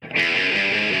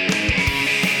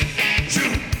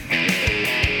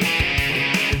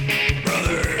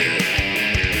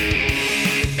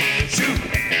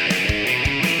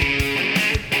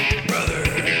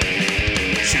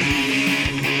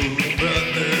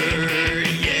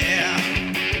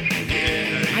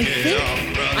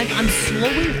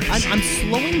I'm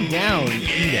slowing down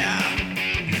eating.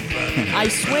 I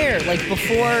swear, like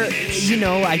before,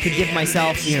 I could give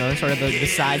myself, sort of the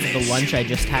size of the lunch I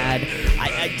just had.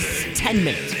 10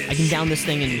 minutes. I can down this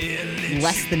thing in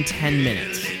less than 10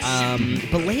 minutes.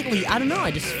 But lately, I don't know. I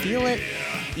just feel it.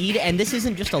 Eat, and this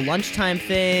isn't just a lunchtime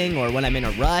thing or when I'm in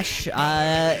a rush.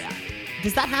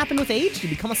 Does that happen with age? Do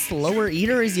you become a slower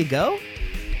eater as you go?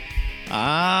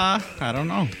 I don't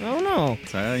know. I don't know.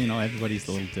 So, everybody's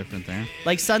a little different there.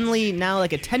 Like suddenly now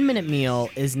like a 10-minute meal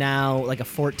is now like a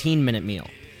 14-minute meal.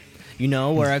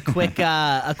 Where a quick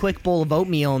bowl of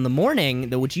oatmeal in the morning,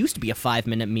 which used to be a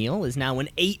 5-minute meal, is now an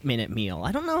 8-minute meal.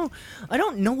 I don't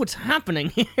know what's happening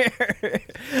here.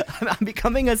 I'm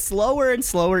becoming a slower and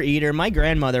slower eater. My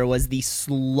grandmother was the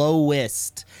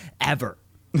slowest ever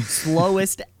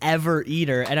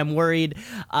eater, and I'm worried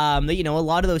that a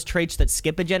lot of those traits that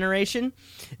skip a generation,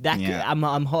 that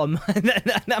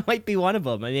that might be one of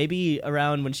them. Maybe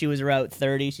around when she was around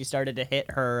 30, she started to hit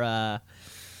her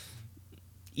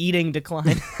eating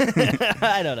decline.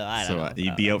 I don't know. So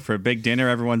you'd be out for a big dinner,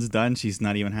 everyone's done, she's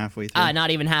not even halfway through.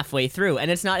 Not even halfway through,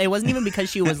 and it wasn't even because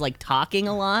she was like talking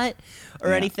a lot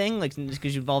or anything, like just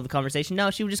because you involved the conversation. No,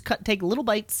 she would just take little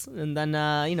bites and then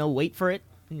wait for it.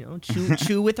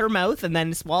 Chew with her mouth and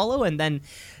then swallow and then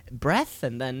breath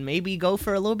and then maybe go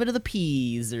for a little bit of the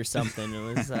peas or something.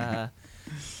 It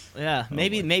was,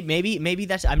 maybe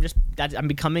that's I'm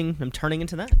turning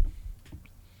into that.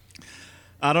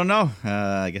 I don't know.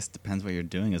 I guess it depends what you're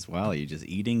doing as well. Are you just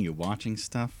eating? You're watching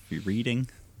stuff? You're reading?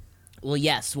 Well,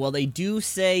 yes. Well, they do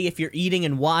say if you're eating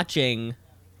and watching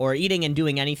or eating and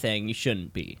doing anything, you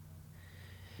shouldn't be.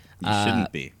 You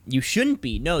shouldn't be. You shouldn't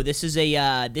be. No, this is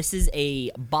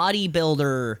a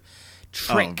bodybuilder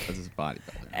trick. Oh, this is bodybuilder.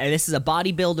 And this is a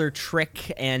bodybuilder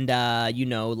trick, and when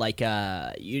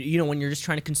you're just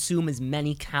trying to consume as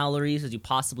many calories as you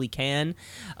possibly can,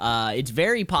 it's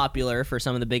very popular for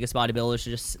some of the biggest bodybuilders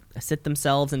to just sit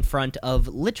themselves in front of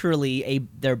literally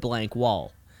their blank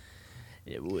wall.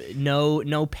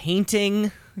 No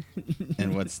painting.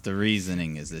 And what's the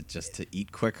reasoning? Is it just to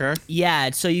eat quicker?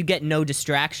 Yeah, so you get no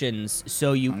distractions.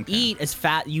 So you eat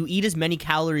as many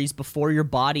calories before your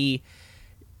body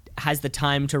has the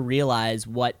time to realize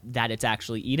that it's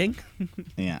actually eating.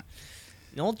 Yeah.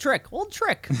 Old trick.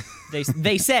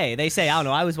 They say. I don't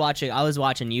know. I was watching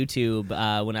YouTube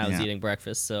when I was eating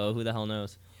breakfast, so who the hell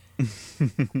knows?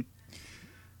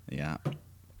 Yeah.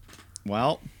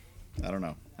 Well, I don't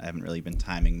know. I haven't really been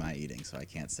timing my eating, so I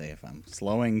can't say if I'm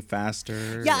slowing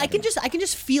faster. Yeah, I can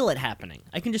just feel it happening.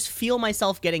 I can just feel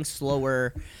myself getting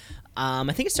slower.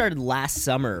 I think it started last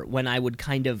summer when I would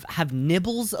kind of have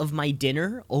nibbles of my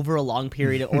dinner over a long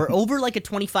period or over like a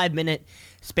 25-minute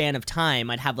span of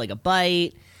time. I'd have like a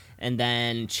bite and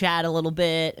then chat a little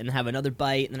bit and have another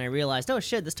bite, and then I realized, oh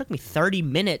shit, this took me 30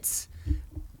 minutes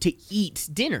to eat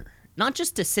dinner, not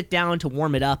just to sit down to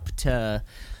warm it up to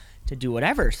do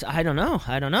whatever. So I don't know.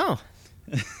 I don't know.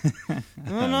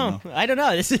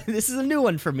 This is a new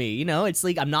one for me. It's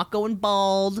like I'm not going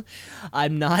bald.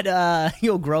 I'm not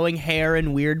growing hair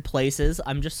in weird places.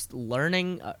 I'm just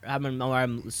learning.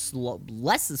 I'm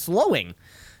slowing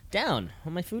down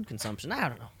on my food consumption. I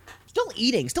don't know. Still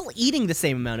eating the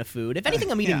same amount of food. If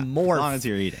anything, I'm eating more. As long as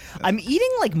you're eating. I'm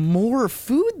eating like more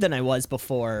food than I was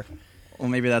before. Well,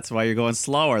 maybe that's why you're going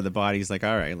slower. The body's like,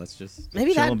 all right, let's just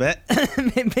chill a bit.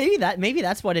 maybe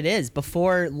that's what it is.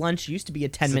 Before lunch used to be a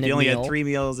 10-minute meal. You only had 3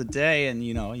 meals a day, and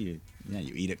you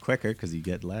eat it quicker because you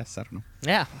get less. I don't know.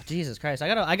 Yeah, Jesus Christ,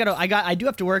 I do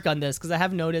have to work on this because I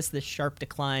have noticed this sharp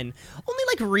decline only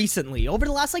like recently. Over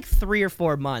the last like 3 or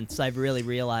 4 months, I've really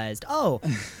realized,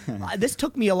 this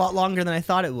took me a lot longer than I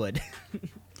thought it would.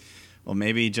 Well,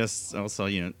 maybe just also,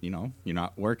 you're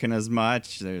not working as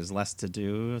much. There's less to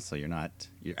do, so your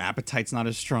appetite's not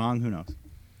as strong. Who knows?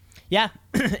 Yeah,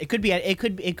 it could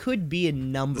be a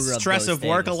number of those things. The stress of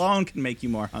work alone can make you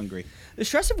more hungry. The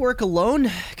stress of work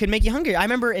alone can make you hungry. I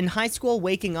remember in high school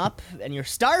waking up and you're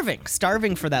starving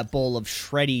for that bowl of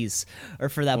Shreddies or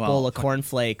for that bowl of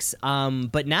cornflakes.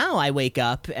 But now I wake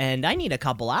up and I need a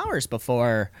couple hours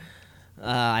before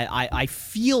I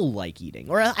feel like eating,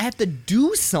 or I have to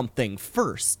do something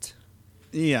first.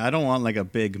 Yeah, I don't want like a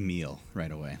big meal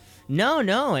right away. No,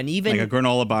 and even like a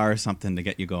granola bar or something to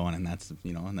get you going, and that's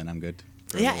and then I'm good.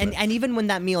 Yeah, and even when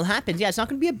that meal happens, it's not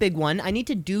going to be a big one. I need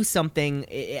to do something.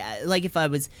 Like if I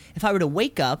were to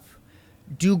wake up,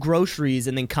 do groceries,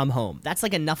 and then come home. That's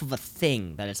like enough of a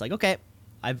thing that it's like, okay,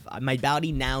 my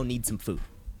body now needs some food.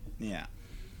 Yeah.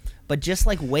 But just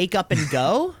like wake up and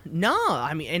go? No.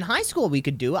 I mean, in high school I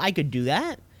could do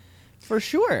that. For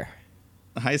sure.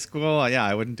 High school, yeah,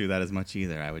 I wouldn't do that as much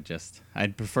either.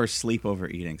 I'd prefer sleep over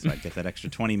eating, so I'd get that extra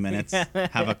 20 minutes,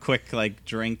 have a quick like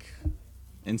drink,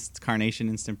 Carnation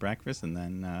instant breakfast, and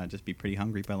then just be pretty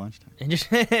hungry by lunchtime. And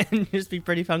just be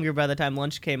pretty hungry by the time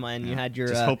lunch came on. You had your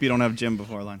just hope you don't have gym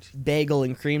before lunch. Bagel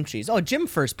and cream cheese. Oh, gym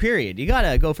first period. You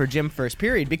gotta go for gym first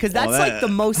period because that's like the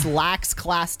most lax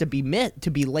class to be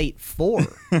late for.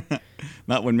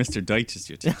 Not when Mr. Deutsch is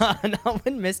your teacher. Not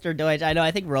when Mr. Deutsch. I know.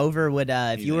 I think Rover would.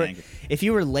 If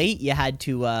you were late, you had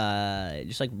to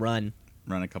just like run.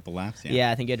 Run a couple laps.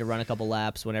 Yeah, I think you had to run a couple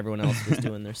laps when everyone else was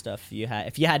doing their stuff.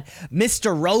 If you had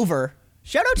Mr. Rover.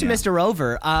 Shout out to Mr.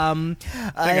 Rover. I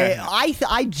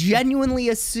genuinely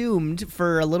assumed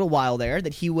for a little while there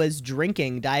that he was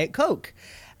drinking Diet Coke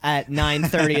at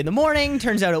 9:30 in the morning.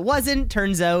 Turns out it wasn't.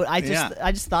 Turns out I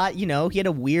just thought, he had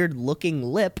a weird looking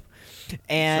lip.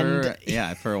 And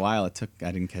for a while I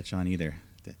didn't catch on either.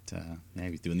 That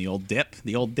he was doing the old dip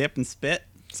and spit.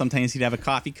 Sometimes he'd have a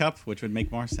coffee cup, which would make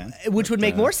more sense. Which would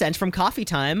make more sense from Coffee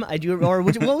Time. I do. Or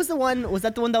what was the one? Was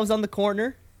that the one that was on the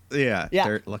corner? Yeah.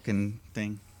 Dirt-looking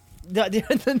thing.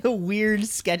 The weird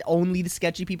sketch. Only the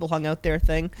sketchy people hung out there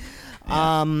thing.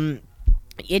 Yeah.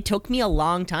 It took me a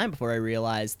long time before I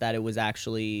realized that it was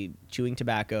actually chewing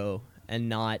tobacco and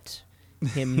not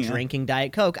him drinking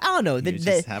Diet Coke. I don't know.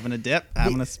 Just having a dip,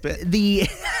 having a spit.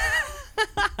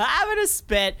 Having a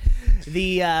spit.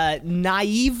 The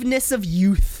naiveness of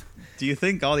youth. Do you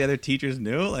think all the other teachers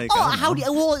knew? Like,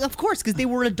 well, of course, because they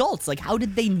were adults. Like, how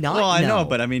did they not know? Well, I know,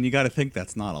 but I mean, you got to think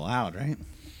that's not allowed, right?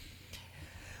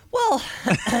 Well,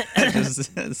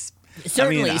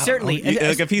 certainly.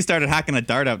 If he started hacking a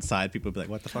dart outside, people would be like,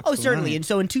 what the fuck? Oh, certainly. And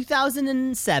so in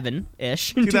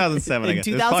 2007-ish. 2007, I guess.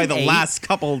 It was probably the last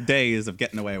couple days of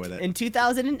getting away with it. In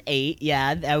 2008,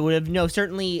 I would have,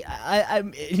 certainly.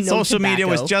 Social media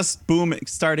was just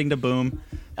starting to boom.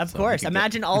 Of course.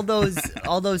 Imagine all those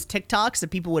TikToks that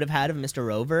people would have had of Mr.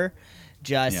 Rover.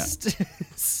 Just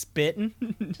spitting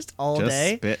just all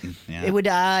day. Just spitting, yeah.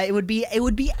 It would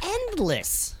be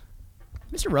endless.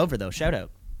 Mr. Rover, though, shout out.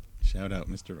 Shout out,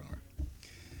 Mr. Rover.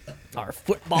 Our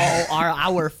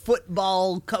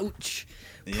football coach.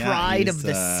 Pride of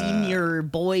the senior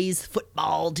boys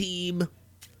football team.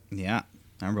 Yeah.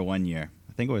 I remember one year.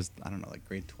 I think it was, like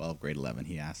grade 12, grade 11.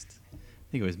 He asked, I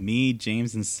think it was me,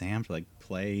 James, and Sam to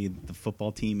play the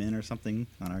football team in or something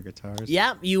on our guitars.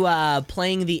 Yeah, you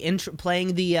playing the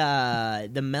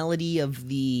melody of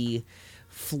the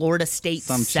Florida State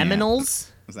Seminoles.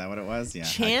 Chant. Was that what it was? Yeah.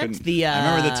 I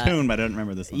remember the tune, but I don't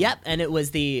remember the song. Yep, and it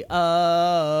was the yeah.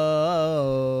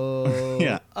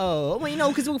 Oh, well,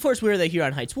 because of course we were the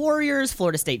Huron Heights Warriors,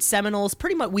 Florida State Seminoles.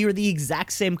 Pretty much, we were the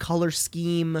exact same color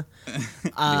scheme.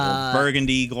 The old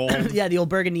burgundy gold. Yeah, the old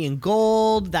burgundy and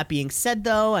gold. That being said,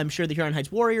 though, I'm sure the Huron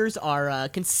Heights Warriors are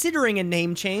considering a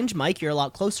name change. Mike, you're a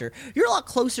lot closer. You're a lot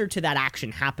closer to that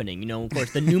action happening. Of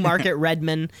course, the Newmarket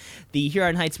Redmen, the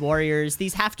Huron Heights Warriors.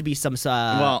 These have to be some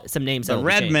names.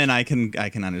 The Redmen, I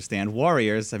can understand.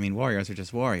 Warriors, Warriors are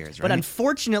just Warriors, right? But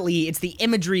unfortunately, it's the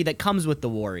imagery that comes with the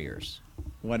Warriors.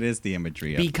 What is the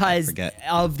imagery? Because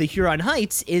of the Huron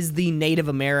Heights is the Native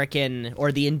American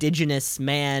or the indigenous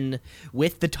man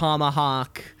with the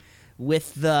tomahawk,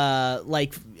 with the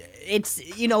it's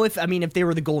if they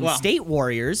were the Golden State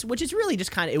Warriors, which is really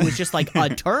just it was just like a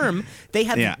term. They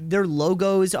have their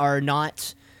logos are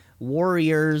not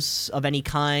warriors of any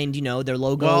kind. Their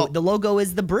logo the logo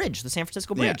is the bridge, the San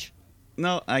Francisco Bridge. Yeah.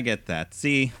 No, I get that.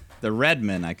 See, the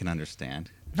Redmen I can understand.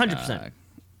 100%.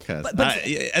 Because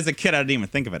as a kid, I didn't even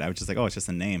think of it. I was just like, it's just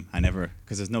a name.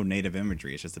 Because there's no native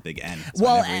imagery. It's just a big N. So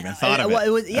I never even thought of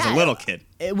it as a little kid.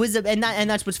 It was, and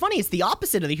that's what's funny. It's the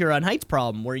opposite of the Huron Heights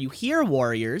problem, where you hear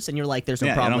Warriors and you're like, there's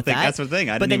no problem with that. That's the thing.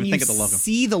 I didn't even think of the logo. But then you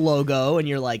see the logo and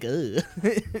you're like, ugh.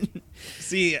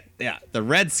 See, the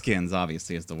Redskins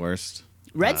obviously is the worst.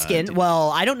 Redskin.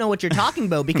 I don't know what you're talking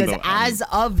about because as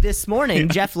of this morning,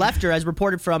 Jeff Lefter has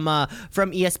reported from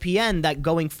ESPN that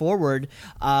going forward,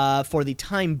 for the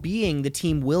time being, the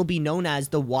team will be known as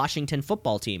the Washington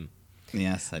Football Team.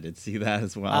 Yes, I did see that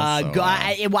as well.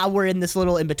 While we're in this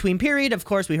little in between period, of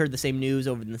course, we heard the same news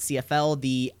over in the CFL.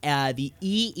 The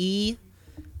EE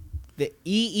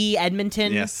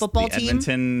Edmonton football team.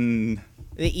 Edmonton.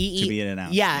 The EE, to be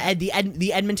announced. Yeah,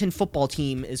 the Edmonton football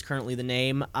team is currently the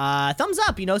name. Thumbs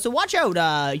up, so watch out,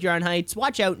 Huron Heights.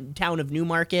 Watch out, town of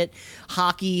Newmarket.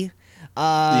 Hockey.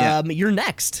 You're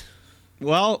next.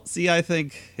 Well, see, I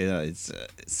think it's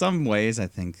some ways. I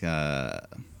think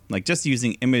just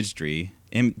using imagery,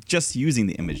 just using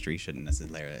the imagery shouldn't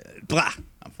necessarily.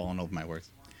 I'm falling over my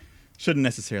words. Shouldn't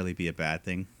necessarily be a bad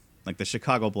thing. Like the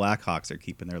Chicago Blackhawks are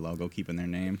keeping their logo, keeping their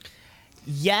name.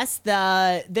 Yes,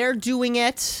 they're doing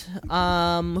it.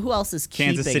 Who else is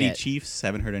keeping Kansas City it? Chiefs.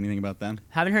 Haven't heard anything about them.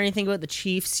 Haven't heard anything about the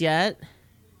Chiefs yet.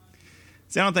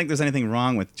 See, I don't think there's anything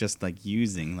wrong with just like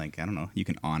using, like, I don't know, you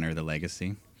can honor the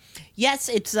legacy. Yes,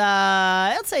 it's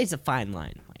I'll say it's a fine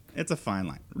line. It's a fine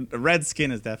line. Red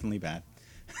skin is definitely bad,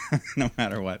 no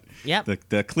matter what. Yep.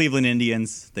 The Cleveland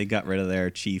Indians, they got rid of their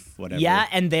chief, whatever. Yeah,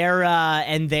 and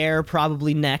they're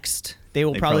probably next. They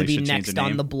will probably be should change next the on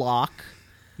name. the block.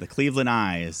 The Cleveland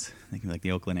Eyes. They can be like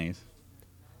the Oakland A's.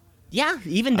 Yeah,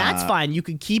 even that's fine. You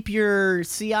could keep your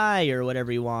CI or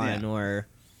whatever you want, Yeah. or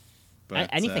But,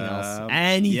 anything else.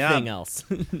 Anything yeah. else.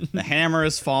 The hammer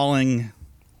is falling.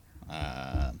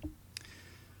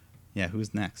 Yeah,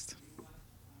 who's next?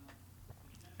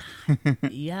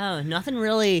 Yeah, nothing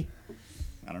really.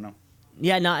 I don't know.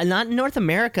 Yeah, not in North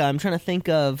America. I'm trying to think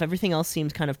of everything else.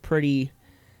 Seems kind of pretty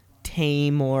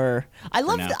tame. Or I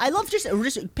love now.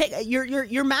 just pick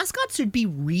your mascots should be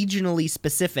regionally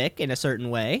specific in a certain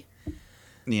way.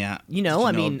 Yeah. You know,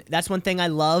 I mean, that's one thing I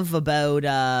love about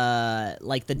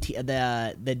like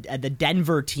the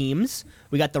Denver teams.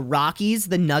 We got the Rockies,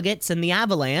 the Nuggets, and the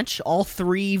Avalanche. All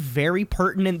three very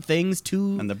pertinent things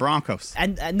to And the Broncos.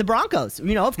 and the Broncos.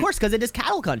 You know, of course, because it is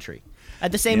cattle country.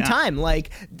 At the same time, like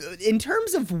in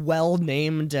terms of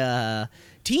well-named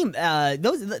team,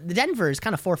 the Denver is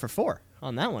kind of 4 for 4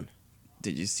 on that one.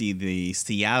 Did you see the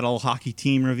Seattle hockey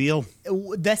team reveal?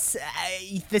 The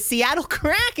Seattle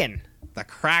Kraken. The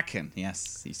Kraken,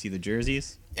 yes. You see the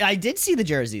jerseys? I did see the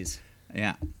jerseys.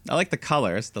 Yeah. I like the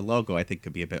colors. The logo, I think,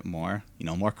 could be a bit more,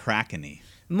 more Kraken-y.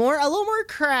 A little more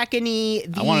Kraken-y.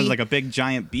 I wanted like a big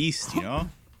giant beast,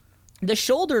 The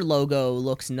shoulder logo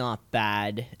looks not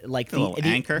bad. Like the little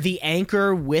anchor. The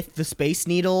anchor with the Space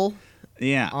Needle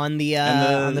Yeah. on the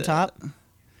top.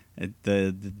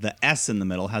 The S in the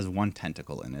middle has one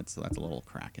tentacle in it, so that's a little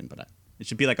Kraken. But it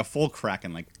should be like a full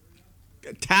Kraken, like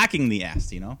attacking the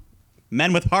S,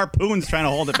 Men with harpoons trying to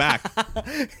hold it back.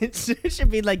 It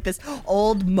should be like this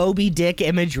old Moby Dick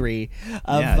imagery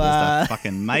of just a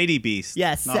fucking mighty beast.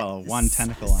 Yes, not one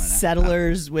tentacle on an S.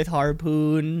 settlers with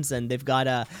harpoons, and they've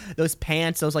got those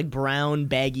pants, those like brown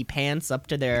baggy pants up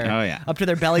to their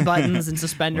belly buttons and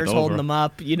suspenders holding them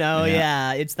up.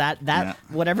 It's that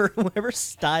whatever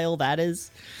style that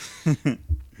is.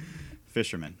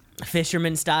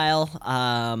 Fisherman style,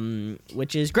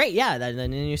 which is great. Yeah, the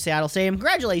new Seattle Stadium.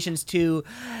 Congratulations to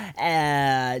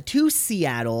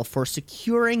Seattle for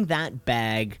securing that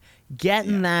bag,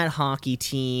 getting that hockey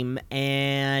team,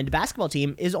 and basketball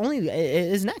team is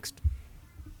next.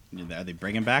 Are they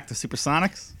bringing back the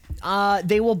Supersonics?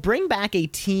 They will bring back a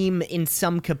team in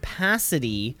some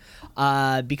capacity,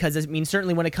 because I mean,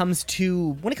 certainly when it comes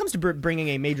to bringing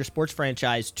a major sports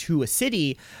franchise to a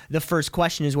city, the first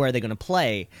question is where are they going to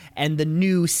play, and the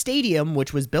new stadium,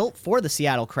 which was built for the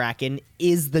Seattle Kraken,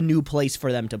 is the new place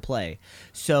for them to play.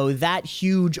 So that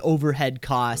huge overhead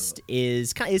cost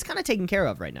is kind of taken care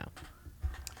of right now.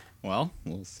 Well,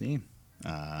 we'll see.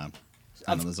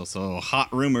 There's also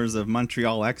hot rumors of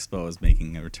Montreal Expos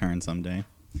making a return someday.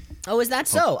 Oh, is that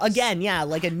so? Again, yeah,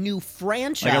 like a new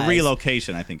franchise, like a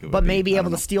relocation. I think it would, but maybe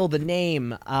able to steal the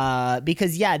name,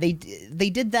 because they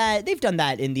did that. They've done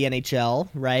that in the NHL,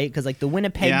 right? Because like the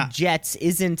Winnipeg Jets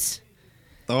isn't.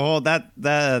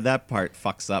 That part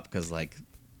fucks up because like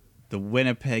the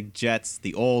Winnipeg Jets,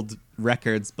 the old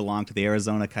records belong to the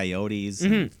Arizona Coyotes.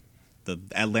 Mm-hmm. And the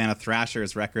Atlanta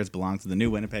Thrashers records belong to the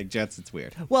new Winnipeg Jets. It's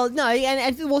weird. Well, no,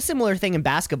 and similar thing in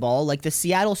basketball. Like the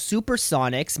Seattle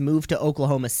Supersonics moved to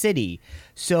Oklahoma City,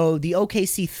 so the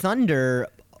OKC Thunder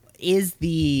is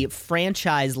the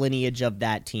franchise lineage of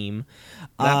that team.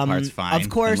 That part's fine, of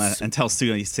course, until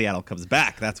Seattle comes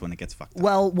back. That's when it gets fucked up.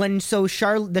 Well,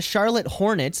 the Charlotte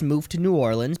Hornets moved to New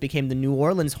Orleans, became the New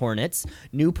Orleans Hornets.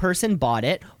 New person bought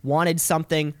it, wanted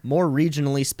something more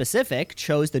regionally specific,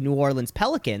 chose the New Orleans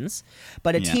Pelicans,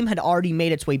 but a team had already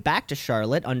made its way back to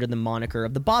Charlotte under the moniker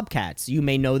of the Bobcats. You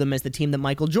may know them as the team that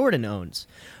Michael Jordan owns,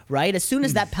 right? As soon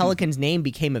as that Pelicans name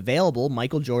became available,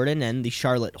 Michael Jordan and the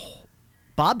Charlotte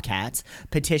Bobcats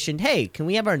petitioned, hey, can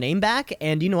we have our name back?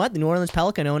 And you know what? The New Orleans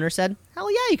Pelican owner said, hell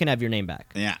yeah, you can have your name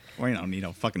back. Yeah, we don't need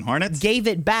no fucking Hornets. Gave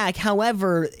it back.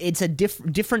 However, it's a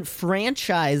different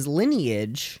franchise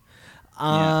lineage.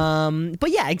 But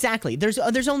yeah, exactly. There's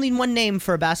only one name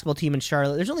for a basketball team in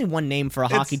Charlotte. There's only one name for a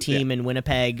hockey team in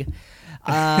Winnipeg.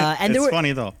 And it's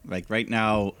funny though. Like right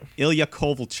now, Ilya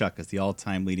Kovalchuk is the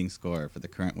all-time leading scorer for the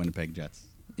current Winnipeg Jets,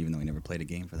 even though he never played a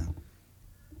game for them.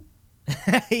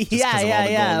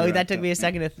 Yeah. That took me a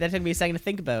second. That took me a second to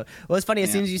think about. Well, it's funny.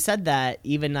 As soon as you said that,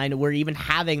 we're even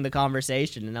having the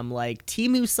conversation, and I'm like,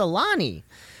 Timu Solani,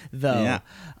 though. Yeah.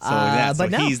 So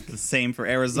but no. he's the same for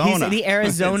Arizona. The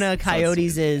Arizona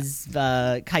Coyotes is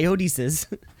Coyotes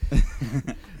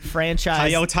franchise.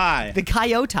 Coyote. The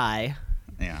Coyote.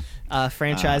 Yeah.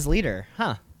 Franchise leader.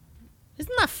 Huh.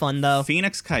 Isn't that fun though?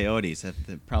 Phoenix Coyotes.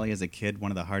 Probably as a kid,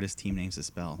 one of the hardest team names to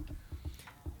spell.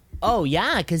 Oh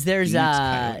yeah, because there's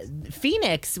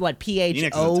Phoenix. What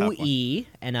Phoenix? Not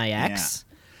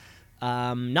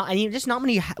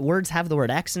many words have the word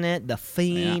X in it. The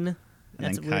Fiend. Yeah.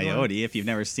 And then Coyote. If you've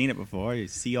never seen it before, you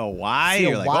COY.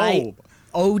 You're like, oh.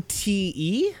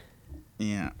 OTE.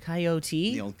 Yeah.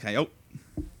 Coyote. The old coyote.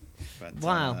 But,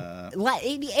 wow.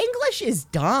 English is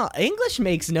dumb. English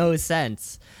makes no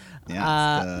sense.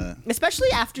 Yeah,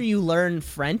 especially after you learn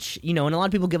French, and a lot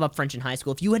of people give up French in high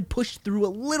school. If you had pushed through a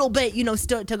little bit,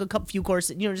 still took a few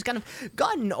courses, just kind of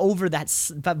gotten over that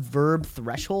verb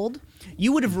threshold,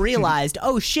 you would have realized,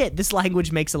 oh shit, this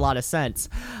language makes a lot of sense.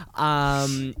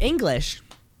 English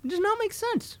does not make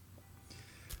sense.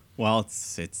 Well,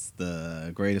 it's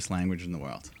the greatest language in the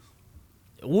world.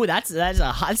 Ooh, that's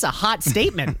a hot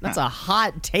statement. That's a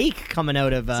hot take coming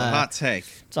out of. It's a hot take.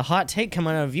 It's a hot take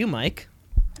coming out of you, Mike.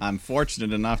 I'm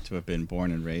fortunate enough to have been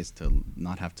born and raised to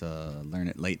not have to learn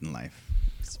it late in life.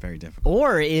 It's very difficult.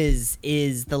 Or is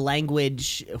the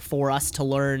language for us to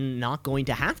learn not going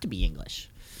to have to be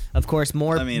English? Of course,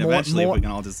 eventually we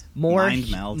can all just mind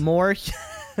meld.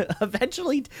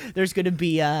 Eventually, there's going to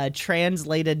be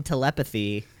translated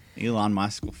telepathy. Elon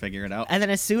Musk will figure it out. And then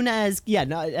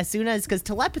because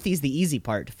telepathy is the easy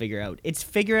part to figure out. It's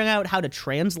figuring out how to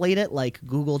translate it, like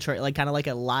kind of like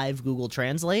a live Google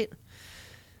Translate.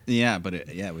 Yeah, but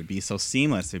it would be so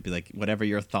seamless. It'd be like whatever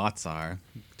your thoughts are,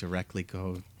 directly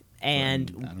go. And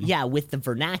with the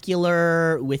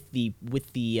vernacular, with the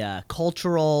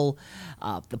cultural,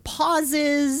 the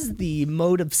pauses, the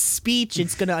mode of speech,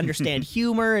 it's going to understand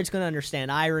humor. It's going to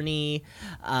understand irony,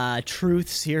 truth,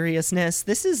 seriousness.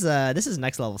 This is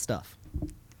next level stuff.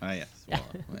 Oh yes. Well,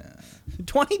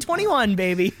 2021,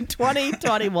 baby.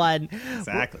 2021.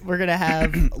 Exactly. We're gonna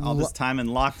have all this time in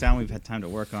lockdown. We've had time to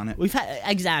work on it.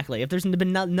 Exactly. If there's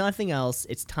been nothing else,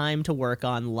 it's time to work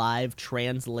on live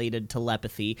translated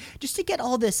telepathy, just to get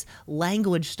all this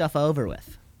language stuff over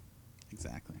with.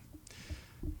 Exactly.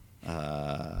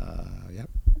 Yep.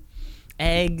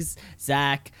 Eggs,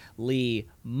 Zach, Lee,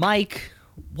 Mike.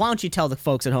 Why don't you tell the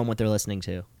folks at home what they're listening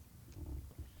to?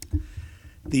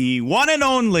 The one and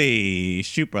only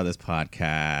Shoot Brothers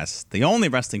podcast, the only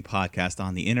wrestling podcast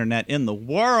on the internet in the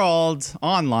world,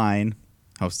 online,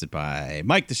 hosted by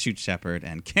Mike the Shoot Shepherd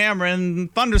and Cameron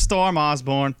Thunderstorm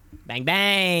Osborne. Bang,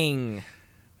 bang.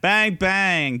 Bang,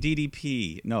 bang,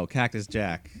 DDP. No, Cactus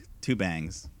Jack. 2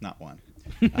 bangs, not 1.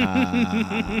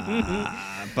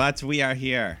 But we are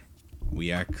here.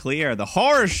 We are clear. The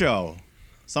horror show.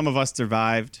 Some of us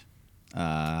survived.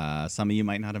 Some of you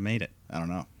might not have made it. I don't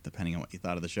know, depending on what you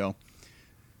thought of the show.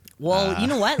 Well, you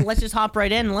know what? Let's just hop right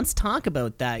in and let's talk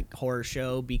about that horror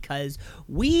show because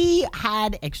we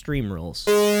had Extreme Rules.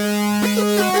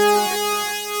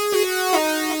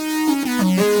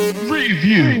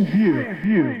 Review.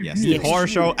 Yes, the horror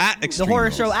show at Extreme Rules. The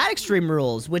horror show at Extreme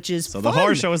Rules, which is so fun. The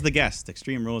horror show is the guest.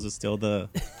 Extreme Rules is still the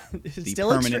permanent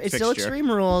fixture. It's still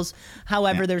Extreme Rules.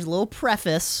 However, there's a little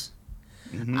preface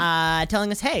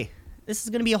telling us, hey, this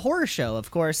is going to be a horror show. Of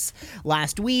course,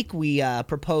 last week we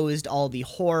proposed all the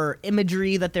horror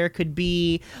imagery that there could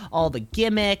be, all the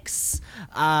gimmicks,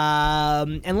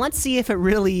 and let's see if it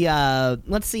really,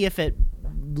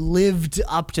 lived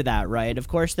up to that, right? Of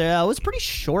course, there was a pretty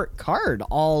short card,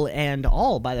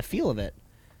 all by the feel of it.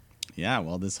 Yeah,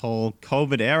 well, this whole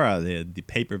COVID era, the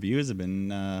pay-per-views have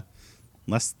been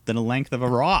less than a length of a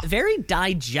Raw. Very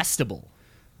digestible.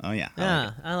 Oh, yeah.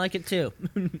 Yeah, I like it too.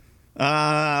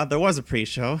 There was a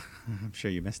pre-show. I'm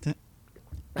sure you missed it.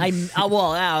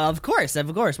 Of course.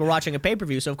 We're watching a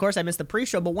pay-per-view, so of course I missed the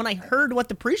pre-show. But when I heard what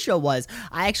the pre-show was,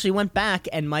 I actually went back,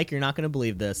 and Mike, you're not going to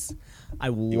believe this. I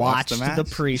watched the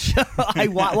pre-show.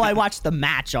 I watched the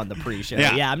match on the pre-show.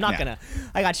 Yeah, I'm not gonna.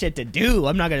 I got shit to do.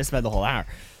 I'm not gonna spend the whole hour.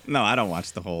 No, I don't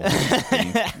watch the whole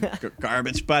thing.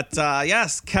 Garbage. But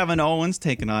yes, Kevin Owens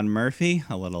taking on Murphy.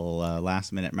 A little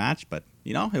last-minute match, but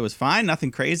it was fine. Nothing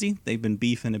crazy. They've been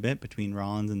beefing a bit between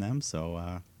Rollins and them,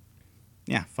 so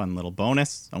yeah, fun little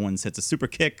bonus. Owens hits a super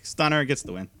kick, stunner, gets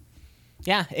the win.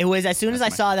 Yeah, it was as soon as I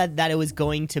saw that it was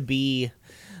going to be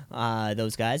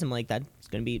those guys. I'm like,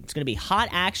 it's gonna be hot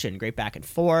action, great back and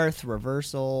forth,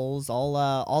 reversals,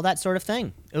 all that sort of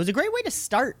thing. It was a great way to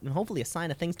start, and hopefully a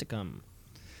sign of things to come.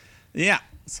 Yeah,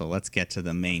 so let's get to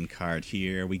the main card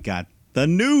here. We got the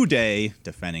New Day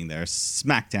defending their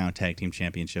SmackDown Tag Team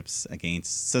Championships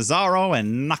against Cesaro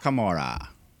and Nakamura,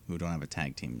 who don't have a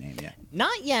tag team name yet.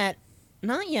 Not yet.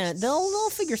 They'll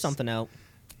figure something out.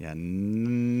 Yeah,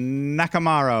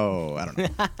 Nakamura. I don't know.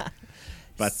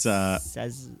 But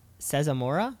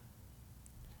Cezamora?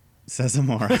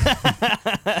 Cezamora.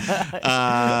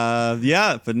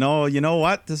 Yeah, but no, you know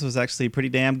what? This was actually a pretty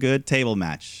damn good table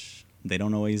match. They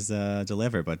don't always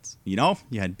deliver, but, you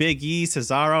had Big E,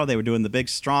 Cesaro. They were doing the big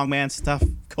strongman stuff.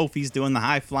 Kofi's doing the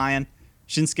high flying.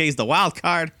 Shinsuke's the wild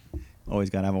card. Always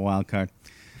got to have a wild card.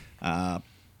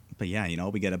 But yeah,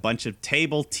 we get a bunch of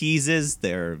table teases.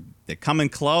 They're coming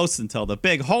close until the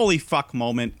big holy fuck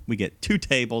moment. We get 2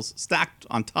 tables stacked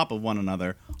on top of one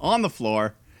another on the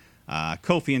floor.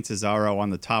 Kofi and Cesaro on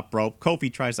the top rope.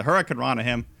 Kofi tries to Hurricane Rana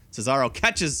him. Cesaro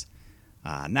catches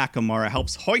Nakamura,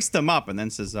 helps hoist him up, and then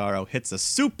Cesaro hits a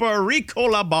super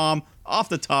Ricola bomb off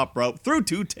the top rope through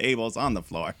 2 tables on the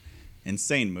floor.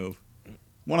 Insane move.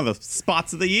 One of the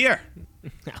spots of the year.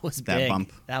 That was that big.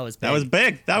 Bump. That was big. That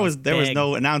was big. There was big.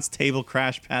 no announced table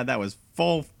crash pad. That was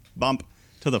full bump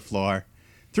to the floor,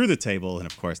 through the table, and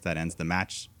of course that ends the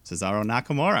match. Cesaro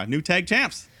Nakamura, new tag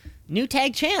champs. New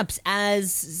tag champs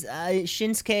as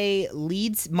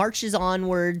Shinsuke marches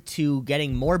onward to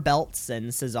getting more belts,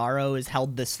 and Cesaro has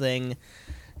held this thing.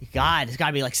 God, it's got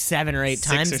to be like 7 or 8 6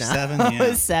 times or now. 7,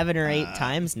 yeah. 7 or 8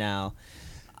 times now.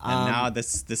 And now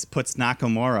this puts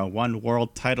Nakamura 1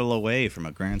 world title away from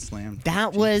a Grand Slam.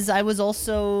 I was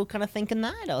also kind of thinking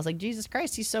that. I was like, Jesus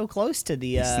Christ, he's so close to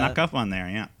the... He snuck up on there,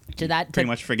 yeah. To that... Pretty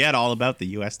much forget all about the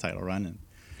U.S. title run. And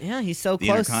yeah, he's so the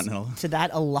close Intercontinental. to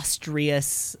that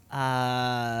illustrious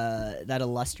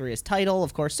title.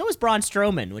 Of course, so is Braun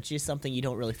Strowman, which is something you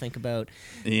don't really think about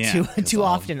too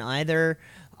often either.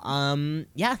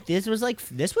 Yeah, this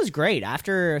was great.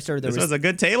 After sort of this was a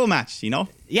good table match,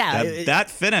 Yeah,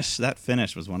 that finish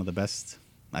was one of the best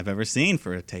I've ever seen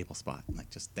for a table spot.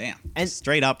 Like, just damn, and just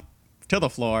straight up to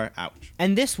the floor, ouch.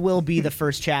 And this will be the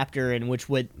first chapter in which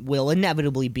will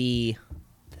inevitably be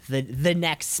the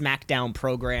next SmackDown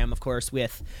program, of course,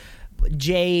 with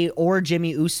Jay or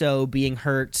Jimmy Uso being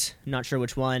hurt. Not sure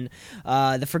which one.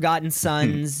 The Forgotten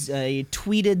Sons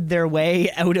tweeted their way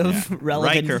out of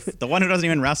relevance. Riker, the one who doesn't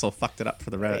even wrestle, fucked it up for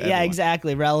the yeah,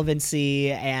 exactly.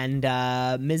 Relevancy, and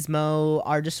Mizmo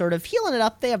are just sort of healing it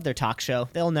up. They have their talk show.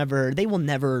 They will never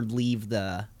leave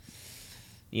the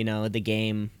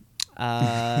game.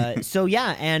 So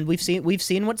yeah, and we've seen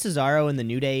what Cesaro and the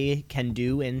New Day can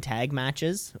do in tag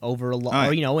matches over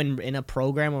or in a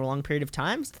program over a long period of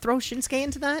time. Throw Shinsuke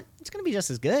into that, it's gonna be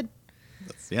just as good.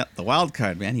 The wild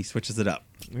card, man. He switches it up.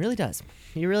 He really does.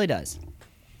 He really does.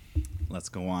 Let's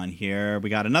go on here. We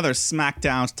got another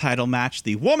SmackDown title match,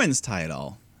 the women's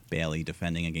title. Bayley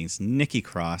defending against Nikki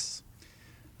Cross.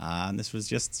 And this was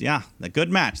just a good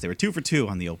match. They were 2 for 2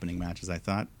 on the opening matches, I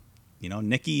thought.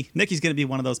 Nikki's going to be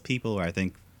one of those people where I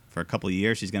think for a couple of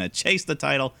years she's going to chase the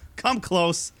title, come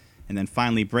close, and then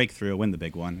finally break through, win the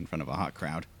big one in front of a hot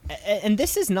crowd. And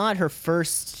this is not her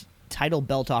first title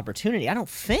belt opportunity, I don't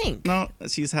think. No,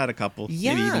 she's had a couple.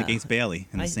 Yeah. Maybe even against Bayley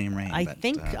in the same reign.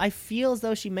 I feel as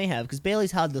though she may have, because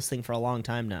Bayley's had this thing for a long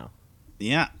time now.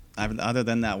 Yeah. Other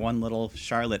than that one little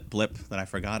Charlotte blip that I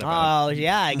forgot about. Oh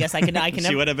yeah, I guess I can.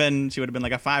 She would have been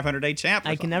like a 500-day champ.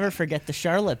 I can never forget the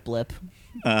Charlotte blip.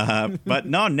 But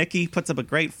no, Nikki puts up a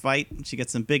great fight. She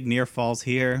gets some big near falls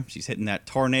here. She's hitting that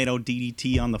tornado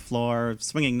DDT on the floor,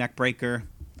 swinging neck breaker.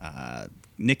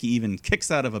 Nikki even kicks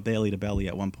out of a Bayley to belly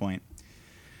at one point.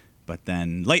 But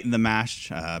then late in the match,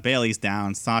 Bayley's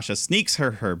down. Sasha sneaks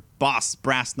her boss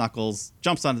brass knuckles,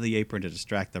 jumps onto the apron to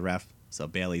distract the ref. So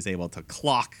Bayley's able to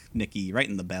clock Nikki right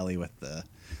in the belly with the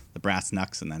brass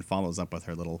knucks, and then follows up with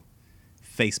her little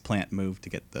face plant move to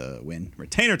get the win.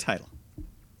 Retain her title.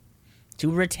 To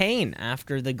retain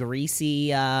after the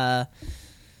greasy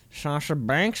Sasha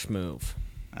Banks move.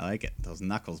 I like it. Those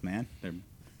knuckles, man.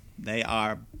 They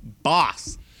are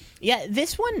boss. Yeah,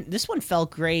 this one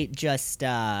felt great. Just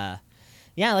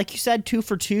like you said, 2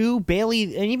 for 2.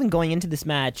 Bayley, and even going into this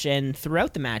match and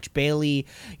throughout the match, Bayley,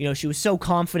 she was so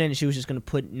confident she was just going to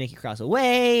put Nikki Cross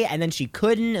away, and then she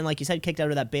couldn't, and like you said, kicked out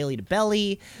of that Bayley to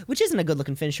belly, which isn't a good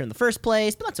looking finisher in the first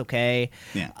place, but that's okay.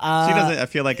 Yeah, she doesn't. I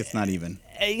feel like it's not even.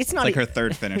 It's not like her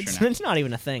third finisher now. It's not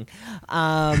even a thing.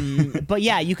 But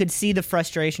yeah, you could see the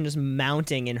frustration just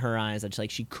mounting in her eyes. It's like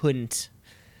she couldn't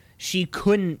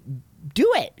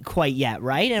do it quite yet,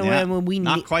 right? And when we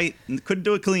not quite, couldn't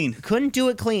do it clean. Couldn't do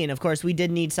it clean. Of course, we did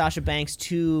need Sasha Banks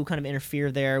to kind of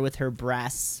interfere there with her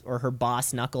brass or her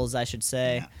boss knuckles, I should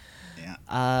say.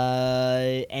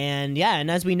 Yeah. And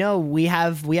as we know, we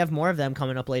have more of them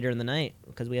coming up later in the night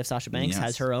because we have Sasha Banks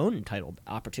has her own title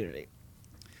opportunity.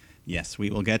 Yes, we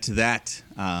will get to that.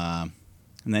 And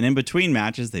then in between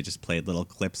matches, they just played little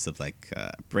clips of like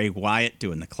Bray Wyatt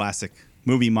doing the classic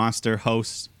movie monster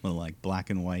host, little like black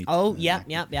and white. Oh, yep.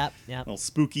 Little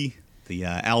spooky, the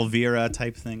Elvira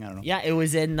type thing. I don't know. Yeah, it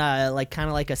was in like kind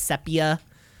of like a sepia.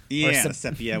 Yeah,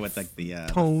 sepia with like the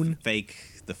tone,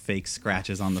 the fake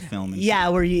scratches on the film. And yeah,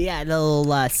 where the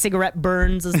little cigarette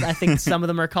burns, as I think some of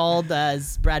them are called,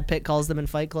 as Brad Pitt calls them in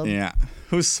Fight Club. Yeah,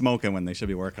 who's smoking when they should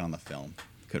be working on the film?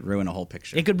 Could ruin a whole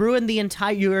picture. It could ruin the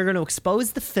entire. You are going to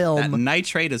expose the film. That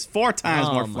nitrate is 4 times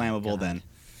more flammable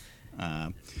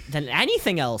than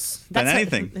anything else. Than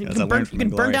anything. You can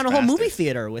burn down a whole movie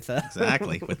theater with a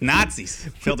exactly with Nazis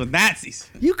filled with Nazis.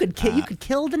 You could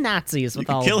kill the Nazis with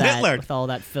all that Hitler. with all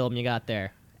that film you got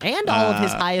there, and all of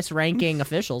his highest ranking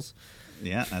officials.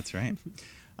 Yeah, that's right.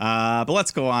 But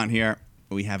let's go on here.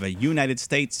 We have a United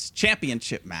States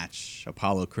Championship match.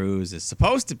 Apollo Crews is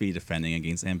supposed to be defending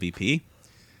against MVP.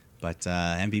 But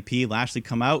MVP Lashley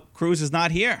come out. Crews is not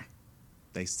here.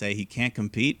 They say he can't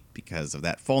compete because of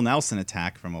that full Nelson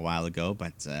attack from a while ago.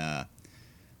 But I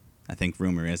think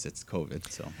rumor is it's COVID.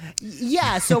 So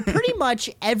yeah, so pretty much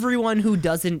everyone who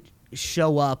doesn't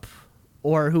show up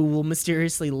or who will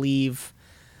mysteriously leave.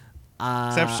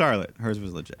 Except Charlotte. Hers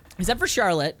was legit. Except for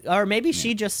Charlotte. Or maybe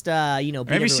she just, Maybe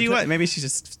Maybe she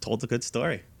just told a good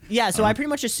story. Yeah, so I pretty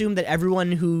much assume that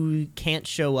everyone who can't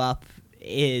show up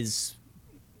is...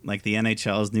 Like the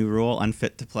NHL's new rule,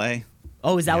 unfit to play.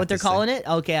 Oh, is that what they're calling it?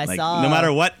 Okay, I saw. No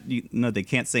matter what, they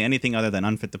can't say anything other than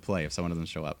unfit to play if someone doesn't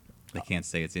show up. They can't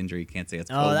say it's injury, can't say it's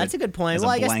COVID. Oh, that's a good point.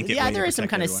 Well, I guess, there is some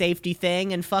kind of safety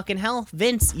thing, and fucking hell,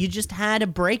 Vince, you just had a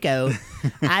breakout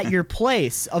at your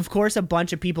place. Of course, a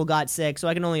bunch of people got sick, so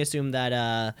I can only assume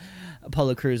that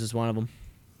Apollo Crews is one of them.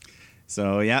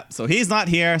 So he's not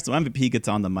here, so MVP gets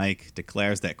on the mic,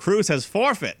 declares that Crews has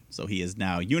forfeit, so he is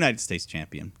now United States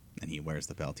champion. And he wears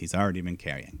the belt he's already been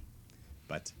carrying.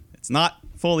 But it's not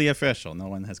fully official. No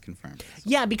one has confirmed it. So.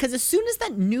 Yeah, because as soon as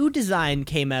that new design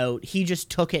came out, he just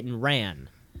took it and ran.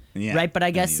 Yeah, right? But I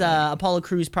guess Apollo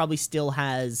Crews probably still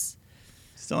has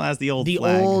the old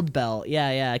flag. Old belt.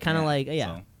 Yeah. Kind of like,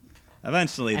 yeah. So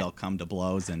eventually they'll come to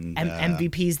blows. And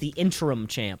MVP's the interim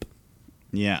champ.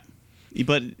 Yeah.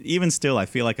 But even still, I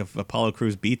feel like if Apollo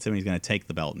Crews beats him, he's going to take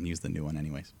the belt and use the new one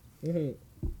anyways. Mm-hmm.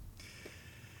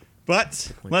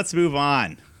 But let's move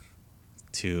on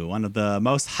to one of the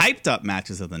most hyped up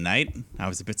matches of the night. I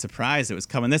was a bit surprised it was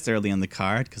coming this early on the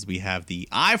card because we have the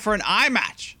eye for an eye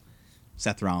match.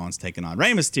 Seth Rollins taking on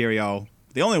Rey Mysterio.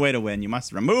 The only way to win, you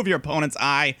must remove your opponent's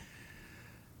eye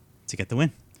to get the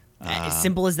win.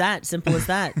 Simple as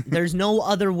that. There's no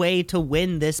other way to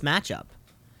win this matchup.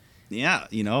 Yeah,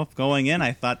 going in,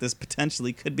 I thought this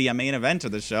potentially could be a main event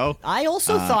of the show. I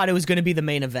also thought it was going to be the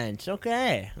main event.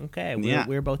 Okay.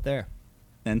 We're both there.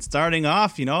 And starting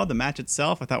off, the match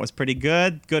itself I thought was pretty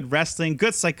good. Good wrestling,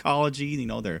 good psychology.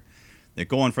 They're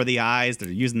going for the eyes. They're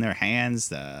using their hands,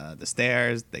 the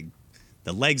stairs,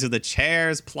 the legs of the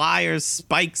chairs, pliers,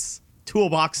 spikes,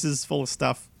 toolboxes full of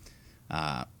stuff.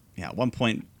 At one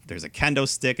point, there's a kendo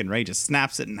stick, and Ray just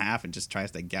snaps it in half and just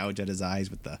tries to gouge at his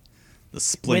eyes with the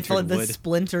splintered wood. The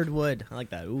splintered wood. I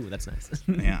like that. Ooh, that's nice.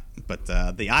 Yeah, but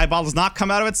the eyeball does not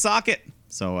come out of its socket.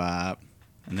 So,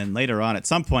 and then later on, at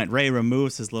some point, Ray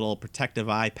removes his little protective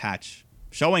eye patch,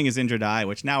 showing his injured eye,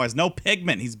 which now has no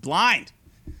pigment. He's blind.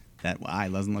 That eye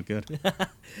doesn't look good.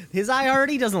 His eye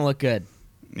already doesn't look good.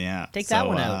 Yeah. Take that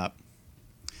one out.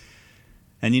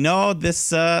 And this,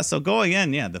 so going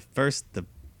in,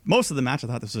 most of the match, I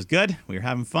thought this was good. We were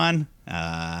having fun.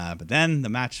 But then the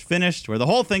match finished where the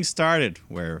whole thing started,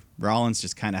 where Rollins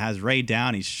just kind of has Ray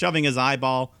down. He's shoving his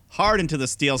eyeball hard into the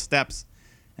steel steps.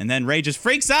 And then Ray just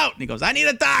freaks out. And he goes, "I need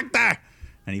a doctor."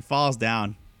 And he falls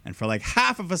down. And for like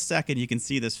half of a second, you can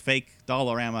see this fake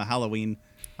Dollarama Halloween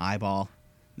eyeball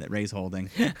that Ray's holding.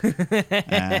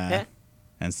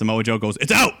 And Samoa Joe goes,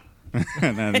 "It's out."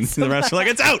 And then the rest are like,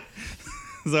 "It's out."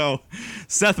 So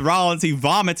Seth Rollins, he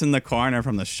vomits in the corner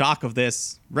from the shock of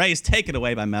this. Ray's taken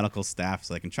away by medical staff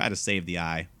so they can try to save the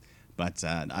eye. But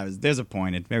I was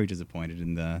disappointed, very disappointed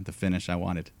in the finish. I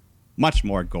wanted much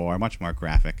more gore, much more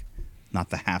graphic,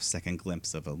 not the half-second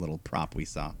glimpse of a little prop we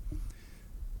saw.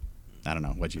 I don't know.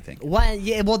 What'd you think?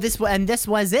 Well, this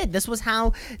was it. This was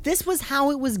how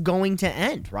it was going to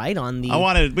end, right? We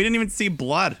didn't even see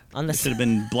blood. It should have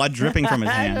been blood dripping from his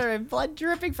hand. Blood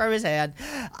dripping from his hand.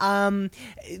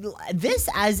 This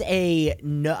as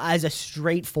a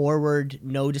straightforward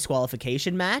no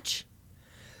disqualification match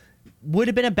would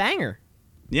have been a banger.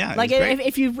 Yeah, like it was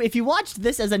great. if you watched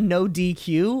this as a no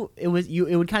DQ, it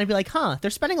would kind of be like, huh,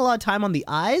 they're spending a lot of time on the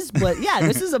eyes, but yeah,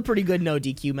 this is a pretty good no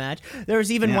DQ match. There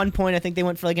was even one point I think they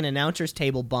went for like an announcer's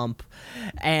table bump,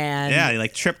 and Yeah, he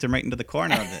like tripped him right into the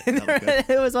corner of it. That was good.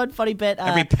 It was one funny bit.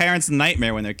 Every parent's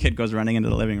nightmare when their kid goes running into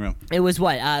the living room. It was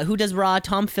what? Who does Raw?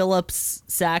 Tom Phillips,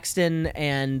 Saxton,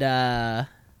 and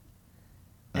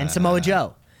Samoa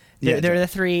Joe. They're the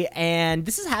three, and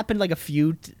this has happened like a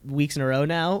few weeks in a row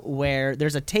now, where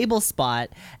there's a table spot,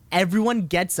 everyone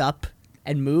gets up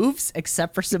and moves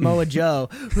except for Samoa Joe,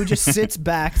 who just sits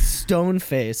back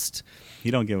stone-faced. He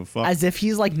don't give a fuck. As if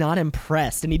he's like not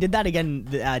impressed, and he did that again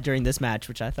during this match,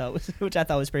 which I thought was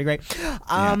pretty great.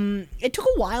 It took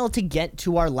a while to get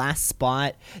to our last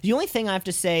spot. The only thing I have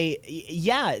to say,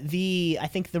 I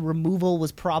think the removal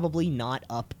was probably not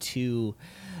up to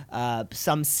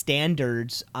some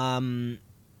standards. But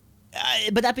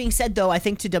that being said, though, I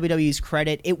think to WWE's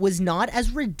credit, it was not as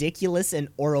ridiculous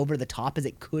or over the top as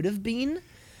it could have been.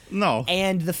 No.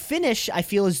 And the finish, I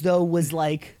feel as though, was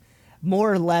like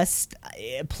more or less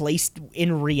placed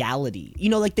in reality. You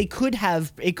know, like it could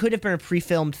have been a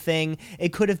pre-filmed thing.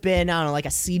 It could have been, I don't know, like a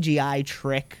CGI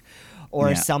trick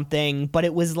or something, but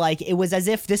it was as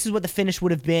if this is what the finish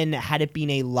would have been had it been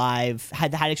a live,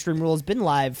 had Extreme Rules been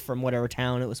live from whatever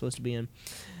town it was supposed to be in.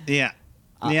 Yeah.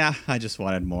 I just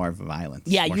wanted more violence.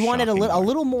 Yeah, you wanted a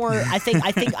little more. I think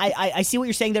I see what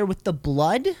you're saying there with the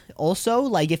blood. Also,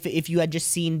 like if you had just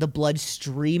seen the blood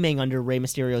streaming under Rey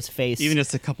Mysterio's face, even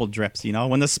just a couple drips. You know,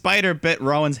 when the spider bit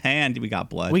Rowan's hand, we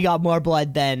got blood. We got more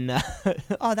blood than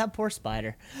oh, that poor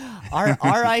spider.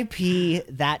 R.I.P.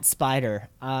 that spider.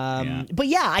 But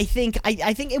yeah, I think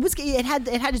it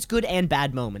had its good and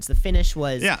bad moments. The finish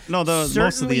was certainly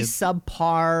most of these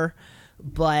subpar.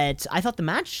 But I thought the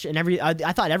match and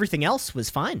I thought everything else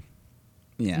was fine.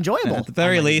 Yeah, enjoyable. At the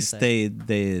very least, they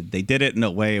did it in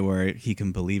a way where he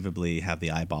can believably have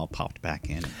the eyeball popped back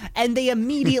in. And they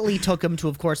immediately took him to,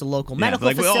 of course, a local medical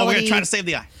facility. We're going to try to save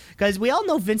the eye. Because we all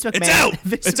know Vince McMahon.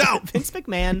 It's out! Vince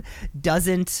McMahon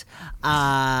doesn't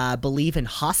believe in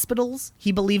hospitals.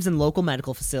 He believes in local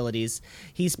medical facilities.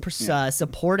 He's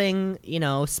supporting,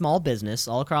 small business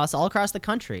all across the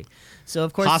country. So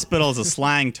of course, hospital is a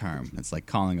slang term. It's like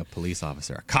calling a police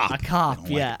officer a cop. A cop,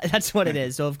 that's what it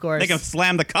is. So of course, they can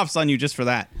slam the cuffs on you just for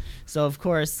that. So of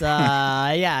course, Rey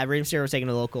Mysterio was taken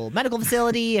to a local medical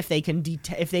facility. If they can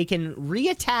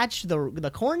reattach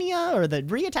the cornea or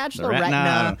reattach the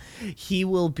retina,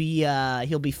 he'll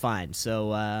be fine. So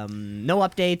no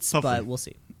updates, hopefully. But we'll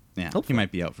see. Yeah, hopefully. He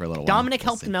might be out for a little while. Dominic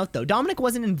helped him out, though. Dominic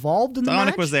wasn't involved in the match.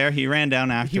 Dominic was there. He ran down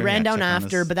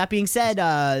after. But that being said,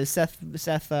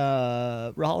 Seth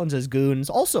Rollins' goons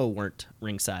also weren't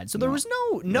ringside. So there was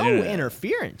no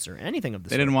interference or anything of the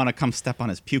sort. They didn't want to come step on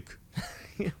his puke.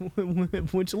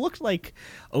 Which looked like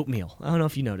oatmeal. I don't know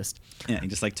if you noticed. Yeah, he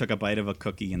just took a bite of a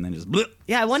cookie and then just bleh.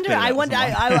 Yeah, I wonder. I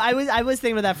was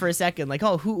thinking about that for a second. Like,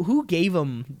 oh, who gave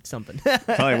him something?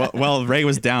 Well, Ray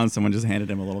was down. Someone just handed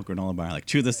him a little granola bar. Like,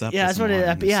 chew this up. Yeah, that's what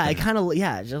it. Yeah, it kind of.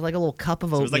 Yeah, just like a little cup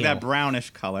of oatmeal. It was like that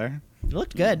brownish color. It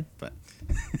looked good. But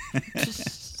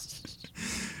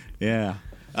yeah.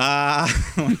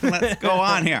 Let's go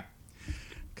on here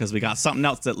because we got something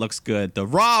else that looks good. The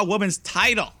Raw Women's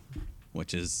Title,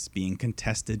 which is being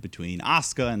contested between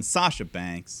Asuka and Sasha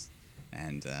Banks.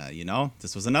 And,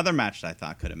 this was another match that I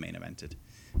thought could have main evented.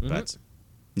 Mm-hmm. But,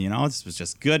 this was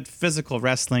just good physical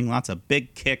wrestling, lots of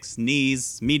big kicks,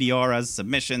 knees, meteoras,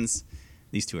 submissions.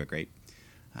 These two are great.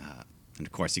 And,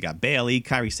 of course, you got Bayley,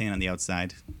 Kairi Sane on the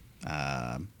outside.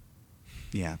 At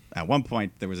one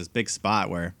point, there was this big spot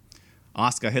where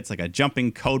Asuka hits like a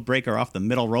jumping code breaker off the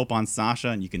middle rope on Sasha,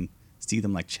 and you can see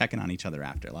them checking on each other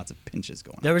after. Lots of pinches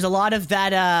going on. There was a lot of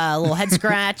that little head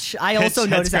scratch. I also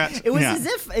noticed that. It was as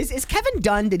if is Kevin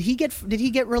Dunn, did he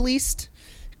get released?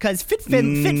 Because Fit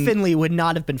Finley would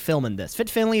not have been filming this.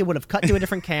 Fit Finley would have cut to a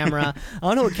different camera. I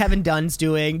don't know what Kevin Dunn's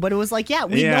doing, but it was like, we know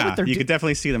what they're doing. You could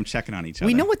definitely see them checking on each other.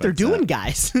 We know what they're doing,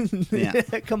 guys.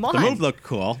 Come on. The move looked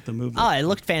cool. It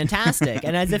looked fantastic.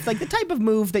 And as if the type of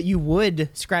move that you would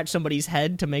scratch somebody's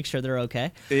head to make sure they're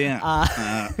okay.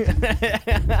 Yeah.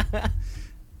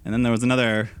 And then there was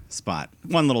another spot,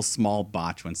 one little small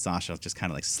botch when Sasha just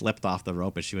kind of slipped off the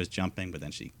rope as she was jumping, but then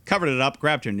she covered it up,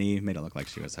 grabbed her knee, made it look like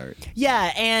she was hurt.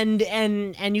 Yeah, and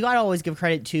you got to always give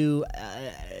credit to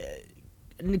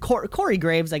Corey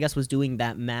Graves, I guess, was doing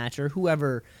that match, or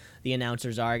whoever the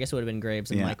announcers are. I guess it would have been Graves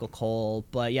and Michael Cole.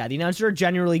 But yeah, the announcers are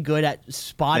generally good at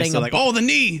spotting the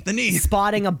knee.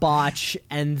 Spotting a botch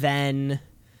and then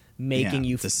making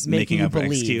you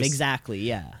believe. Excuse. Exactly,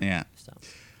 yeah. Yeah.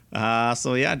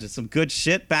 So just some good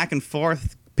shit back and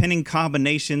forth. pinning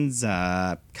combinations.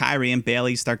 Kyrie and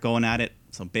Bailey start going at it.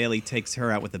 So Bailey takes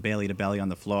her out with the Bailey to belly on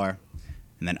the floor.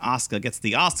 And then Asuka gets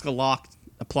the Asuka lock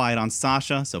applied on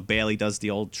Sasha. So Bailey does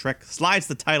the old trick, slides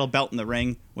the title belt in the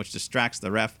ring, which distracts the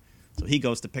ref. So he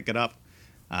goes to pick it up.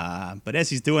 But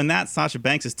as he's doing that, Sasha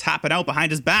Banks is tapping out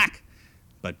behind his back.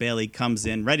 But Bailey comes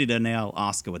in ready to nail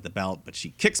Asuka with the belt. But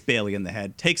she kicks Bailey in the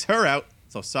head, takes her out.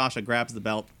 So Sasha grabs the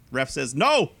belt. Ref says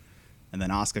no. And then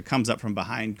Asuka comes up from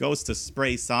behind, goes to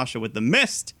spray Sasha with the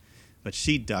mist. But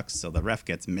she ducks, so the ref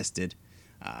gets misted.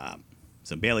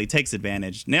 So Bailey takes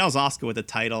advantage, nails Asuka with the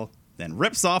title, then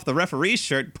rips off the referee's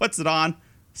shirt, puts it on.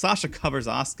 Sasha covers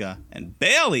Asuka, and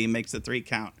Bailey makes a 3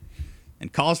 count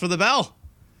and calls for the bell.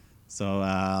 So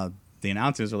the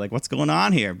announcers are like, what's going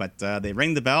on here? But they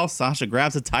ring the bell, Sasha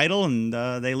grabs the title, and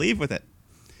they leave with it.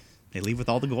 They leave with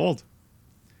all the gold.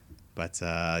 But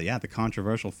the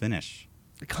controversial finish.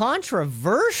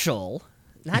 Controversial?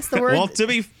 That's the word. Well,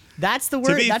 that's the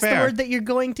word. That's fair, the word that you're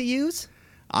going to use.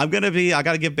 I got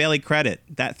to give Bailey credit.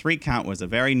 That 3 count was a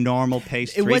very normal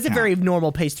pace. It was a very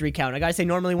normal pace 3 count. I gotta say,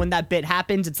 normally when that bit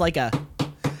happens, it's like a.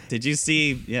 Did you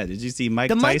see Mike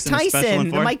the Tyson?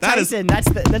 The Mike Tyson. That's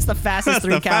the fastest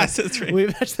 3 count. Fastest 3.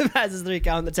 That's the fastest 3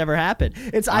 count that's ever happened.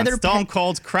 It's either Stone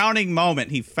Cold's crowning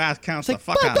moment. He fast counts the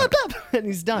fuck out of it, and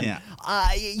he's done. Yeah.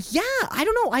 I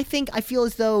don't know. I feel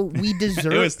as though we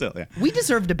deserve. It was still, yeah. We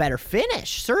deserved a better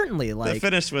finish. Certainly, the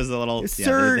finish was a little.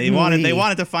 Certainly. They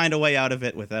wanted to find a way out of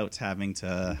it without having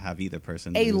to have either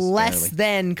person a lose less fairly.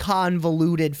 than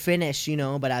convoluted finish,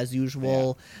 But as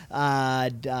usual,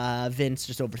 Vince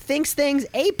just overthinks things.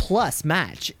 A+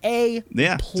 match. A+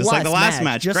 just like the last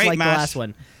match. Just Great like match. the last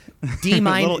one. D-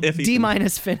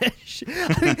 finish.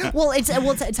 I mean,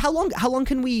 it's how long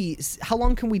can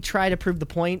we try to prove the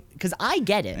point? Because I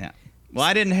get it. Yeah. Well,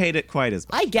 I didn't hate it quite as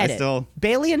much. I get it.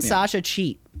 Bailey and Sasha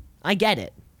cheat. I get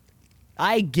it.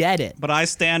 But I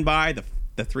stand by the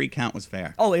 3 count was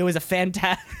fair. Oh, it was a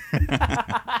fantastic.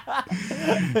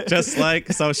 Just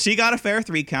so she got a fair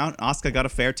 3 count. Asuka got a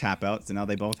fair tap out. So now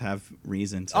they both have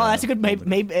reason to. Oh, that's a good.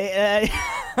 Maybe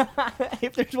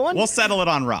if there's one, we'll settle it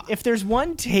on Raw. If there's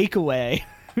one takeaway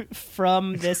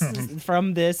from this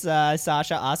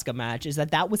Sasha Asuka match, is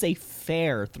that was a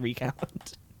fair 3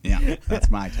 count. Yeah,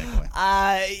 that's my takeaway.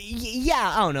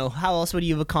 I don't know. How else would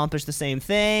you have accomplished the same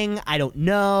thing? I don't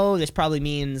know. This probably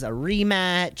means a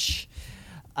rematch.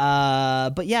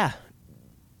 But yeah.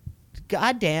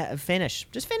 Goddamn, finish.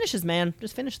 Just finishes, man.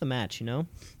 Just finish the match,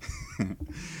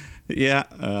 Yeah.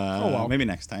 well. Maybe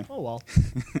next time. Oh, well.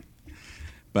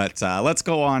 But let's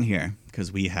go on here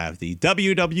because we have the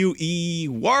WWE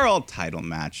World Title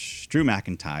match. Drew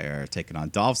McIntyre taking on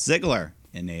Dolph Ziggler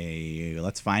in a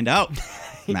let's find out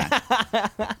match.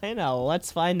 I know. Let's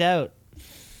find out.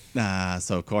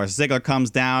 So, of course, Ziggler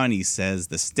comes down. He says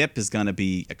the stip is going to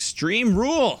be Extreme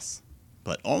Rules,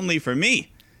 but only for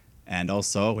me. And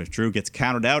also, if Drew gets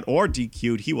counted out or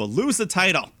DQ'd, he will lose the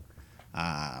title.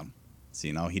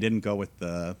 So, he didn't go with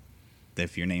the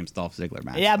if your name's Dolph Ziggler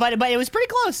match. Yeah, but it was pretty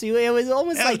close. It was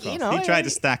almost like, he tried to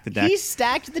stack the deck. He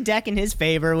stacked the deck in his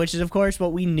favor, which is, of course,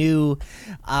 what we knew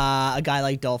a guy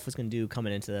like Dolph was going to do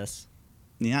coming into this.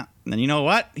 Yeah. And then you know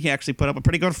what? He actually put up a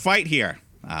pretty good fight here.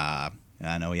 I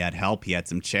know he had help. He had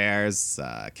some chairs,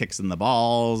 kicks in the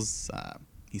balls.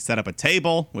 He set up a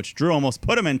table, which Drew almost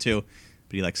put him into,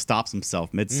 but he stops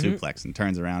himself mid-suplex and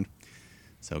turns around.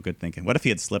 So good thinking. What if he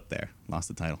had slipped there, lost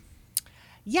the title?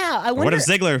 Yeah, I wonder. What if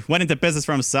Ziggler went into business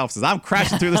for himself, says, I'm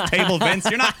crashing through this table, Vince.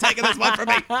 You're not taking this one from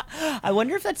me. I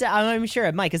wonder if that's, I'm sure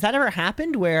it might. Has that ever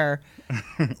happened where,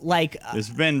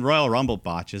 There's been Royal Rumble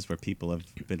botches where people have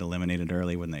been eliminated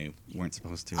early when they weren't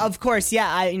supposed to. Of course,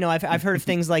 yeah. I've heard of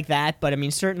things like that, but I mean,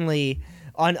 certainly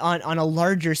on a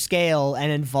larger scale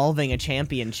and involving a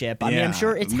championship. I mean, I'm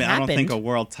sure it's happened. I don't think a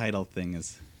world title thing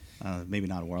is, maybe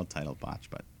not a world title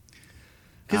botch, but.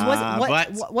 Because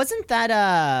wasn't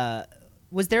that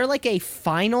was there a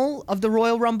final of the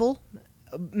Royal Rumble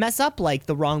mess up?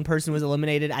 The wrong person was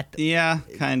eliminated at the... Yeah,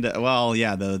 kind of. Well,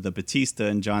 yeah, the Batista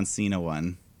and John Cena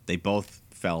one, they both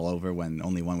fell over when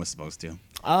only one was supposed to.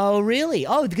 Oh, really?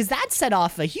 Oh, because that set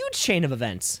off a huge chain of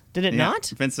events, did it not?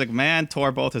 Vince McMahon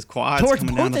tore both his quads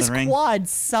coming down to the ring.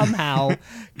 Quads somehow,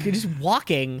 just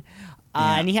walking.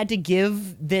 And he had to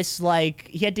give this his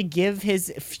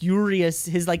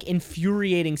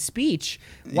infuriating speech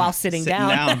while sitting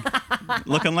down.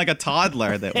 Looking like a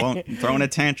toddler that won't throwing a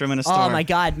tantrum in a store. Oh my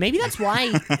God, maybe that's why.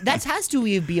 That has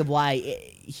to be why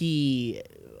he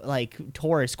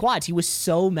tore his quads. He was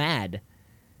so mad.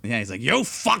 Yeah, he's like, you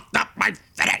fucked up my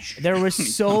finish. There was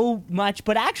so much,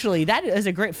 but actually, that is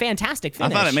a fantastic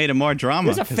finish. I thought it made it more drama. It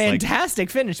was a fantastic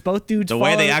finish. Both dudes. The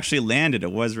way they actually landed,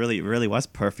 it was really was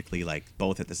perfectly like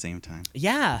both at the same time.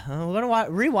 Yeah, we're gonna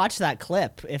rewatch that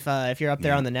clip if you're up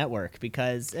there on the network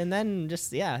and then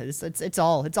just it's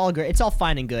all great. It's all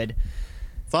fine and good.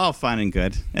 It's all fine and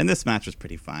good, and this match was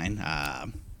pretty fine.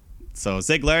 So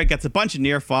Ziggler gets a bunch of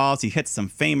near falls. He hits some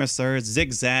famouser,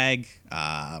 zigzag.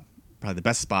 Probably the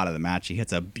best spot of the match. He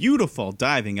hits a beautiful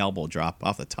diving elbow drop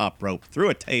off the top rope through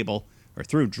a table, or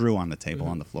through Drew on the table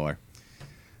on the floor.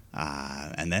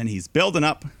 And then he's building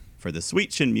up for the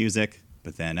sweet chin music,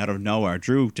 but then out of nowhere,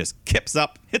 Drew just kips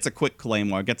up, hits a quick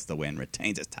Claymore, gets the win,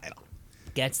 retains his title.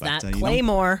 That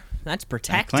Claymore. That's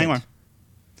protected. That Claymore.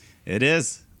 It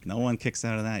is. No one kicks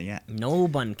out of that yet. No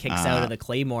one kicks out of the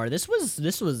Claymore. This was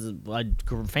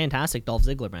a fantastic Dolph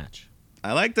Ziggler match.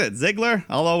 I liked it. Ziggler,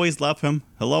 I'll always love him.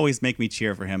 He'll always make me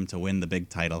cheer for him to win the big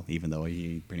title, even though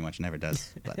he pretty much never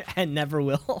does. But and never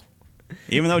will.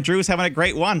 Even though Drew's having a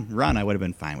great run, I would have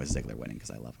been fine with Ziggler winning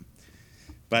because I love him.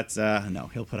 But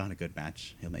no, he'll put on a good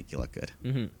match. He'll make you look good.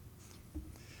 Mm-hmm.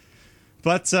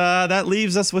 But that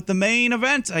leaves us with the main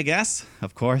event, I guess.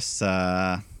 Of course,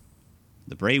 the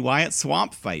Bray Wyatt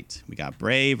swamp fight. We got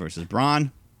Bray versus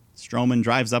Braun. Strowman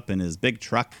drives up in his big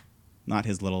truck. Not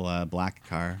his little black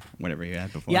car, whatever he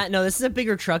had before. Yeah, no, this is a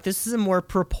bigger truck. This is a more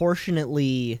proportionately.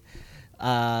 He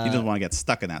doesn't want to get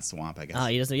stuck in that swamp, I guess.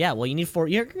 He doesn't. Yeah, well, you need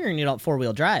you're gonna need a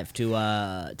 4-wheel drive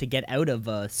to get out of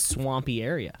a swampy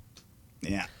area.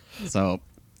 Yeah. So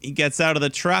he gets out of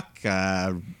the truck.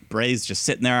 Bray's just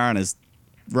sitting there on his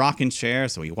rocking chair,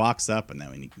 so he walks up, and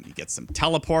then he gets some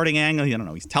teleporting angle. I don't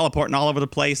know. He's teleporting all over the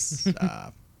place.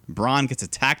 Braun gets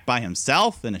attacked by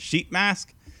himself in a sheet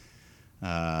mask.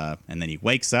 And then he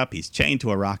wakes up, he's chained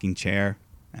to a rocking chair,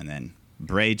 and then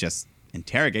Bray just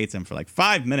interrogates him for like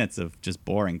 5 minutes of just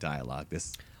boring dialogue.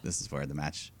 This is where the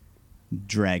match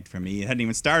dragged for me. It hadn't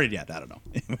even started yet. I don't know.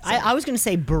 I was going to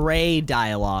say Bray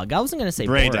dialogue. I wasn't going to say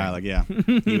Bray boring. dialogue, yeah.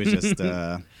 He was just...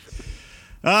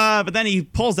 but then he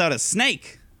pulls out a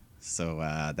snake. So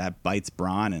that bites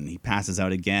Braun, and he passes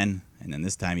out again. And then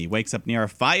this time he wakes up near a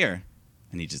fire,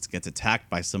 and he just gets attacked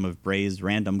by some of Bray's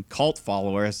random cult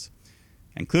followers,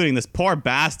 including this poor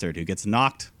bastard who gets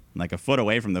knocked like a foot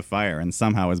away from the fire, and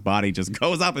somehow his body just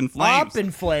goes up in flames. Up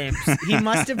in flames. He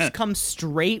must have come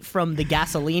straight from the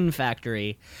gasoline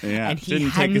factory, and he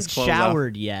hadn't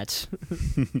showered yet.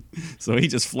 So he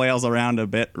just flails around a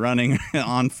bit, running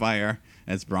on fire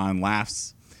as Braun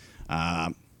laughs.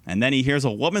 And then he hears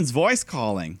a woman's voice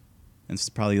calling. And this is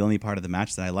probably the only part of the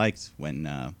match that I liked,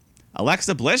 when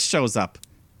Alexa Bliss shows up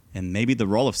in maybe the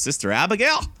role of Sister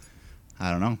Abigail. I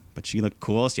don't know, but she looked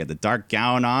cool. She had the dark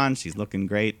gown on. She's looking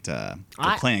great. They're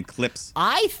playing clips.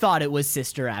 I thought it was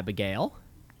Sister Abigail.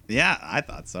 Yeah, I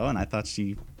thought so, and I thought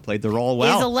she played the role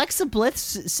well. Is Alexa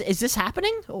Bliss, is this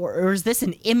happening? Or is this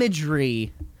an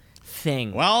imagery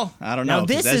thing? Well, I don't know. Now,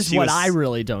 this is what I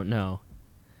really don't know.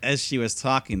 As she was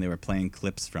talking, they were playing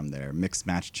clips from their mixed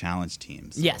match challenge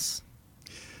teams. Yes.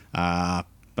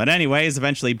 But anyways,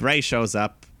 eventually Bray shows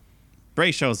up.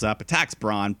 Attacks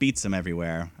Braun, beats him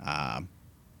everywhere.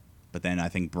 But then I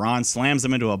think Braun slams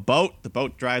him into a boat. The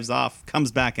boat drives off,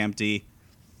 comes back empty.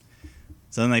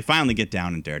 So then they finally get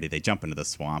down and dirty. They jump into the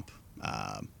swamp.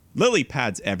 Lily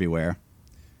pads everywhere.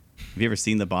 Have you ever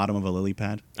seen the bottom of a lily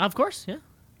pad? Of course, yeah.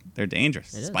 They're dangerous.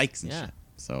 Spikes and shit.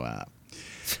 So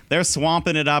they're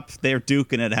swamping it up. They're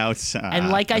duking it out. And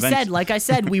like I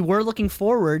said, we were looking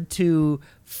forward to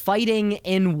fighting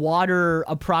in water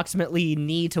approximately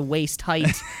knee to waist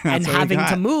height and having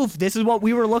to move. This is what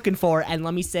we were looking for, and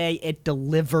let me say, it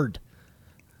delivered.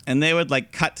 And they would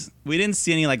like cut. We didn't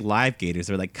see any like live gators.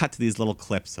 They would like cut to these little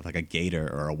clips of like a gator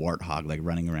or a warthog like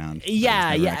running around.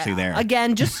 Yeah. Actually there.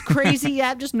 Again, just crazy.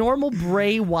 Just normal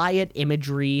Bray Wyatt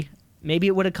imagery. Maybe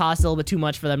it would have cost a little bit too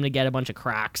much for them to get a bunch of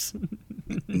cracks.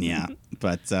 Yeah,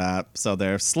 but so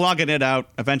they're slugging it out.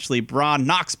 Eventually, Braun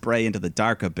knocks Bray into the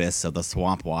dark abyss of the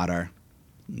swamp water.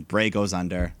 Bray goes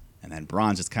under, and then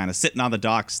Braun's just kind of sitting on the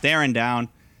dock, staring down.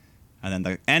 And then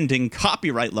the ending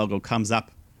copyright logo comes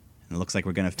up, and it looks like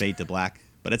we're going to fade to black.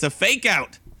 But it's a fake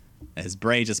out, as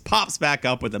Bray just pops back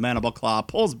up with the mandible claw,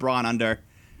 pulls Braun under,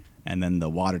 and then the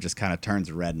water just kind of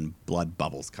turns red and blood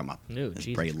bubbles come up. Ooh, as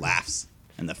Jesus. Bray laughs,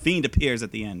 and the Fiend appears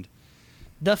at the end.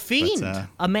 The Fiend,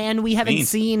 a man we haven't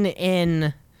seen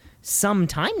in some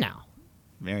time now.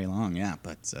 Very long, yeah.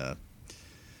 But,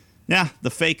 yeah,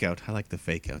 the fake out. I like the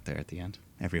fake out there at the end.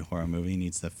 Every horror movie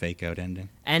needs the fake out ending.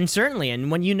 And certainly, and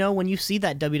when you see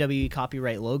that WWE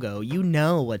copyright logo, you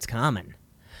know what's coming.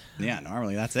 Yeah,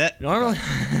 normally that's it. Normally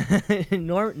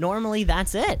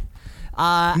that's it.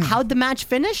 How'd the match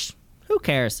finish? Who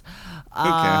cares? Who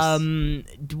cares?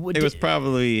 It was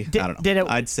probably, I don't know.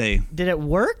 I'd say. Did it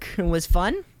work? It was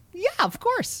fun? Yeah, of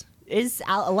course. Is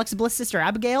Alexa Bliss' sister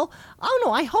Abigail? I don't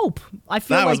know. I hope. I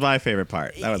feel that like, was my favorite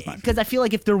part. That was my because I feel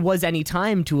like if there was any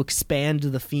time to expand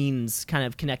the Fiend's kind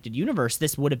of connected universe,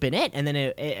 this would have been it, and then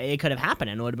it could have happened,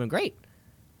 and it would have been great.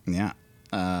 Yeah,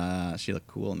 she looked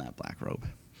cool in that black robe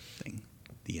thing.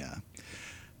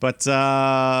 But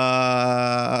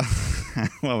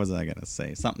what was I gonna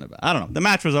say? Something about, I don't know. The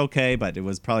match was okay, but it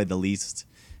was probably the least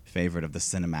favorite of the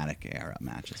cinematic era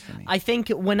matches for me. I think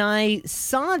when I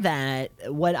saw that,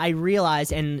 what I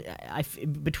realized, and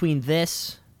between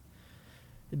this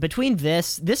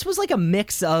was like a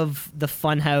mix of the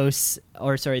Funhouse,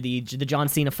 or sorry, the John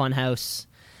Cena Funhouse,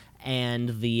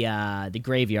 and the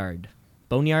Graveyard,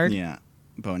 Boneyard. Yeah,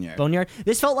 Boneyard.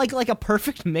 This felt like a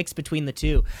perfect mix between the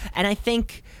two, and I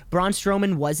think Braun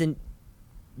Strowman wasn't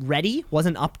ready,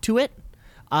 wasn't up to it.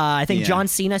 I think John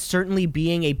Cena, certainly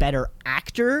being a better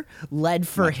actor, led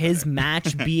for his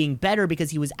match being better because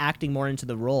he was acting more into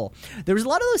the role. There was a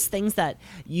lot of those things that,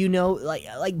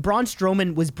 like Braun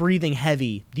Strowman was breathing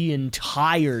heavy the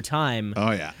entire time.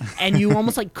 Oh, yeah. And you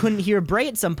almost like couldn't hear Bray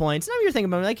at some points. Now you're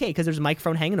thinking about like, hey, because there's a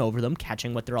microphone hanging over them,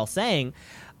 catching what they're all saying.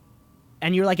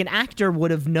 And you're like, an actor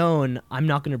would have known, I'm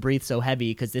not going to breathe so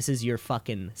heavy because this is your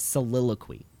fucking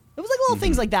soliloquy. It was like little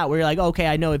things like that where you're like, okay,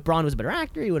 I know if Braun was a better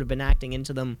actor, he would have been acting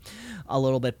into them a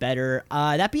little bit better.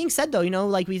 That being said, though,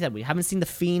 like we said, we haven't seen The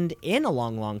Fiend in a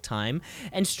long, long time.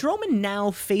 And Strowman now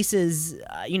faces,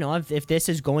 if this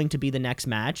is going to be the next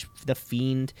match, The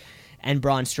Fiend and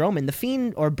Braun Strowman, The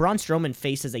Fiend or Braun Strowman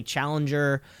faces a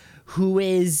challenger who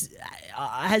is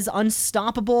as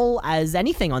unstoppable as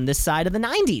anything on this side of the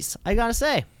 90s, I gotta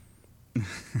say.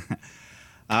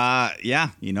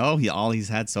 All he's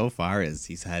had so far is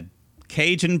he's had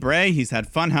Cajun Bray, he's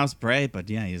had Funhouse Bray, but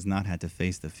he has not had to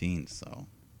face The Fiend, so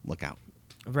look out.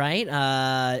 Right,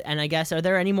 and I guess, are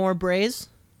there any more Brays?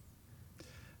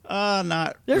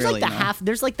 Not there's really, like the half.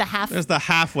 There's like the half. There's the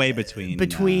halfway between.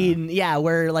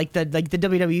 Where like the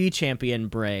WWE champion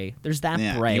Bray. There's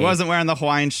that Bray. He wasn't wearing the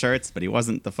Hawaiian shirts, but he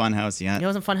wasn't the Funhouse yet. He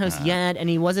wasn't Funhouse yet, and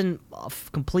he wasn't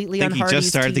completely on Hardy's he just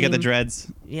started team. to get the dreads.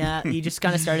 Yeah, he just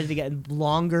kind of started to get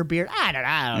longer beard. I don't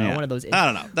know. One of those. I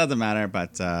don't know. Doesn't matter,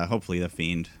 but hopefully the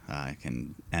Fiend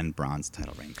can end Braun's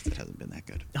title reign because it hasn't been that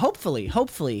good. Hopefully,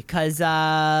 because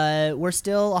we're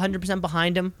still 100%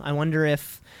 behind him. I wonder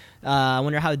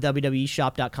how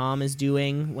WWEshop.com is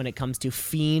doing when it comes to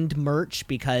Fiend merch,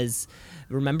 because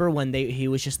remember when he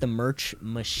was just the merch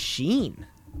machine.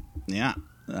 Yeah.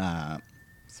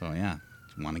 So you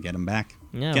want to get him back.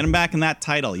 Yeah. Get him back in that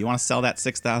title. You want to sell that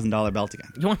 $6,000 belt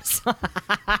again. You want to?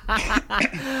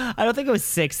 I don't think it was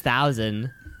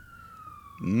 6,000.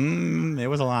 It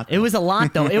was a lot. It was a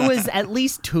lot, though. It was at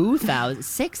least 2,000,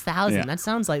 6,000. Yeah. That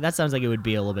sounds like it would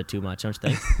be a little bit too much, don't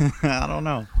you think? I don't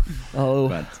know.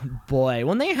 Oh boy!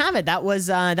 Well, there you have it. That was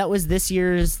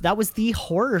the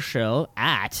horror show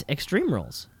at Extreme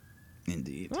Rules.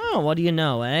 Indeed. Oh, what do you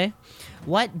know, eh?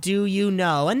 What do you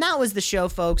know? And that was the show,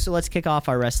 folks. So let's kick off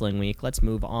our wrestling week. Let's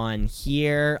move on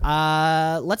here.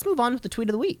 Let's move on with the tweet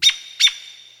of the week.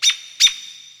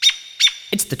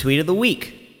 It's the tweet of the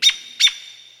week.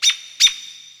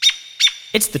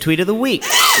 It's the tweet of the week.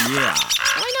 Yeah.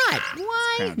 Why not?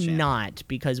 Why not?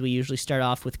 Because we usually start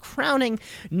off with crowning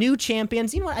new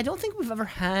champions. You know what? I don't think we've ever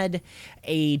had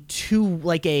a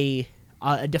defended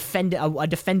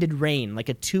reign, like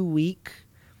a 2-week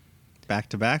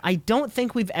back-to-back. I don't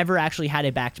think we've ever actually had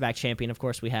a back-to-back champion. Of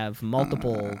course, we have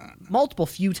multiple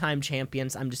few-time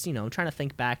champions. I'm just, trying to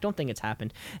think back. Don't think it's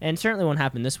happened. And it certainly won't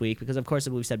happen this week because, of course,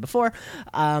 as we've said before,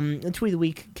 the Tweet of the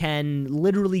Week can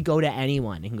literally go to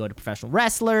anyone. It can go to professional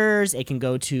wrestlers. It can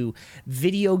go to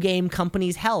video game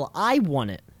companies. Hell, I won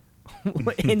it.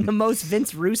 In the most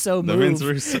Vince Russo move. in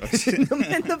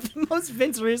the most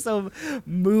Vince Russo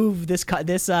move this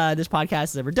podcast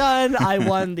has ever done. I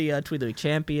won the Tweet of the Week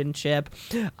championship.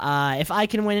 If I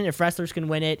can win it, if wrestlers can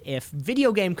win it, if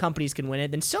video game companies can win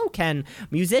it, then so can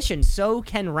musicians, so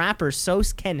can rappers, so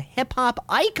can hip hop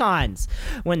icons.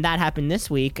 When that happened this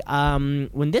week,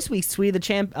 when this week's Tweet of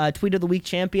the Week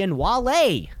champion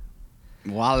Wale,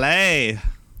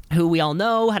 who we all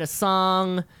know had a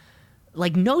song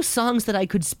like no songs that I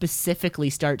could specifically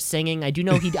start singing. I do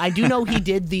know he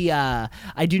did the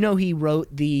I do know he wrote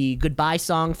the goodbye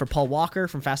song for Paul Walker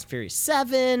from Fast and Furious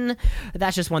 7.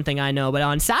 That's just one thing I know. But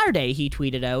on Saturday he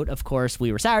tweeted out, of course,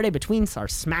 we were Saturday between our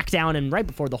SmackDown and right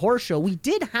before the horse show. We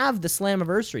did have the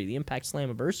Slammiversary, the Impact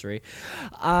Slammiversary.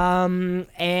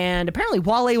 And apparently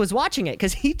Wale was watching it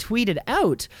because he tweeted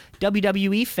out,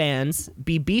 WWE fans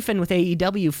be beefing with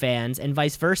AEW fans and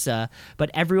vice versa, but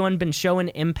everyone been showing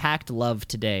Impact love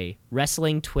today.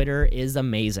 Wrestling Twitter is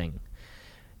amazing.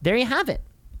 There you have it.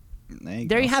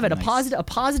 There you have it. Nice. A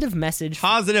positive message.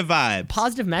 Positive vibes.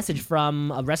 Positive message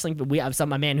from a wrestling. We have a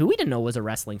man who we didn't know was a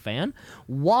wrestling fan.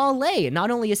 Wale.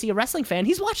 Not only is he a wrestling fan,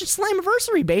 he's watching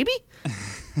Slammiversary, baby.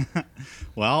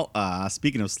 Well,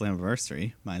 speaking of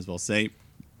Slammiversary, might as well say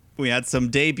we had some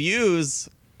debuts.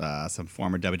 Some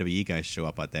former WWE guys show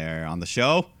up out there on the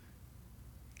show,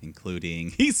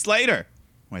 including Heath Slater,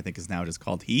 who I think is now just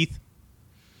called Heath.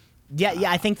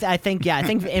 Yeah. I think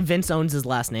Vince owns his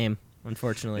last name,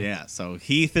 unfortunately. Yeah. So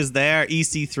Heath is there.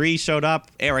 EC3 showed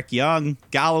up. Eric Young,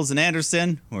 Gallows, and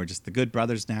Anderson, who are just the Good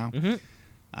Brothers now. Mm-hmm.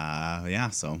 Yeah.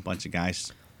 So a bunch of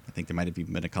guys. I think there might have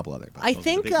even been a couple other. I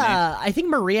think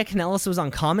Maria Kanellis was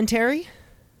on commentary.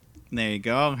 There you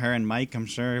go. Her and Mike, I'm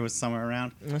sure it was somewhere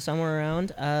around.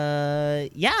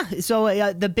 Yeah.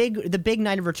 So the big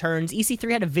night of returns.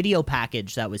 EC3 had a video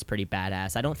package that was pretty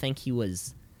badass. I don't think he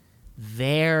was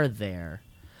there.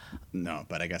 No,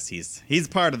 but I guess he's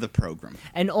part of the program.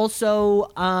 And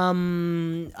also,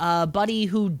 Buddy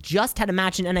who just had a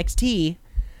match in NXT,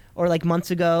 or like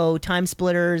months ago, Time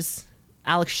Splitters,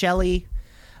 Alex Shelley.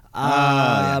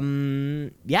 I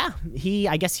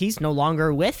guess he's no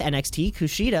longer with NXT.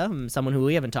 Kushida, someone who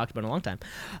we haven't talked about in a long time.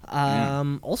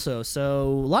 Also, so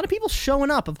a lot of people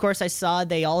showing up. Of course, I saw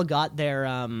they all got their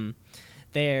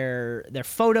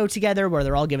photo together where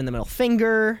they're all giving the middle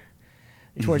finger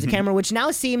towards the camera, which now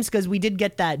seems, because we did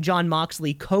get that Jon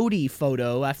Moxley Cody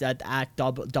photo at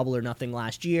Double or Nothing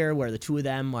last year, where the two of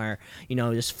them are,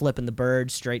 just flipping the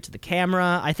bird straight to the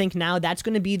camera. I think now that's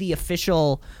going to be the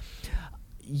official.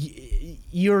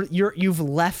 You've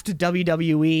left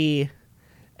WWE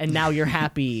and now you're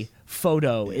happy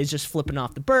photo is just flipping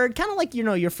off the bird, kind of like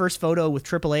your first photo with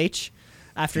Triple H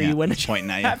after you win a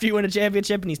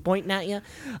championship and he's pointing at you.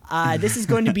 This is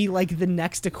going to be like the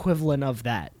next equivalent of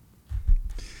that.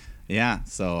 Yeah.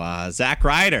 So Zack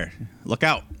Ryder, look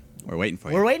out. We're waiting for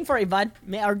you. We're waiting for you, bud.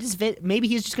 Or just maybe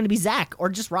he's just going to be Zack or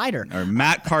just Ryder. Or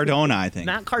Matt Cardona, I think.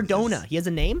 Matt Cardona. He has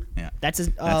a name? Yeah. That's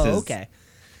his. Okay.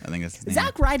 I think that's his name.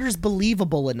 Zack Ryder's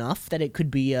believable enough that it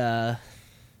could be yeah,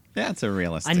 it's a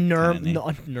realistic a normal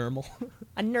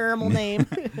name.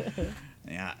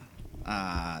 Yeah.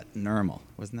 Normal.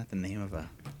 Wasn't that the name of a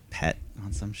pet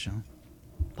on some show?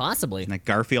 Possibly. Isn't that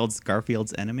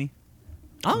Garfield's enemy?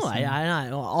 Oh, I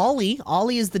know.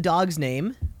 Ollie is the dog's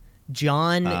name.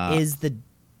 John is the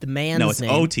man's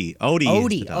name. No, it's Odie.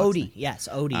 Odie. Yes,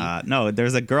 Odie. No,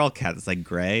 there's a girl cat that's like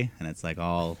gray, and it's like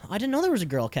all. I didn't know there was a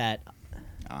girl cat.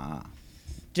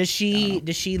 Does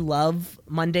she love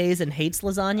Mondays and hates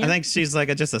lasagna? I think she's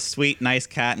like just a sweet, nice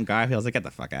cat, and Garfield's like, get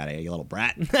the fuck out of here, you little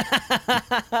brat.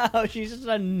 Oh, she's just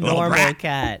a normal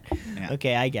cat. Yeah.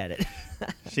 Okay, I get it.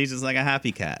 She's just like a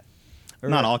happy cat.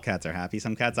 Not all cats are happy.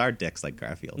 Some cats are dicks like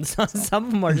Garfield. Some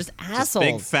of them are just assholes.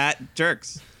 Big fat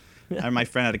jerks. My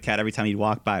friend had a cat. Every time he'd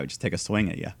walk by, it would just take a swing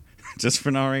at you. Just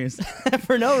for no reason.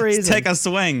 For no reason. Just take a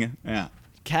swing. Yeah.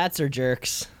 Cats are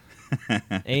jerks.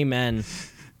 Amen.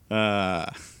 Yeah.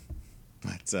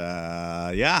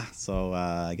 So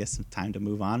I guess some time to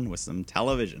move on with some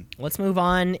television. Let's move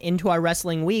on into our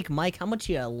wrestling week. Mike, how much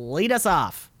you lead us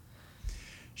off?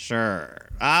 Sure.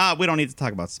 We don't need to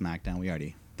talk about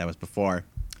SmackDown. That was before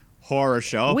horror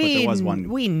show, but there was one.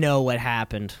 We know what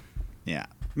happened. Yeah.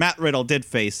 Matt Riddle did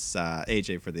face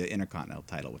AJ for the Intercontinental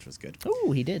title, which was good.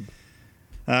 Ooh, he did.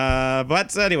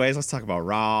 But anyways, let's talk about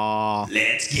Raw.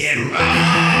 Let's get Raw.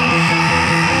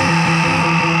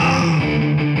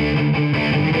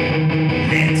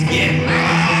 Let's get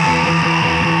Raw.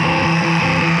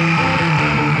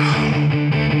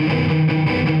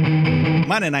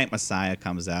 Monday Night Messiah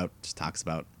comes out, just talks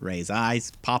about Ray's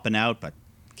eyes popping out, but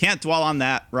can't dwell on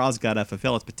that. Raw's got to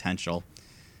fulfill its potential.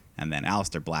 And then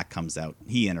Aleister Black comes out.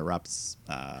 He interrupts,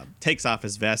 takes off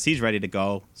his vest. He's ready to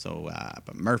go. So,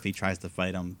 but Murphy tries to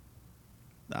fight him.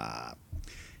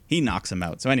 He knocks him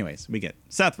out. So anyways, we get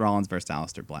Seth Rollins versus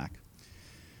Aleister Black.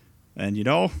 And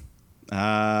the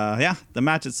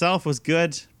match itself was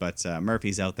good, but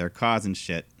Murphy's out there causing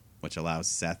shit, which allows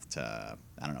Seth to,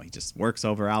 he just works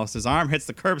over Aleister's arm, hits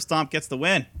the curb stomp, gets the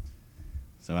win.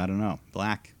 So I don't know.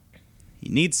 Black, he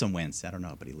needs some wins. I don't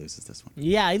know, but he loses this one.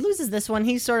 Yeah, he loses this one.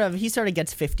 He sort of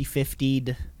gets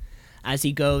 50-50'd as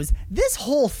he goes. This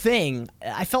whole thing,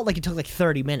 I felt like it took like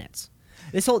 30 minutes.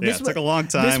 It took a long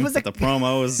time with the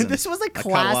promos. This was a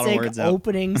classic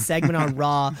opening segment on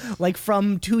Raw, like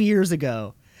from 2 years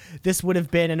ago. This would have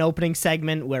been an opening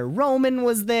segment where Roman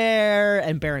was there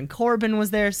and Baron Corbin was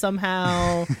there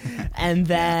somehow, and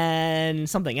then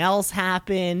something else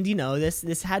happened. You know,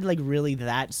 this had like really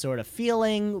that sort of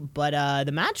feeling, but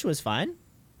the match was fine.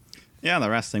 Yeah, the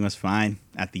wrestling was fine.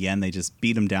 At the end, they just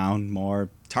beat him down more,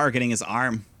 targeting his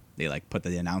arm. They like put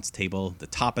the announce table, the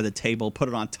top of the table, put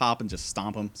it on top, and just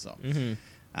stomp him. So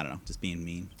I don't know, just being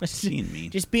mean,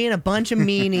 just being a bunch of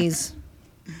meanies.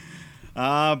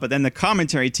 But then the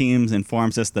commentary team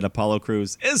informs us that Apollo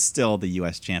Crews is still the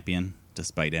U.S. champion,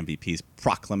 despite MVP's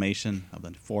proclamation of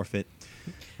the forfeit.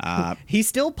 He's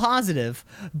still positive,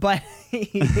 but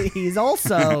he's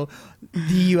also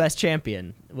the U.S.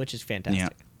 champion, which is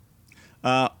fantastic.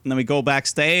 Yeah. Then we go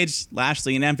backstage.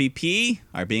 Lashley and MVP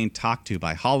are being talked to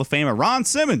by Hall of Famer Ron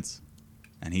Simmons.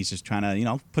 And he's just trying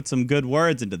to, put some good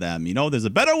words into them. There's a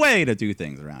better way to do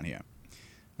things around here.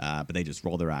 But they just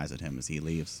roll their eyes at him as he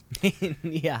leaves.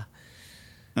 Yeah.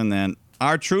 And then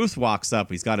R-Truth walks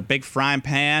up. He's got a big frying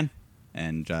pan.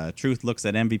 And Truth looks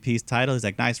at MVP's title. He's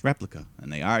like, nice replica.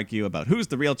 And they argue about who's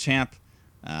the real champ.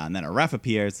 And then a ref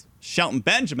appears. Shelton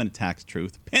Benjamin attacks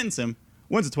Truth, pins him,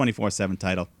 wins the 24/7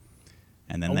 title.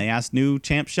 And then they ask new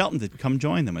champ Shelton to come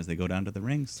join them as they go down to the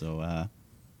ring. So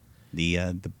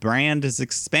the brand is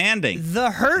expanding.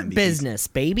 The Hurt MVP's Business,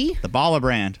 baby. The Baller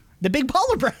brand. The Big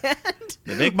Baller Brand.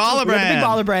 The Big Baller Brand. The Big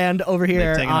Baller Brand over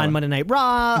here on Monday Night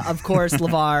Raw. Of course,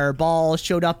 LeVar Ball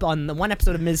showed up on the one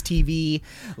episode of Ms. TV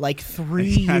like 3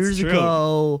 years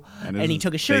ago, and he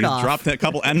took his shirt off. Dropped a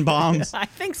couple N-bombs. I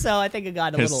think so. I think it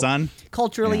got a his little son?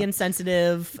 Culturally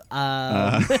insensitive.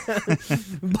 But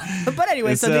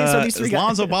anyway, so these three is guys.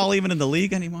 Lonzo Ball even in the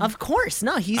league anymore? Of course.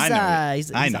 No, he's a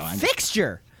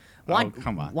fixture.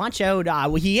 Come on. Watch out.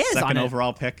 He is second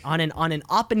overall pick on an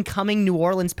up and coming New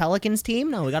Orleans Pelicans team.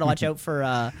 No, we got to watch out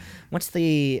for what's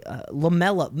the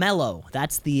Mello.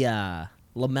 That's the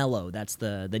LaMelo. That's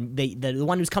the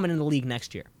one who's coming in the league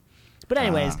next year. But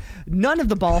anyways, none of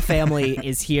the Ball family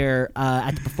is here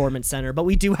at the Performance Center, but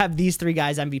we do have these three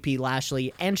guys, MVP,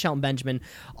 Lashley, and Shelton Benjamin,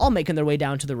 all making their way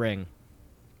down to the ring.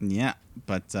 Yeah,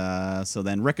 but so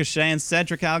then Ricochet and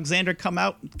Cedric Alexander come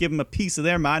out, give them a piece of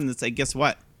their mind, and say, guess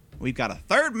what? We've got a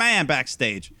third man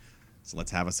backstage. So let's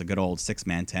have us a good old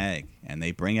 6-man tag. And they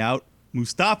bring out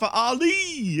Mustafa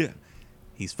Ali.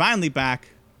 He's finally back,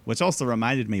 which also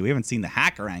reminded me we haven't seen the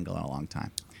hacker angle in a long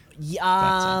time.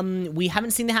 We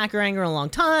haven't seen the hacker angle in a long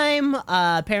time.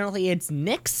 Apparently it's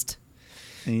nixed.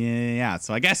 Yeah,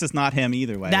 so I guess it's not him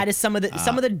either way. That is some of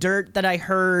the dirt that I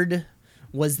heard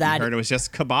was that... You heard it was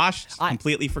just kiboshed,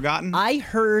 completely forgotten? I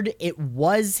heard it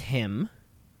was him.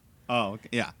 Oh, okay.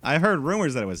 Yeah. I heard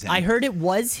rumors that it was him. I heard it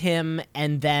was him,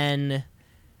 and then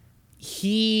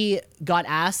he got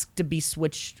asked to be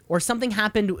switched, or something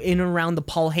happened in and around the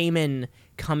Paul Heyman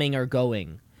coming or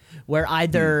going, where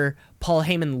either Paul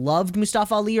Heyman loved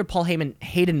Mustafa Ali or Paul Heyman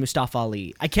hated Mustafa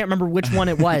Ali. I can't remember which one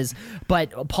it was,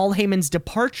 but Paul Heyman's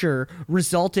departure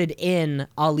resulted in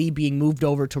Ali being moved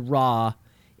over to Raw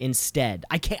instead.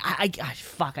 I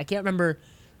can't remember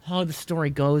how the story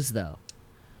goes, though.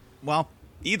 Well...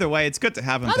 Either way, it's good to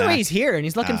have him back. Either way, he's here, and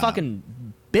he's looking fucking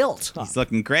built. He's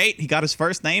looking great. He got his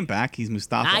first name back. He's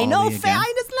Mustafa Ali. I know, again. isn't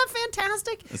that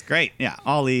fantastic? It's great. Yeah,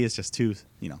 Ali is just too,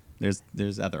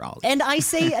 there's other Ali. And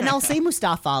I'll say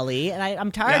Mustafa Ali, and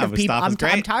I'm tired of people. I'm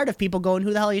tired of people going,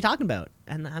 "Who the hell are you talking about?"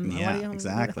 And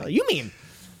exactly. What you mean?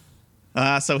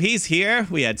 So he's here.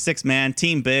 We had 6-man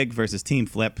Team Big versus Team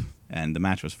Flip, and the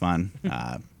match was fun.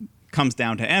 Comes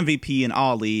down to MVP and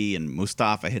Ali, and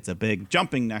Mustafa hits a big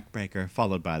jumping neckbreaker,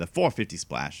 followed by the 450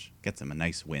 splash. Gets him a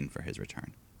nice win for his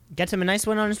return. Gets him a nice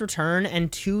win on his return, and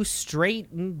 2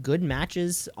 straight good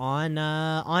matches on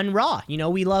Raw.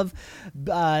 We love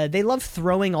they love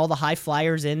throwing all the high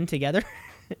flyers in together.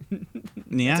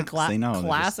 Yeah, they know.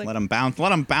 Classic. Let them bounce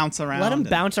around. Let them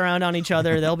bounce around on each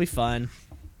other. They'll be fun.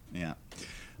 Yeah.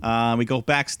 We go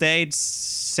backstage.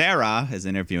 Sarah is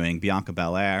interviewing Bianca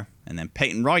Belair, and then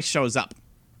Peyton Royce shows up.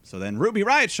 So then Ruby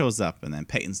Riott shows up, and then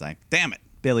Peyton's like, damn it,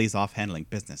 Billy's off handling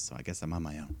business, so I guess I'm on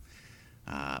my own.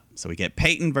 So we get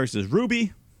Peyton versus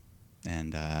Ruby,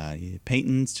 and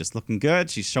Peyton's just looking good.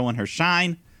 She's showing her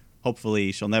shine.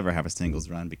 Hopefully she'll never have a singles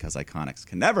run because Iconics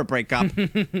can never break up,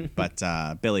 but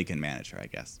Billy can manage her, I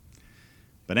guess.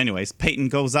 But anyways, Peyton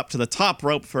goes up to the top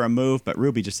rope for a move, but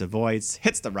Ruby just avoids,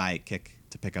 hits the Riot kick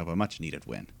to pick up a much-needed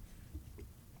win.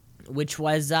 Which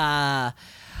was, I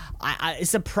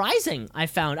surprising. I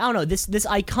found. I don't know. This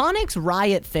Iconics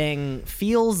Riot thing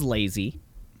feels lazy.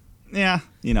 Yeah,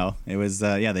 it was.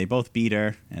 They both beat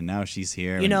her, and now she's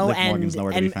here. Liv Morgan's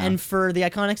nowhere to be found. And for the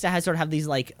Iconics to sort of have these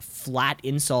like flat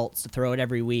insults to throw it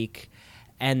every week,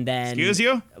 and then excuse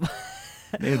you.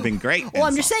 They would have been great. Well,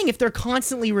 I'm just saying, if they're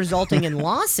constantly resulting in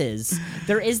losses,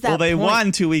 there is that. Well, they point.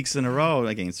 won 2 weeks in a row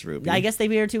against Ruby. I guess they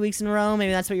beat her 2 weeks in a row.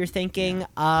 Maybe that's what you're thinking. Yeah.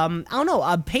 I don't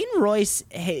know. Peyton Royce,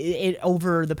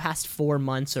 over the past 4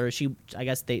 months, I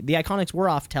guess the Iconics were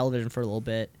off television for a little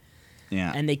bit.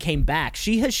 Yeah. And they came back.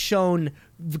 She has shown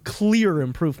clear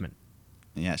improvement.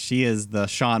 Yeah, she is the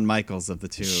Shawn Michaels of the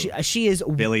two. She is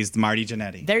Billy's Marty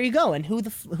Jannetty. There you go. And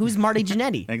who's Marty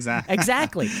Jannetty?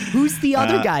 Exactly. Who's the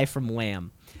other guy from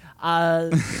Wham?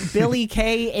 Billy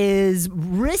Kay is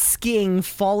risking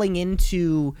falling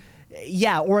into,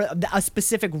 or a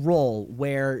specific role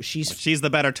where she's the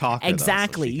better talker.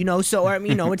 Exactly. Though, so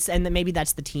it's and then maybe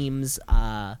that's the team's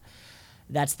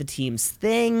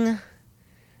thing.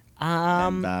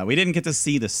 And, we didn't get to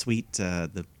see the sweet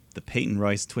the Peyton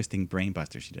Royce twisting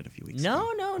brainbuster she did a few weeks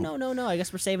ago. No. I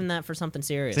guess we're saving that for something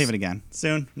serious. Save it again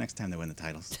soon. Next time they win the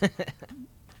titles.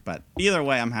 But either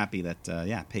way, I'm happy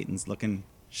that Peyton's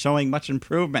showing much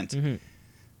improvement. Mm-hmm.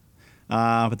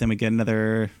 But then we get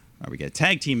a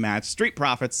tag team match: Street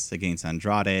Profits against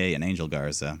Andrade and Angel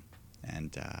Garza,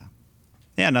 and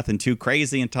nothing too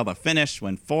crazy until the finish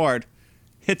when Ford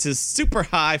hits his super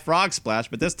high frog splash,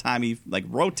 but this time he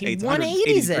rotates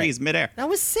 180 degrees midair. That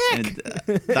was sick. And,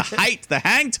 the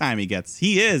hang time he gets,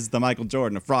 he is the Michael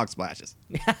Jordan of frog splashes.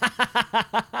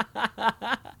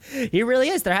 He really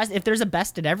is. If there's a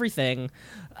best at everything,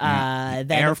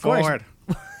 then Air of course, Ford.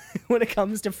 when it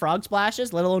comes to frog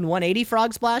splashes, let alone 180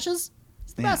 frog splashes,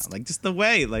 it's the best. Like just the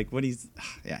way,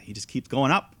 he just keeps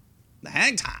going up. The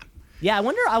hang time. Yeah, I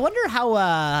wonder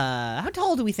how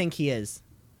tall do we think he is?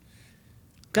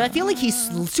 Because I feel like he's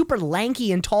super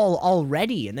lanky and tall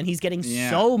already, and then he's getting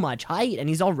so much height, and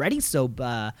he's already so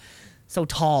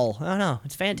tall. I don't know.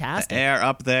 It's fantastic. The air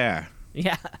up there.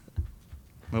 Yeah.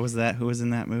 What was that? Who was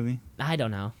in that movie? I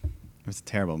don't know. It was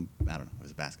terrible. I don't know. It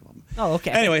was a basketball movie. Oh,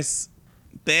 okay. Anyways,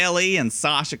 Bayley and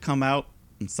Sasha come out,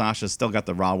 and Sasha's still got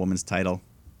the Raw Women's title,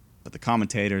 but the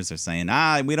commentators are saying,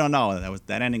 we don't know.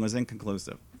 That ending was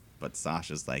inconclusive. But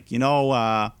Sasha's like,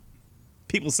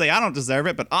 people say I don't deserve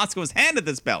it, but Asuka was handed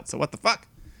this belt, so what the fuck?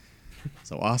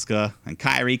 So Asuka and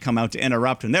Kairi come out to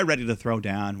interrupt, and they're ready to throw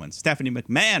down when Stephanie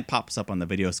McMahon pops up on the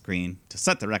video screen to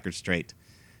set the record straight.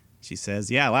 She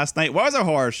says, last night was a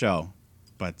horror show,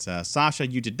 but Sasha,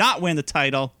 you did not win the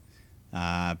title,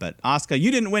 but Asuka,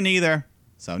 you didn't win either.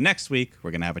 So next week,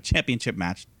 we're going to have a championship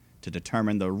match to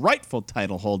determine the rightful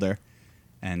title holder,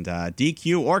 and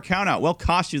DQ or countout will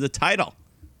cost you the title.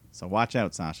 So watch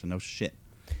out, Sasha. No shit.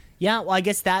 Yeah, well, I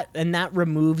guess that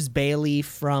removes Bayley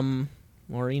from,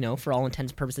 or, for all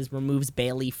intents and purposes, removes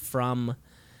Bayley from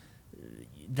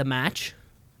the match.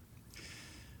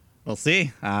 We'll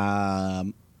see.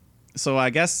 So I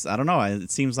guess, I don't know.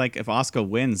 It seems like if Asuka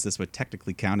wins, this would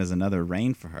technically count as another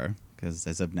reign for her. Because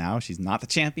as of now, she's not the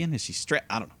champion. Is she straight?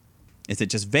 I don't know. Is it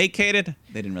just vacated?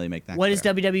 They didn't really make that clear. What does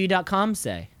WWE.com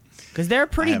say? Because they're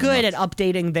pretty good at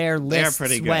updating their lists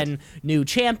when new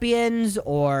champions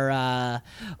or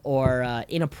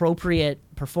inappropriate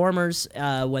performers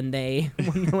when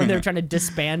they're trying to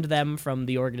disband them from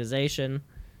the organization.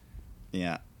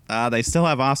 Yeah, they still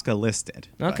have Asuka listed.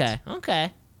 Okay.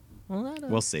 Well,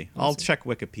 we'll see. I'll check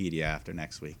Wikipedia after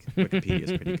next week. Wikipedia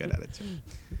is pretty good at it too.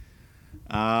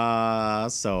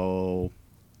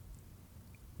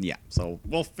 So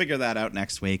we'll figure that out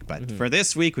next week. But for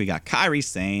this week, we got Kairi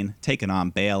Sane taking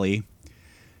on Bayley.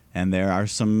 And there are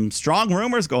some strong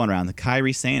rumors going around that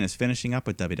Kairi Sane is finishing up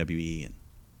with WWE and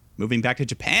moving back to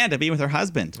Japan to be with her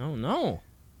husband. Oh, no.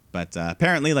 But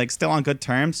apparently, still on good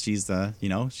terms. She's,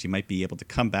 she might be able to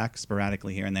come back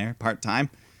sporadically here and there, part-time.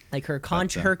 Like her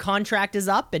contract is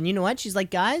up, and you know what? She's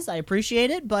like, guys, I appreciate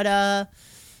it, but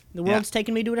the world's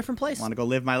taking me to a different place. I want to go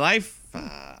live my life.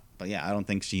 But yeah, I don't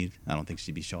think she'd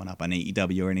be showing up on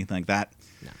AEW or anything like that.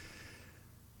 No.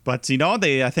 But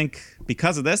I think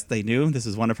because of this, they knew this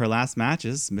is one of her last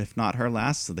matches, if not her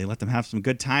last. So they let them have some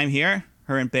good time here.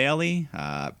 Her and Bayley.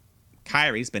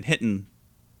 Kairi's been hitting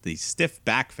the stiff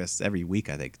back fists every week.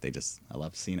 I think I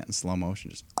love seeing it in slow motion.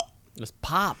 Just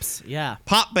pops, yeah.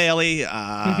 Pop Bayley.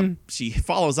 She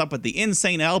follows up with the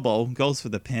insane elbow, goes for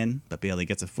the pin, but Bayley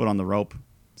gets a foot on the rope.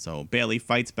 So Bayley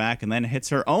fights back and then hits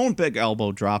her own big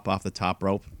elbow drop off the top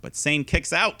rope, but Sane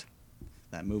kicks out.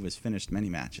 That move has finished many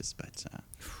matches, but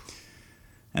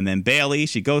and then Bayley,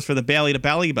 she goes for the Bayley to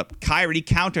belly, but Kairi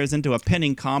counters into a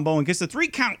pinning combo and gets a 3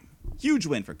 count. Huge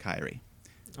win for Kairi.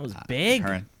 That was big.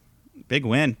 big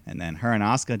win. And then her and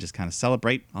Asuka just kind of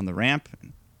celebrate on the ramp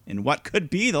in what could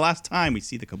be the last time we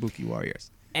see the Kabuki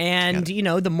Warriors. And,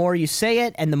 the more you say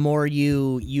it and the more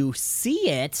you see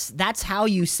it, that's how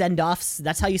you send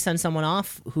someone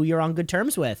off who you're on good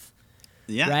terms with.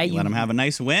 Yeah, right? You let them have a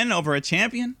nice win over a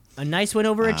champion. A nice win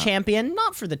over a champion,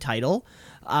 not for the title.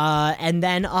 And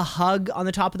then a hug on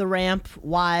the top of the ramp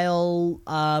while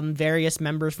various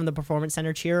members from the Performance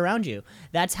Center cheer around you.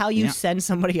 That's how you send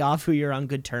somebody off who you're on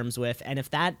good terms with. And if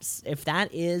that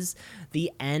is the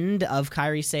end of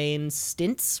Kairi Sane's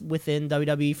stints within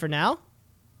WWE for now,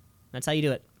 that's how you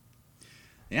do it.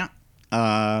 Yeah.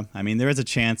 There is a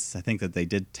chance, I think, that they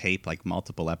did tape like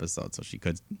multiple episodes, so she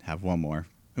could have one more.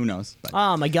 Who knows? But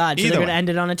oh my God! So they're going to end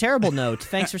it on a terrible note.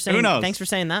 Thanks for saying. Who knows? Thanks for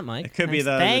saying that, Mike. It could be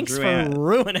Thanks for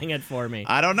ruining it for me.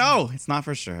 I don't know. It's not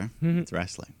for sure. It's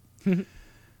wrestling.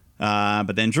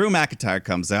 But then Drew McIntyre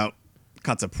comes out,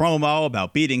 cuts a promo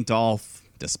about beating Dolph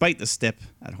despite the stip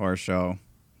at Horror Show,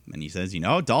 and he says,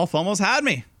 Dolph almost had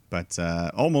me, but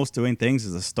almost doing things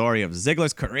is the story of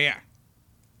Ziggler's career.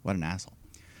 What an asshole.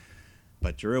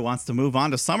 But Drew wants to move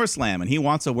on to SummerSlam, and he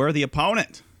wants a worthy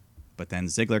opponent. But then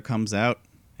Ziggler comes out,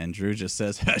 and Drew just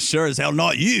says, sure as hell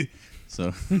not you.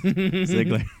 So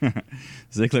Ziggler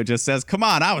just says, come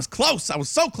on, I was close. I was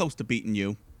so close to beating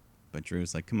you. But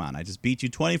Drew's like, come on, I just beat you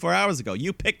 24 hours ago.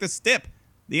 You picked the stip.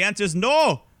 The answer's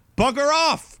no. Bugger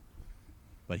off.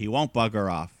 But he won't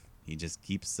bugger off. He just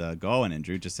keeps going, and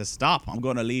Drew just says, stop, I'm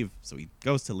going to leave. So he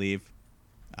goes to leave.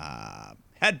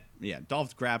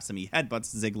 Dolph grabs him. He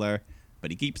headbutts Ziggler,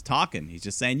 but he keeps talking. He's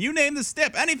just saying, you name the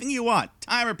stip, anything you want,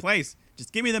 time or place.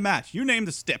 Just give me the match. You name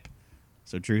the stip.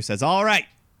 So Drew says, all right.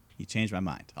 You changed my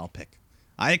mind. I'll pick.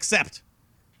 I accept.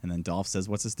 And then Dolph says,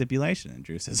 what's the stipulation? And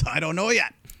Drew says, I don't know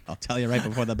yet. I'll tell you right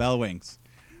before the bell rings.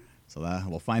 So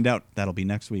we'll find out. That'll be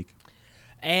next week.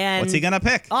 And what's he going to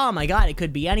pick? Oh, my God. It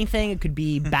could be anything. It could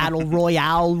be Battle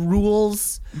Royale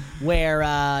rules where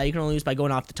you can only lose by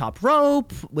going off the top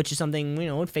rope, which is something,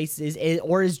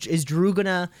 is Drew going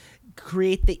to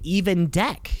create the even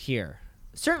deck here?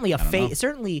 Certainly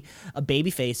a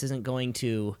baby face isn't going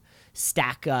to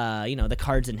stack the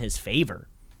cards in his favor.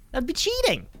 That'd be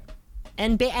cheating.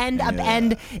 And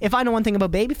if I know one thing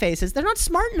about baby faces, they're not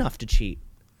smart enough to cheat.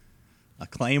 A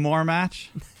Claymore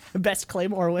match? Best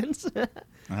Claymore wins.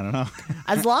 I don't know.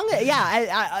 As long as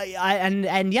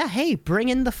hey, bring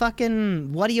in the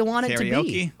fucking what do you want it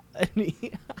karaoke? To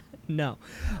be? No.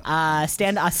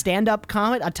 Stand up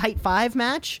comment, a tight five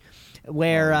match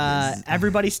where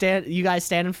you guys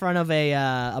stand in front of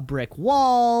a brick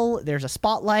wall, there's a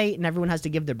spotlight, and everyone has to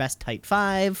give their best tight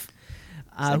five.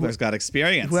 Whoever's got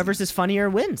experience. Whoever's is funnier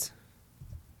wins.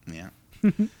 Yeah.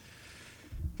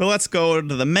 But let's go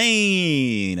to the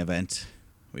main event.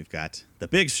 We've got the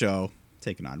Big Show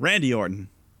taking on Randy Orton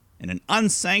in an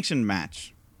unsanctioned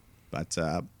match. But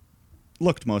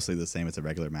looked mostly the same as a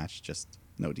regular match, just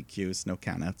no DQs, no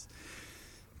countouts.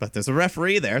 But there's a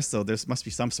referee there, so there must be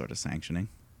some sort of sanctioning.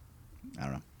 I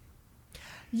don't know.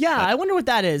 Yeah, I wonder what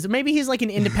that is. Maybe he's like an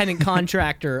independent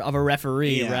contractor of a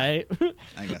referee, right?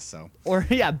 I guess so. Or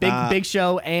Big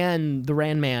Show and the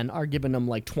Ran Man are giving him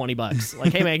like $20.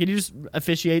 Like, hey man, can you just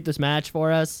officiate this match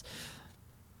for us?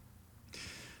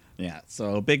 Yeah,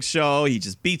 so Big Show, he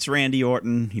just beats Randy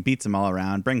Orton. He beats him all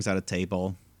around, brings out a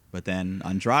table. But then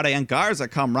Andrade and Garza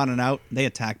come running out. They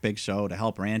attack Big Show to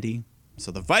help Randy.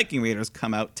 So the Viking Raiders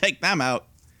come out, take them out.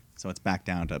 So it's back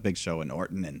down to Big Show and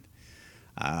Orton.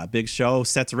 And Big Show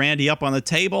sets Randy up on the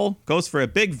table, goes for a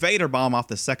big Vader bomb off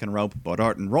the second rope, but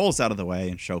Orton rolls out of the way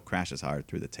and Show crashes hard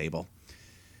through the table.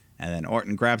 And then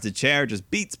Orton grabs a chair,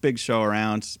 just beats Big Show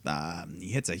around. He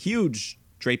hits a huge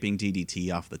draping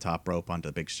DDT off the top rope onto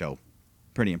the Big Show.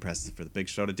 Pretty impressive for the Big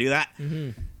Show to do that.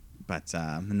 Mm-hmm. But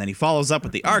and then he follows up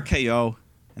with the RKO,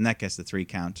 and that gets the 3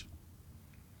 count.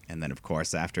 And then, of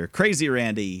course, after Crazy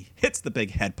Randy hits the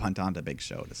big head punt onto Big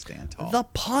Show to stand tall. The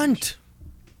punt.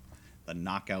 The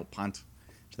knockout punt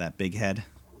to that big head.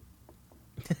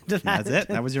 That's it.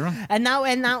 That was your run. And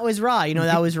that was Raw.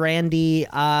 That was Randy.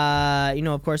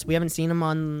 Of course, we didn't see him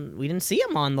on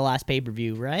the last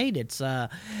pay-per-view, right?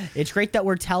 It's great that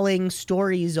we're telling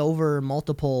stories over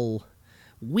multiple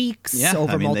weeks. Yeah,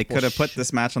 they could have put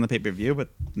this match on the pay-per-view, but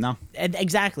no.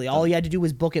 Exactly. All you had to do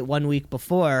was book it 1 week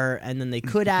before, and then they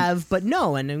could have, but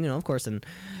no. And of course,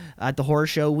 at the Horror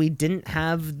Show, we didn't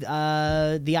have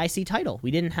the IC title.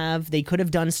 They could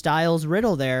have done Styles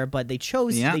Riddle there, but they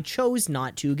chose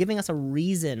not to, giving us a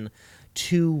reason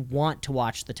to want to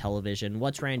watch the television.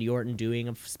 What's Randy Orton doing?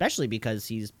 Especially because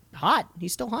he's hot.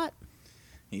 He's still hot.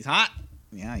 He's hot.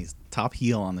 Yeah, he's top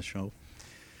heel on the show.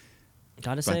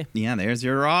 Gotta say. Yeah, there's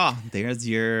your Raw. There's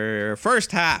your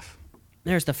first half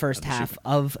There's the first half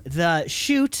of the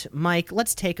shoot. Mike,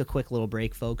 let's take a quick little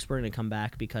break, folks. We're going to come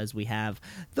back because we have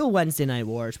the Wednesday Night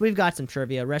Wars. We've got some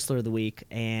trivia, Wrestler of the Week,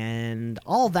 and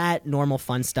all that normal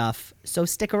fun stuff. So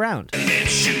stick around.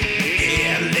 Let's shoot,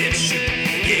 yeah, let's shoot,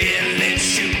 yeah, let's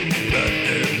shoot,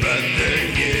 brother, brother,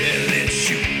 yeah, let's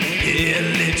shoot, yeah,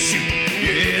 let's shoot,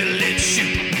 yeah, let's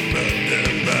shoot, brother,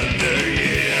 brother,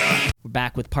 yeah. We're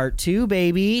back with part 2,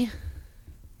 baby.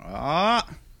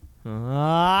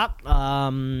 Mike,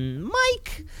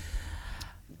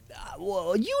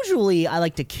 well, usually I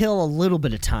like to kill a little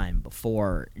bit of time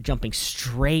before jumping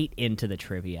straight into the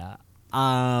trivia.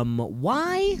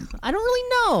 Why? I don't really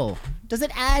know. Does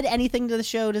it add anything to the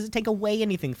show? Does it take away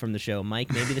anything from the show,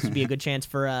 Mike? Maybe this would be a good chance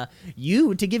for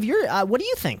you to give your. What do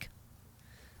you think?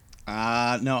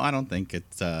 No, I don't think it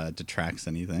detracts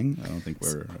anything. I don't think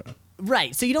we're.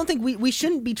 Right. So you don't think we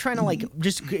shouldn't be trying to like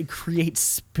just create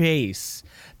space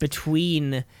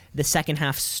between the second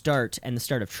half start and the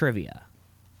start of trivia?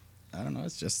 I don't know.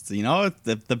 It's just,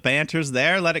 the banter's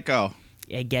there. Let it go.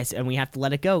 I guess, and we have to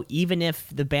let it go, even if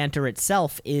the banter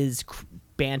itself is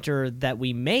banter that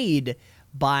we made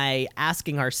by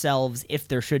asking ourselves if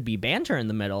there should be banter in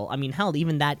the middle. I mean, hell,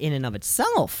 even that in and of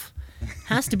itself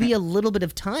has to be a little bit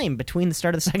of time between the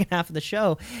start of the second half of the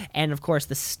show and, of course,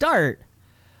 the start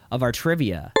of our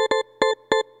trivia.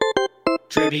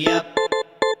 Trivia.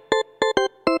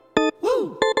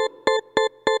 Woo!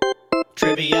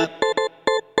 Trivia.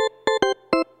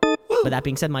 But that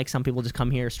being said, Mike, some people just come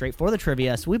here straight for the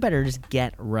trivia, so we better just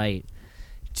get right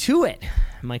to it.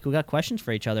 Mike, we got questions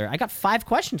for each other. I got 5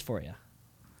 questions for you.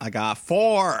 I got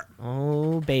 4.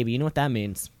 Oh, baby, you know what that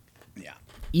means. Yeah.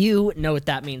 You know what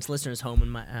that means. Listeners home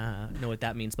and know what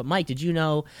that means. But Mike, did you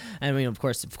know? I mean, of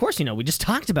course, you know. We just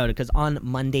talked about it because on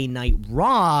Monday Night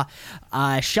Raw,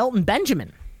 Shelton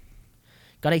Benjamin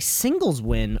got a singles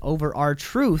win over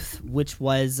R-Truth, which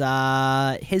was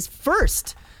his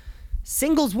first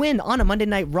singles win on a Monday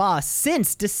Night Raw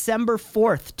since December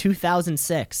 4th,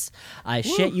 2006. I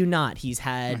shit you not. He's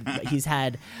had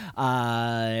wins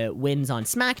on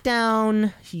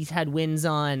SmackDown. He's had wins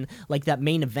on like that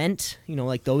main event,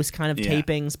 like those kind of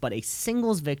tapings. But a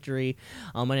singles victory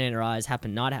on Monday Night Raw has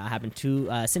happened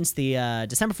since the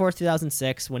December 4th,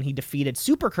 2006, when he defeated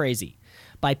Super Crazy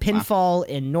by pinfall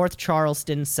in North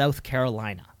Charleston, South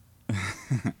Carolina.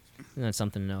 Isn't that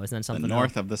something to know? Isn't that something? The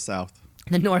north of the South.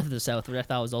 The north of the South, which I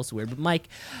thought was also weird. But Mike,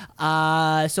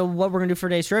 so what we're going to do for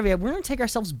today's trivia, we're going to take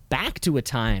ourselves back to a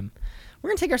time. We're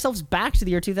going to take ourselves back to the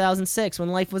year 2006 when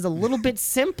life was a little bit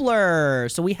simpler.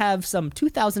 So we have some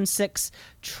 2006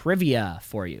 trivia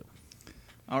for you.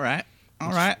 All right.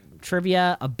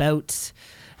 Trivia about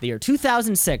the year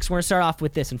 2006. We're going to start off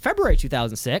with this. In February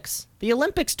 2006, the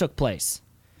Olympics took place.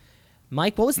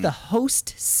 Mike, what was the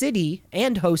host city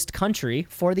and host country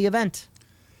for the event?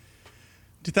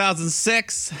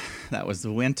 2006, that was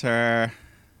the winter.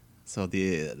 So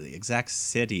the exact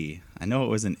city, I know it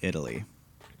was in Italy.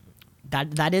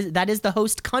 That is the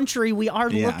host country we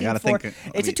are looking I gotta for. think.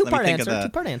 It's a two-part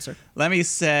answer. Let me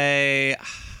say,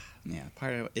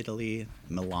 part of Italy,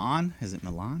 Milan. Is it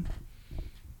Milan?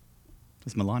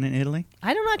 Is Milan in Italy?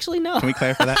 I don't actually know. Can we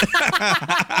clarify that?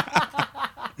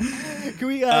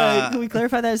 Can we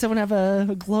clarify that? Does someone have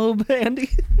a globe, Andy?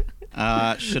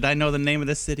 Should I know the name of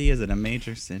the city? Is it a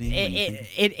major city?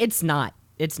 It's not.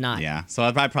 It's not. Yeah, so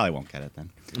I probably won't get it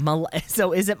then.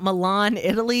 So is it Milan,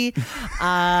 Italy?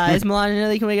 Is Milan in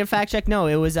Italy? Can we get a fact check? No,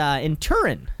 it was in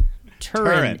Turin.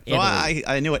 Turin, Italy. Well,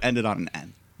 I knew it ended on an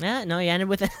N. Yeah, no, you ended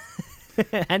with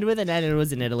ended with an N, and it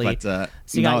was in Italy. But that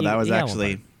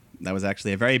was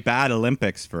actually a very bad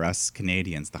Olympics for us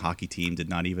Canadians. The hockey team did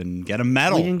not even get a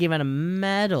medal. We didn't give out a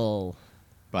medal.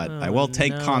 But I will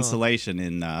take consolation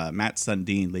in Matt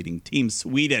Sundin leading Team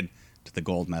Sweden to the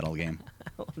gold medal game.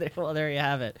 Well, there you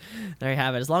have it.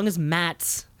 As long as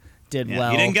Matt's did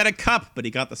well. He didn't get a cup, but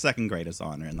he got the second greatest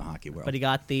honor in the hockey world. But he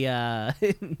got the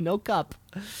no cup.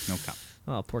 No cup.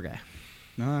 Oh, poor guy.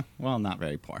 Well, not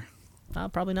very poor.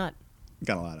 Probably not.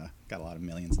 Got a lot of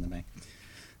millions in the bank.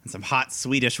 And some hot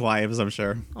Swedish wives, I'm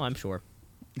sure. Oh, I'm sure.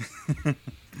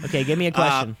 Okay, give me a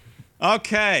question.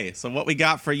 Okay, so what we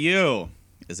got for you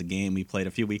is a game we played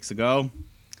a few weeks ago.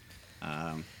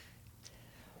 I'm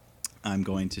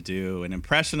going to do an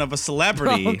impression of a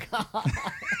celebrity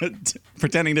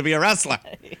pretending to be a wrestler.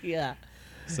 Yeah.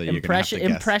 So you're gonna have to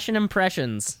guess.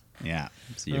 Impressions. Yeah.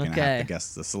 So you're going to have to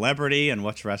guess the celebrity and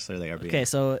which wrestler they are being. Okay,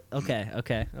 so okay. All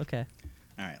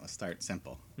right, let's start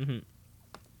simple. Mm-hmm.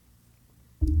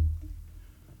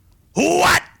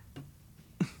 What?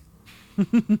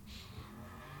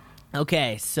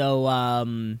 Okay, so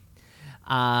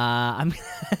I'm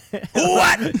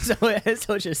What? so it's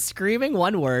just screaming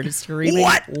one word. Screaming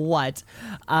What?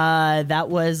 That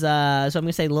was so I'm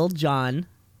gonna say Lil Jon. I'm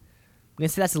gonna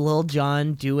say that's Lil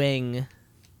Jon doing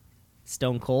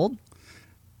Stone Cold.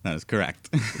 That is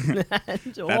correct. That's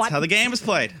That's how the game is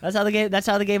played. That's how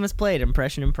the game is played.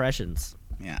 Impressions.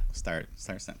 Yeah, start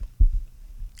simple.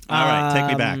 All right, take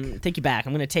me back. Take you back.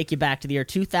 I'm going to take you back to the year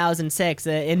 2006.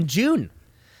 In June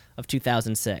of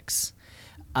 2006,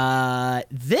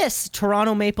 this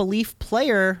Toronto Maple Leaf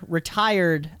player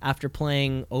retired after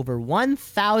playing over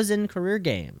 1,000 career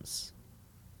games.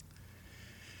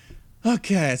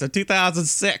 Okay, so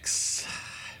 2006.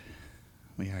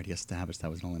 We already established that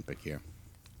was an Olympic year.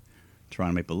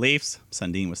 Toronto Maple Leafs.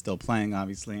 Sundin was still playing,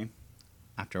 obviously.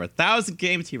 After 1,000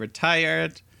 games, he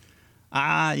retired.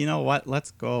 You know what?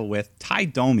 Let's go with Ty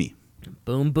Domi.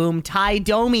 Boom, boom, Ty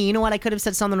Domi. You know what? I could have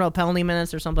said something about penalty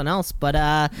minutes or something else, but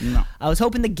No. I was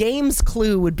hoping the game's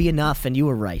clue would be enough, and you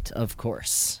were right, of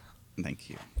course. Thank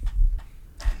you.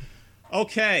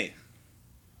 Okay.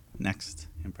 Next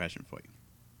impression for you.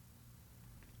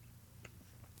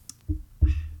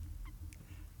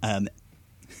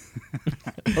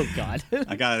 Oh, God.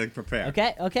 I gotta prepare.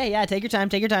 Okay, yeah, take your time.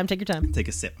 Take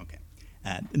a sip. Okay.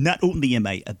 Not only am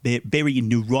I very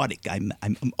neurotic, I'm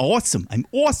awesome. I'm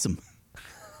awesome.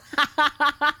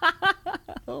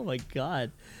 Oh, my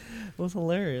God. That was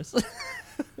hilarious.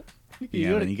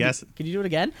 Yeah, any guess? Can you do it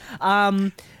again?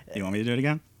 You want me to do it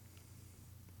again?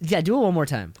 Yeah, do it one more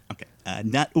time. Okay.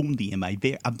 Not only am I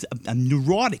I'm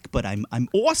neurotic, but I'm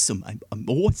awesome. I'm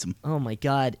awesome. Oh, my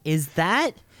God. Is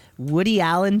that Woody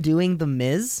Allen doing The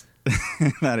Miz?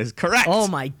 That is correct. Oh,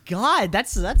 my God.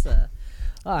 That's a...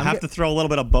 Oh, I have to throw a little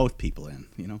bit of both people in,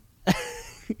 you know?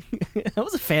 That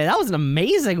was an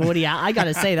amazing Woody Allen. I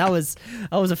gotta say that was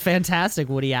a fantastic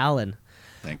Woody Allen.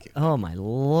 Thank you. Oh my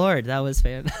Lord, that was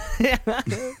fantastic. Oh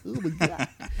my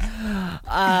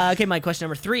God. Okay, Mike. Question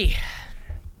number 3.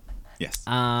 Yes.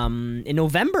 In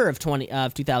November of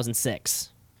 2006,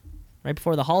 right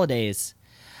before the holidays,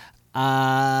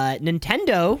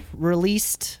 Nintendo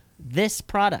released this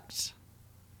product.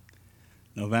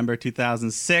 November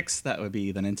 2006, that would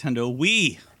be the Nintendo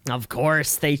Wii. Of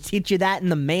course, they teach you that in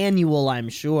the manual, I'm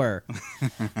sure.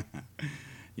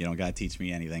 You don't gotta teach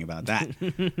me anything about that.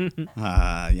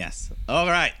 Yes. All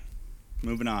right.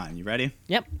 Moving on. You ready?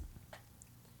 Yep.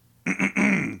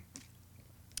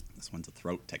 This one's a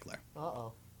throat tickler.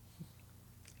 Uh-oh.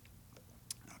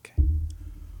 Okay.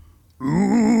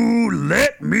 Ooh,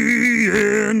 let me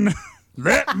in.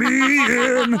 Let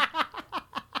me in.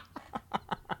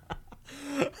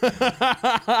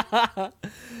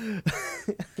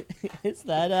 Is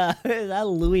that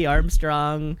Louis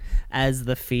Armstrong as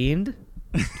the Fiend?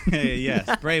 Hey, yes.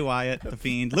 Bray Wyatt, The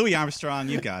Fiend, Louis Armstrong,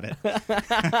 you got it.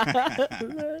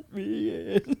 Let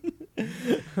me in.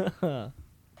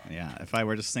 Yeah, if I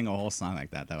were to sing a whole song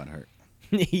like that, that would hurt.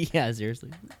 Yeah,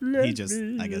 seriously.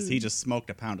 I guess he just smoked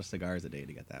a pound of cigars a day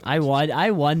to get that. I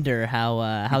wonder how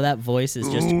that voice is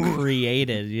just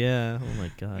created. Yeah. Oh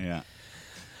my God. Yeah.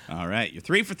 All right, you're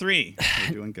 3 for 3.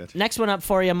 You're doing good. Next one up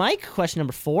for you, Mike. Question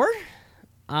number 4.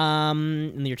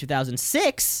 In the year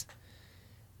 2006,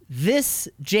 this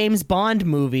James Bond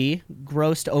movie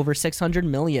grossed over $600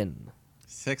 million.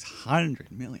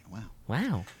 600 million. Wow.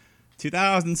 Wow.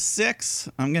 2006.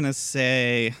 I'm gonna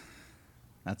say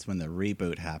that's when the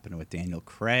reboot happened with Daniel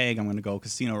Craig. I'm gonna go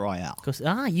Casino Royale.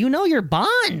 You know your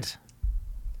Bond.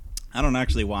 I don't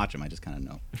actually watch him. I just kind of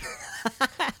know.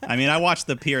 I mean, I watched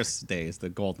the Pierce days, the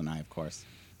GoldenEye, of course.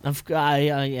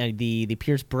 The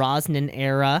Pierce Brosnan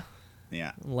era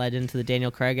Yeah. led into the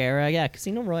Daniel Craig era. Yeah,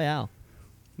 Casino Royale.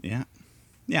 Yeah.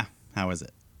 Yeah. How was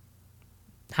it?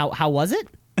 How was it?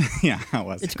 Yeah, how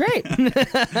was it? It's great.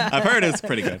 I've heard it's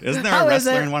pretty good. Isn't there How a is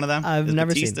wrestler it? in one of them? I've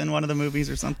never Batista seen. in one of the movies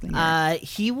or something?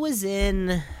 He was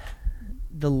in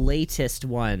the latest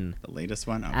one The latest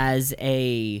one? Oh. as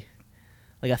you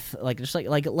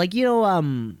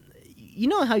know you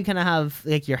know how you kind of have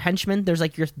like your henchmen. There's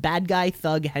like your bad guy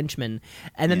thug henchman,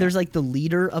 and then Yeah. there's like the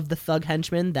leader of the thug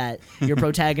henchmen that your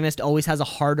protagonist always has a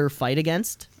harder fight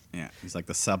against. Yeah, he's like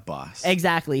the sub boss.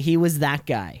 Exactly, he was that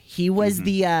guy. He was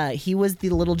the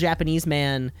little Japanese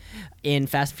man in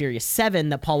Fast and Furious 7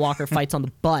 that Paul Walker fights on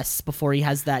the bus before he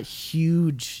has that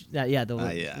huge one of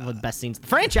the best scenes in the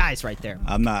franchise right there.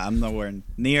 I'm nowhere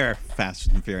near Fast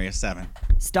and Furious 7.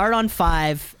 Start on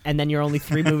 5, and then you're only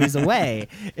 3 movies away.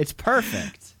 It's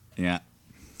perfect. Yeah.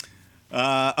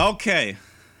 Okay.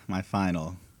 My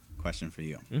final question for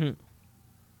you.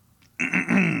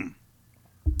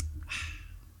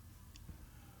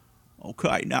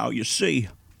 Okay, now you see,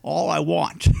 all I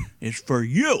want is for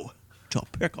you to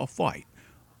pick a fight.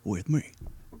 with me.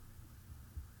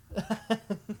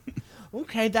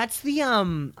 Okay, that's the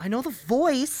I know the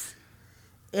voice.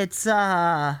 It's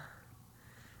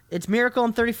Miracle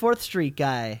on 34th Street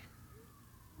guy.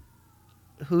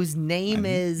 Whose name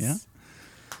is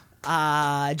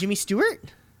Jimmy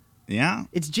Stewart? Yeah.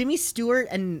 It's Jimmy Stewart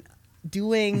and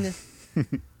doing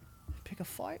pick a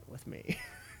fight with me.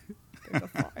 Pick a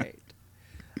fight.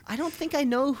 I don't think I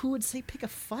know who would say pick a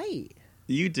fight.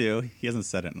 You do. He hasn't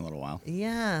said it in a little while.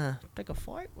 Yeah, pick a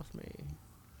fight with me.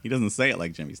 He doesn't say it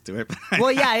like Jimmy Stewart. But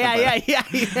Well, yeah.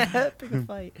 Pick a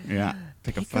fight. Yeah.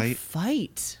 Pick a fight.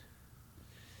 Fight.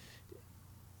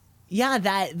 Yeah,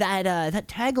 that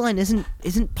tagline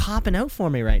isn't popping out for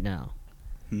me right now.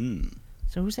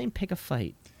 So who's saying pick a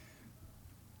fight?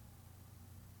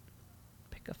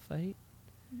 Pick a fight?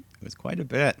 It was quite a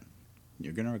bit.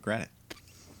 You're going to regret it.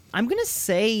 I'm going to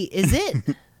say, is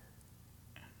it?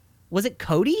 Was it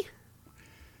Cody?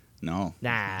 No.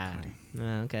 Nah.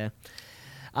 Okay.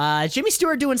 Jimmy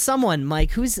Stewart doing someone.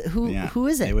 Mike, who is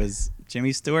it? It was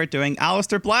Jimmy Stewart doing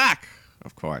Alistair Black,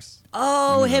 of course.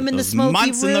 Oh, him in the those smoky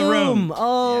months room. in the room.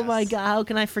 Oh Yes. my God! How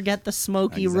can I forget the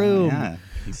smoky Exactly. room? Yeah,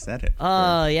 he said it.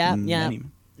 Oh for yeah. many-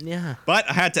 But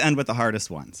I had to end with the hardest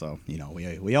one, so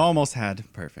we almost had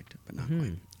perfect, but not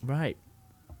quite.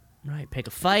 Right. Pick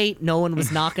a fight. No one was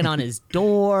knocking on his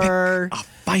door. A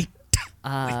fight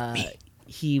with me.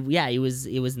 He was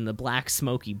in the black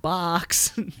smoky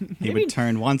box. He would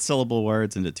turn one-syllable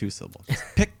words into two syllables. Just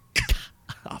pick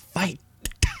a fight.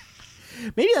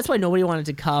 Maybe that's why nobody wanted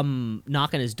to come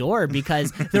knock on his door,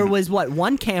 because there was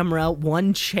one camera,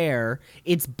 one chair.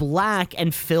 It's black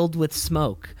and filled with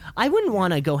smoke. I wouldn't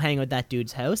want to go hang out at that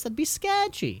dude's house. That'd be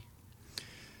sketchy.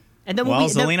 And then Well,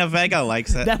 Zelina Vega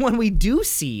likes it. then when we do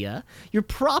see you, you're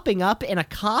propping up in a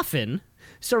coffin,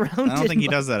 surrounded I don't think he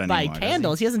does that by anymore, does he?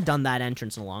 candles. He hasn't done that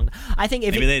entrance in a long time. I think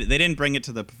if Maybe they didn't bring it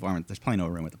to the performance. There's probably no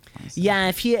room with the performance. yeah,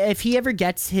 if he ever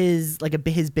gets his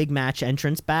his big match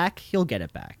entrance back, he'll get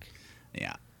it back.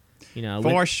 Yeah.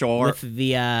 For sure. With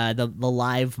the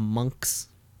live monks,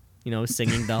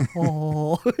 singing the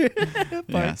parts.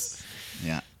 Yes.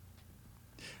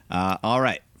 Yeah. All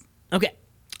right. Okay.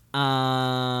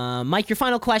 Mike, your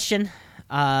final question.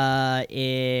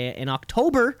 In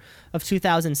October of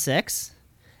 2006,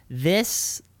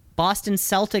 this Boston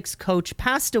Celtics coach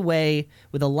passed away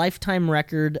with a lifetime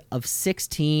record of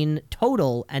 16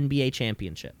 total NBA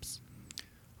championships.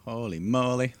 Holy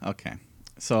moly. Okay.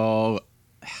 So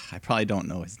I probably don't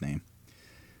know his name,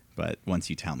 but once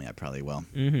you tell me, I probably will.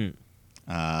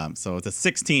 Mm-hmm. So the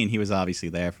 16, he was obviously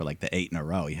there for like the 8 in a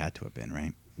row. He had to have been,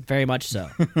 right? Very much so.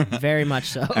 Very much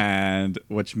so. And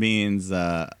which means,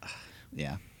 I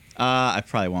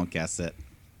probably won't guess it.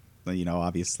 But,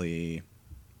 obviously,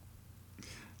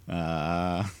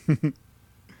 I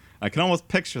can almost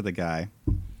picture the guy.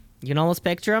 You can almost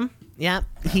picture him. Yeah,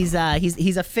 he's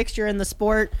a fixture in the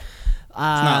sport. It's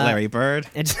not Larry Bird.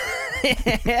 It's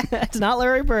not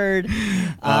Larry Bird.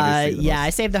 I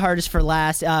saved the hardest for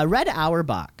last. Red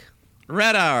Auerbach.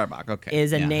 Red Auerbach, okay.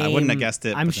 Is a name. I wouldn't have guessed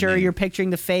it. I'm but the sure name. you're picturing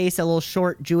the face, a little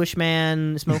short Jewish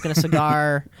man smoking a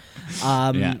cigar.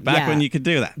 Back when you could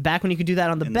do that. Back when you could do that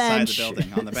on the bench. Inside the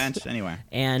building, on the bench, anyway.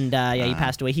 And he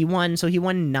passed away. He won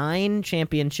 9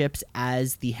 championships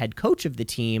as the head coach of the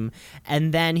team,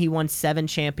 and then he won 7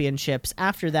 championships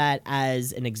after that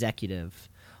as an executive,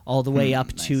 all the way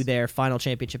up to their final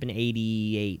championship in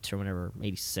 '88 or whenever,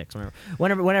 '86,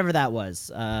 whenever that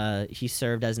was. He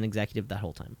served as an executive that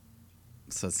whole time.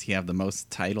 So does he have the most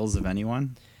titles of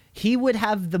anyone? He would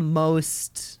have the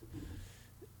most.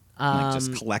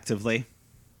 Just collectively?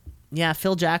 Yeah,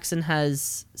 Phil Jackson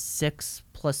has 6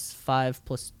 plus 5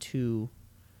 plus 2.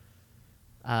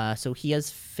 So he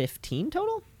has 15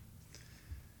 total?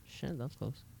 Shit, that's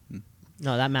close.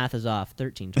 No, that math is off.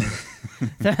 13 total.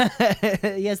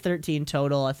 He has 13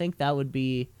 total. I think that would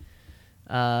be...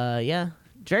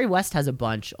 Jerry West has a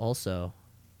bunch also.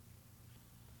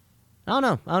 I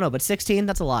don't know, but 16,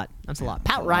 that's a lot. That's a lot.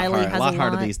 Pat Riley has a lot. A lot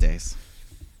harder these days.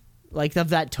 Like, of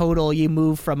that total, you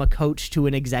move from a coach to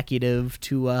an executive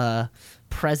to a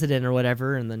president or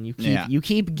whatever, and then you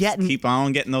keep getting... Keep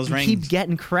on getting those rings. Keep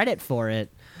getting credit for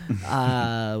it,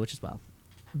 which is wild.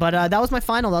 But that was my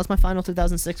final. That was my final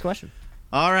 2006 question.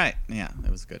 All right. Yeah,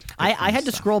 that was good. I had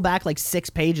to scroll back like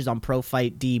 6 pages on Pro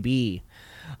Fight DB.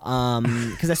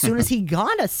 Because as soon as he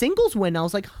got a singles win, I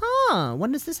was like,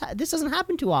 when does this this doesn't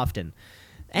happen too often.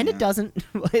 And it doesn't.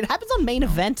 It happens on main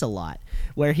event a lot,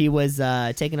 where he was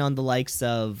taking on the likes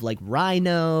of like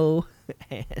Rhino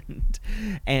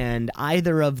and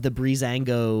either of the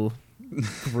Breezango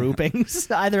groupings,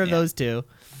 either of those two.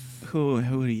 Who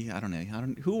I don't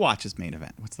know. Who watches main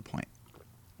event? What's the point?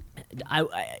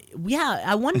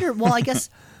 I wonder. Well,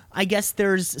 I guess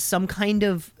there's some kind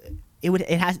of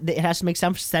it has to make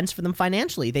some sense for them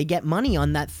financially. They get money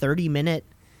on that 30-minute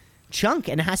chunk,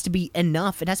 and it has to be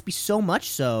enough. It has to be so much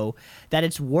so that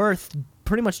it's worth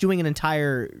pretty much doing an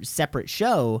entire separate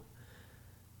show.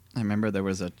 I remember there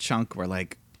was a chunk where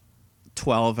like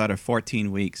 12 out of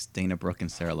 14 weeks, Dana Brooke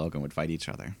and Sarah Logan would fight each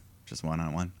other, just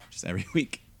one-on-one, just every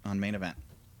week on Main Event.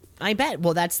 I bet.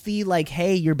 Well, that's the like,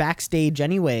 hey, you're backstage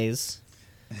anyways.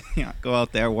 Yeah, go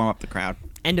out there, warm up the crowd.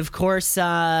 And of course,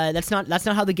 that's not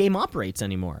how the game operates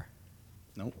anymore.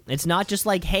 Nope. It's not just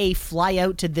like, hey, fly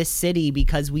out to this city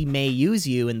because we may use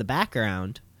you in the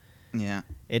background. Yeah.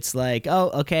 It's like, oh,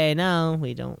 okay, no,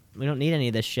 we don't need any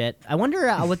of this shit. I wonder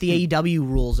what the AEW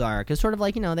rules are, because sort of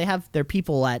like, they have their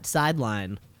people at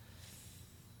sideline.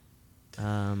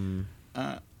 Yeah,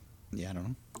 I don't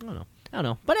know. I don't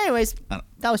know. But anyways,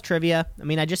 that was trivia. I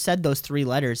mean, I just said those 3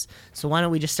 letters. So why don't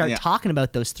we just start talking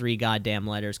about those 3 goddamn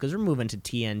letters? Because we're moving to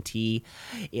TNT.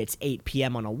 It's 8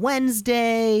 p.m. on a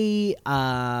Wednesday.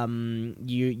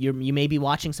 You may be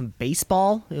watching some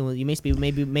baseball. You may be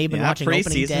watching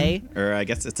opening day. Or I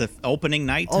guess it's an opening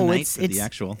night tonight for the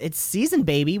actual. It's season,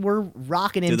 baby. We're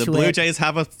rocking into it. Do the Blue Jays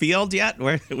have a field yet?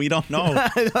 We don't know. I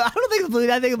don't think the Blue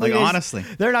Jays, honestly,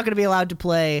 they're not going to be allowed to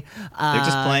play. They're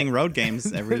just playing road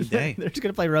games every day. They're just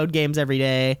going to play road games every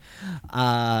day,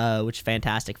 which is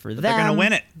fantastic for them. They're going to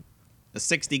win it. A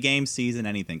 60-game season,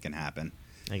 anything can happen.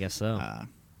 I guess so.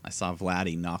 I saw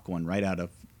Vladdy knock one right out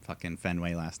of fucking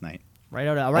Fenway last night.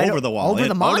 Over the wall. Over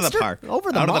the monster? Over the park.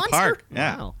 Over the out monster? Of the park.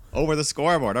 Yeah. Wow. Over the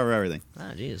scoreboard. Over everything.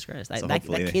 Oh, Jesus Christ. So that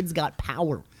kid's got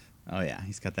power. Oh, yeah.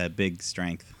 He's got that big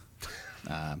strength.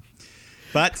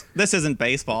 But this isn't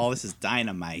baseball. This is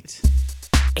Dynamite.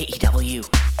 AEW.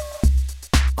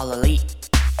 All Elite.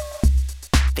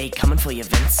 They coming for you,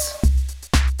 Vince.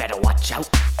 Better watch out.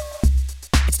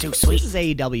 It's too sweet. This is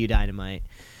AEW Dynamite.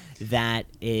 That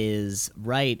is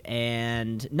right.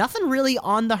 And nothing really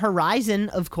on the horizon,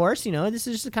 of course. This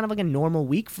is just kind of like a normal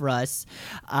week for us.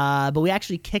 But we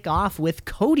actually kick off with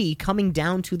Cody coming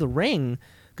down to the ring,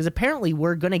 because apparently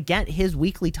we're going to get his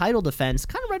weekly title defense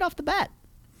kind of right off the bat.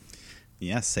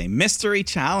 Yes, a mystery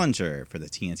challenger for the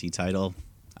TNT title.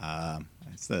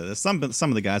 Some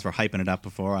of the guys were hyping it up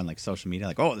before on like social media,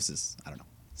 like, oh, this is, I don't know,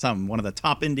 one of the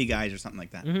top indie guys or something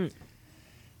like that. Mm-hmm.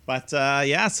 But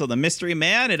so the mystery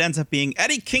man, it ends up being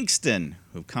Eddie Kingston,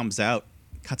 who comes out,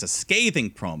 cuts a scathing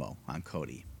promo on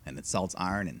Cody and insults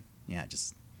Arn, and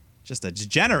just a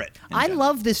degenerate. I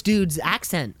love this dude's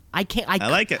accent. I like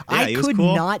it. Yeah, I could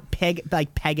cool. not peg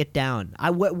it down.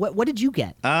 What did you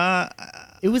get?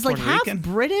 It was like Puerto half Rican?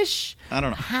 British. I don't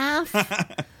know. Half.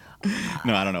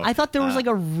 No, I don't know. I thought there was like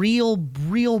a real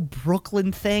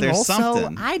Brooklyn thing. There's also,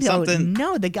 something. I don't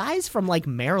know. The guy's from like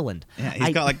Maryland. Yeah,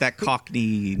 he's got like that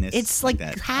Cockney-ness. It's like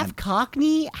that. half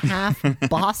Cockney, half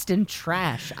Boston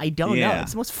trash. I don't know.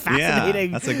 It's the most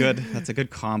fascinating. Yeah, that's a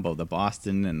good combo. The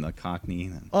Boston and the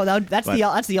Cockney. Oh, that's the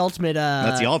ultimate.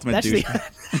 That's the ultimate douche.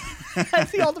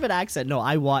 That's the ultimate accent. No,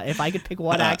 if I could pick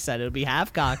one accent, it would be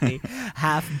half Cockney,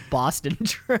 half Boston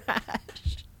trash.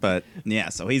 But yeah,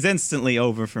 so he's instantly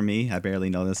over for me. I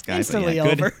barely know this guy. Instantly but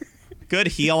yeah, over. Good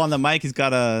heel on the mic. He's got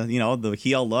the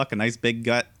heel look, a nice big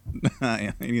gut.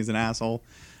 He's an asshole.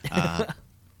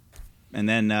 And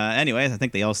then, anyways, I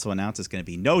think they also announced it's going to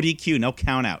be no DQ, no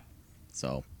count out.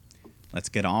 So let's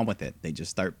get on with it. They just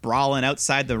start brawling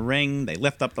outside the ring. They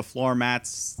lift up the floor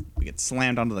mats. We get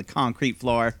slammed onto the concrete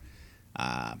floor.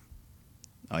 And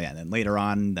then later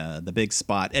on, the big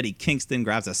spot, Eddie Kingston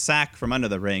grabs a sack from under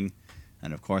the ring.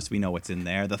 And, of course, we know what's in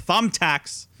there. The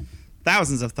thumbtacks.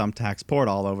 Thousands of thumbtacks poured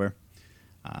all over.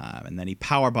 And then he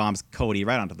powerbombs Cody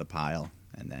right onto the pile.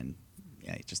 And then,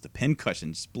 just a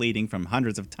pincushion just bleeding from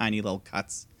hundreds of tiny little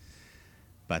cuts.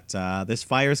 But this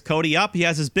fires Cody up. He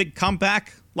has his big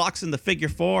comeback, locks in the figure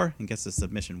 4, and gets the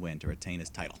submission win to retain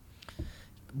his title.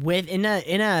 In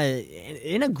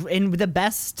the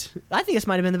best, I think this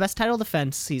might have been the best title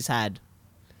defense he's had.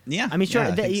 Yeah, I mean, sure.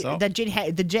 I think so.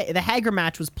 The Hager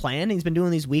match was planned. He's been doing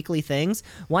these weekly things.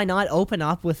 Why not open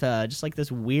up with just like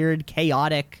this weird,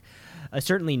 chaotic,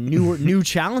 certainly new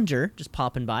challenger just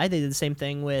popping by? They did the same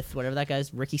thing with whatever that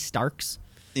guy's, Ricky Starks.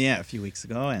 Yeah, a few weeks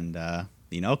ago, and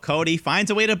Cody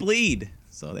finds a way to bleed.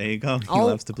 So there you go. He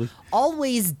loves to bleed.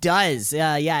 Always does.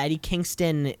 Eddie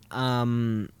Kingston.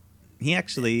 He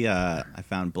actually, I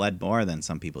found, bled more than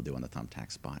some people do on the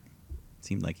thumbtack spot.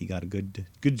 Seemed like he got a good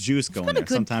juice going there.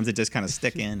 Sometimes it just kind of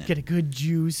stick in. Get a good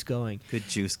juice going. Good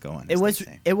juice going. It was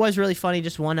really funny.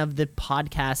 Just one of the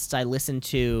podcasts I listened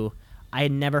to, I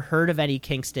had never heard of Eddie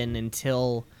Kingston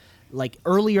until like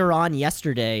earlier on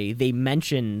yesterday,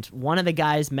 one of the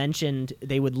guys mentioned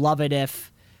they would love it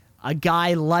if a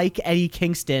guy like Eddie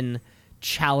Kingston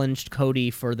challenged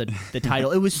Cody for the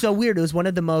title. It was so weird. It was one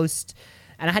of the most,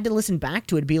 and I had to listen back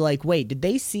to it and be like, wait, did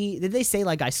they say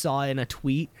like I saw in a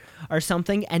tweet or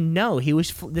something? And no,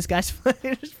 this guy's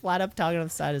just flat up talking on the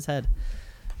side of his head.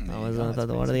 What are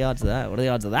the odds of that? What are the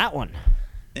odds of that one?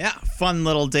 Yeah, fun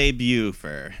little debut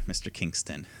for Mr.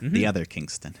 Kingston, the other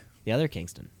Kingston. The other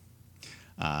Kingston.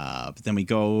 But then we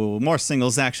go more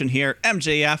singles action here.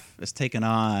 MJF is taking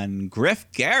on Griff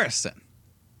Garrison.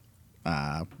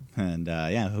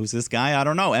 Who's this guy? I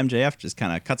don't know. MJF just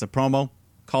kind of cuts a promo,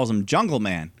 calls him Jungle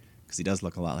Man, because he does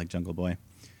look a lot like Jungle Boy.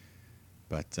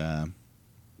 But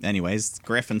anyways,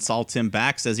 Griff insults him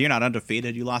back, says, "You're not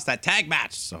undefeated. You lost that tag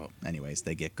match." So anyways,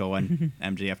 they get going.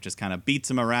 MJF just kind of beats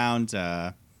him around,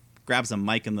 grabs a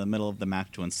mic in the middle of the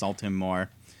match to insult him more.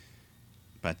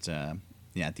 But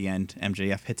at the end,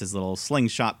 MJF hits his little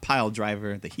slingshot pile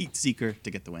driver, the Heat Seeker,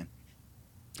 to get the win.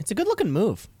 It's a good looking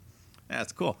move. Yeah,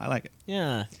 it's cool. I like it.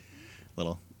 Yeah.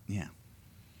 The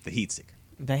Heat Seeker.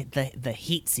 The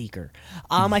Heat Seeker.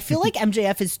 I feel like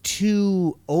MJF is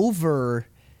too over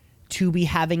to be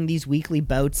having these weekly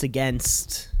bouts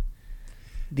against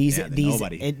these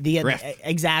nobody. Griff.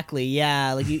 Exactly.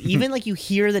 Yeah. Like you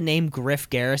hear the name Griff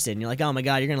Garrison, you're like, oh my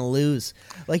god, you're gonna lose.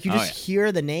 Like you just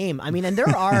hear the name. I mean, and there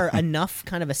are enough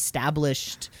kind of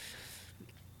established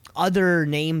other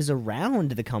names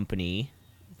around the company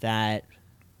that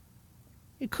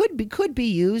it could be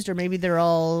used, or maybe they're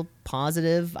all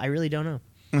positive. I really don't know.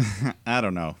 I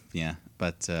don't know. Yeah,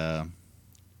 but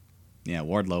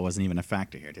Wardlow wasn't even a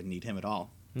factor here. Didn't need him at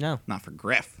all. No, not for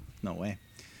Griff. No way.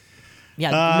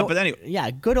 Yeah, but anyway.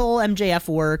 Yeah, good old MJF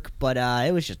work, but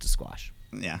it was just a squash.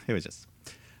 Yeah, it was just.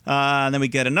 And then we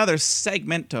get another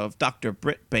segment of Dr.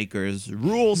 Britt Baker's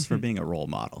rules for being a role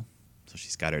model. So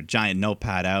she's got her giant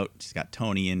notepad out. She's got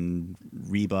Tony and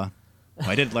Reba. Well,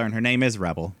 I did learn her name is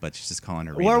Rebel, but she's just calling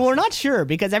her Reba. We're not sure,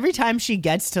 because every time she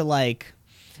gets to like,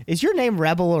 is your name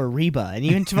Rebel or Reba? And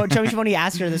even Tony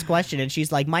asked her this question, and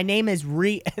she's like, my name is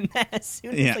And then as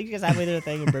soon as she gets halfway through the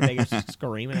thing, and Britt Baker's just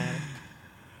screaming at her.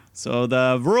 So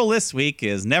the rule this week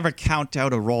is never count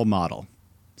out a role model.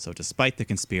 So despite the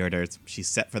conspirators, she's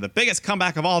set for the biggest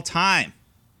comeback of all time,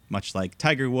 much like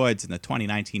Tiger Woods in the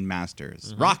 2019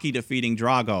 Masters, Rocky defeating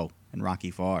Drago in Rocky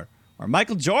IV, or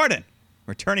Michael Jordan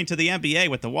returning to the NBA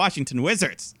with the Washington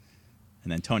Wizards.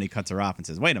 And then Tony cuts her off and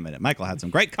says, wait a minute, Michael had some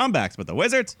great comebacks, but the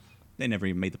Wizards, they never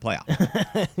even made the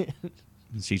playoffs.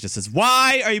 And she just says,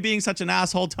 why are you being such an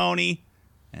asshole, Tony?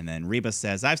 And then Reba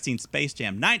says, I've seen Space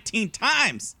Jam 19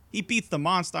 times. He beats the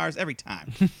Monstars every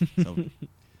time. So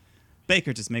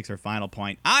Baker just makes her final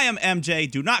point. I am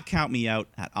MJ. Do not count me out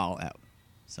at All Out.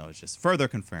 So it's just further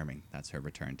confirming that's her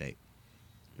return date.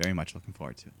 Very much looking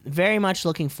forward to it. Very much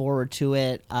looking forward to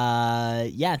it.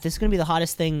 This is going to be the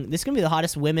hottest thing. This is going to be the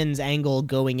hottest women's angle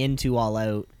going into All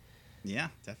Out. Yeah,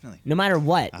 definitely. No matter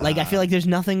what. I feel like there's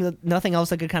nothing else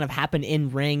that could kind of happen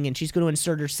in ring, and she's going to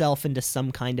insert herself into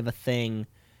some kind of a thing.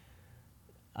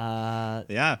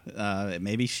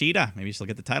 Maybe Sheeta. Maybe she'll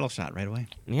get the title shot right away.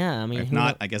 Yeah, I mean, if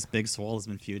not, I guess Big Swole has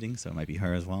been feuding, so it might be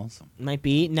her as well. So. Might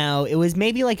be. Now, it was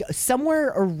maybe like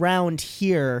somewhere around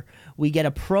here we get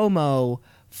a promo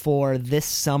for this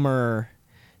summer,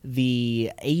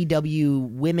 the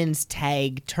AEW Women's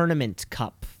Tag Tournament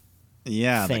Cup.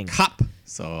 Yeah, thing. The cup.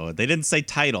 So they didn't say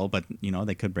title, but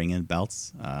they could bring in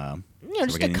belts.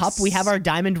 Just a cup. We have our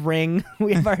diamond ring.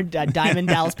 We have our diamond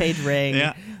Dallas Page ring.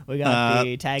 Yeah. We got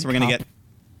the tag. So we're gonna get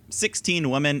 16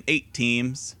 women, 8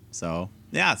 teams. So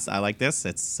I like this.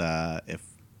 It's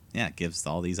it gives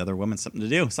all these other women something to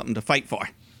do, something to fight for.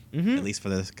 Mm-hmm. At least for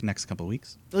the next couple of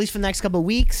weeks. At least for the next couple of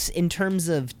weeks. In terms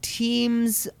of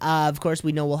teams, of course,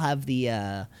 we know we'll have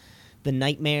the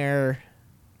Nightmare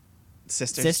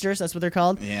Sisters. That's what they're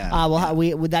called. Yeah.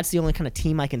 That's the only kind of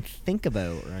team I can think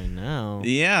about right now.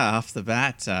 Yeah, off the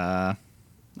bat,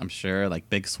 I'm sure like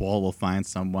Big Swole will find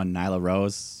someone. Nyla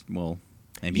Rose will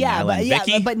maybe. Nyla and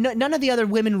Vicky. But none of the other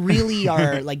women really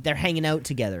are like they're hanging out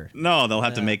together. No, they'll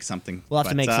have to make something. We'll have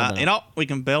to make something. We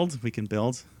can build. We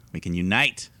can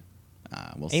unite.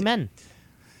 We'll see. Amen.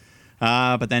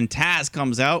 But then Taz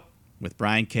comes out with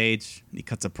Brian Cage. And he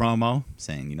cuts a promo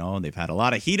saying, they've had a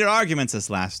lot of heated arguments this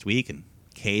last week, and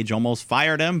Cage almost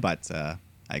fired him. But I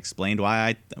explained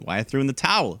why I threw in the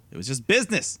towel. It was just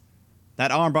business.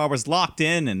 That armbar was locked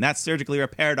in, and that surgically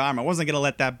repaired arm. I wasn't going to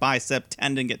let that bicep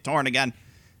tendon get torn again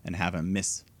and have him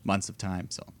miss months of time.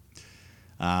 So,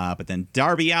 but then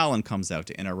Darby Allin comes out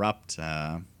to interrupt.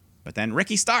 But then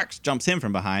Ricky Starks jumps him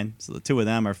from behind. So the two of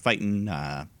them are fighting.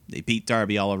 They beat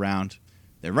Darby all around.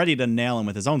 They're ready to nail him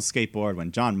with his own skateboard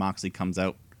when Jon Moxley comes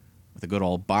out with a good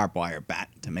old barbed wire bat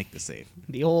to make the save.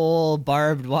 The old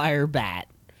barbed wire bat.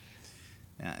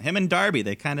 Yeah, him and Darby,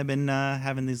 they kind of been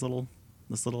having this little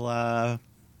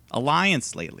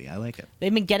alliance lately. I like it.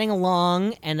 They've been getting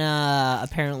along, and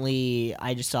apparently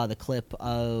I just saw the clip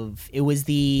of, it was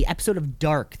the episode of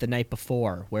Dark the night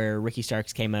before where Ricky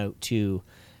Starks came out to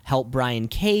help Brian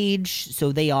Cage.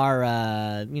 So they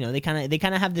are, they kind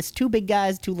of have this two big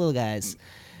guys, two little guys.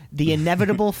 The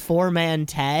inevitable 4-man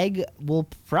tag will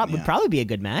probably be a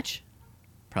good match.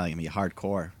 Probably gonna be a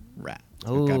hardcore rat.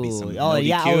 Oh, Darby,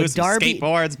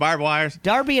 skateboards, barbed wires.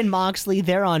 Darby and Moxley,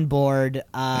 they're on board.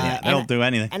 They'll do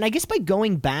anything. And I guess by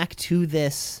going back to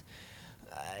this,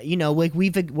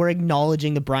 we're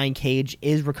acknowledging that Brian Cage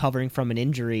is recovering from an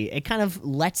injury. It kind of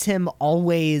lets him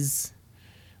always,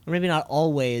 or maybe not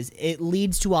always, it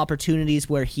leads to opportunities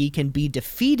where he can be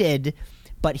defeated,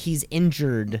 but he's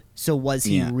injured. So was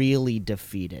he really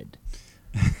defeated?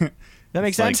 That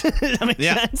makes sense? That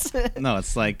makes sense? No,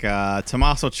 it's like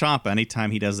Tommaso Ciampa. Anytime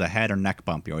he does a head or neck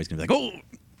bump, you're always going to be like,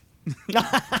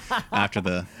 oh! After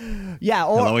the... Yeah,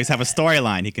 or... He'll always have a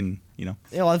storyline. He can,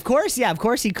 Well, of course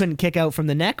he couldn't kick out from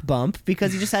the neck bump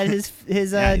because he just had his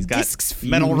he's got discs fused.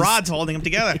 metal rods holding him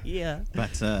together. Yeah.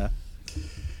 But,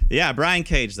 Brian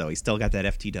Cage, though, he's still got that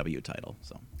FTW title,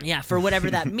 so... Yeah, for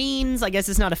whatever that means. I guess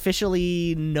it's not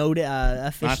officially noticed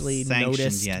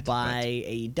yet, by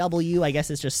AEW. I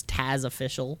guess it's just Taz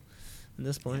official at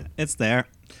this point. It's there.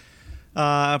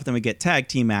 But then we get tag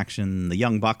team action. The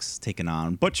Young Bucks taking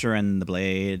on Butcher and the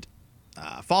Blade.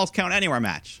 Falls Count Anywhere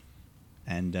match.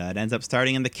 And it ends up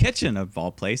starting in the kitchen of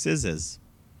all places as,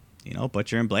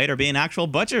 Butcher and Blade are being actual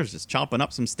butchers, just chopping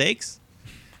up some steaks.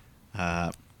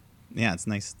 It's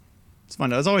nice. It's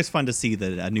fun. It was always fun to see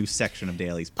a new section of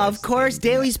Daly's Place. Of course,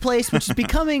 Daly's Place, which is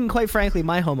becoming, quite frankly,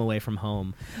 my home away from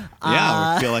home.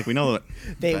 Yeah, we feel like we know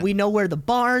it. We know where the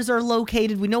bars are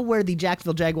located. We know where the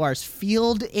Jacksonville Jaguars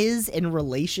field is in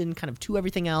relation kind of to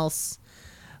everything else.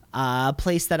 A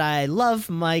place that I love,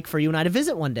 Mike, for you and I to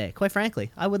visit one day, quite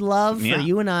frankly. I would love for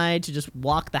you and I to just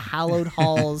walk the hallowed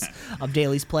halls of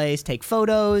Daly's Place, take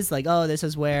photos, like, oh, this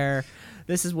is where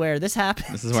this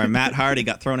happened. This is where Matt Hardy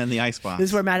got thrown in the icebox. This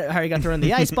is where Matt Hardy got thrown in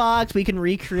the icebox. We can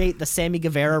recreate the Sammy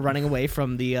Guevara running away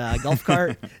from the golf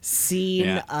cart scene.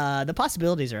 Yeah. The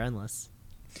possibilities are endless.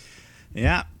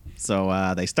 Yeah.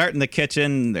 So they start in the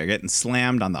kitchen. They're getting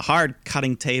slammed on the hard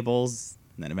cutting tables.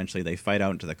 And then eventually they fight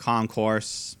out into the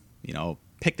concourse.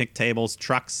 Picnic tables,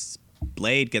 trucks.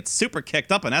 Blade gets super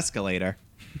kicked up an escalator.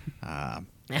 That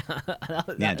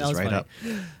was right funny. Up.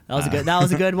 That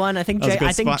was a good one. I think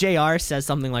spot. JR says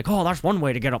something like, "Oh, there's one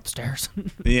way to get upstairs."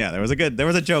 Yeah, there was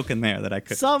a joke in there that I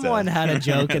could. Someone had a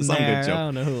joke in there. Good joke. I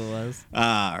don't know who it was.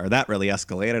 Or that really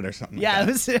escalated or something. Yeah,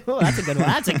 like it was. That's a good one.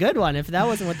 That's a good one. If that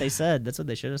wasn't what they said, that's what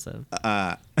they should have said.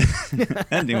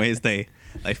 Anyways, they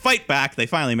fight back. They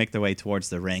finally make their way towards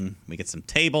the ring. We get some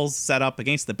tables set up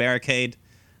against the barricade.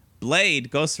 Blade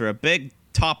goes for a big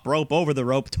top rope over the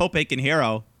rope, Tope Can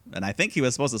Hero. And I think he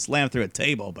was supposed to slam through a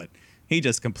table, but he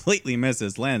just completely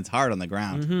misses, lands hard on the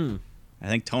ground. Mm-hmm. I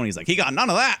think Tony's like, he got none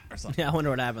of that, or something. Yeah, I wonder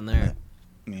what happened there.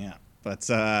 Yeah, but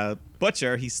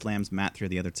Butcher, he slams Matt through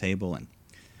the other table, and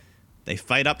they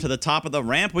fight up to the top of the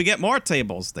ramp. We get more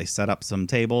tables. They set up some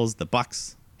tables. The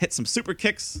Bucks hit some super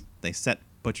kicks. They set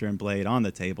Butcher and Blade on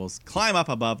the tables, climb up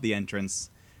above the entrance.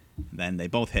 Then they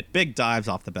both hit big dives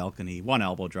off the balcony, one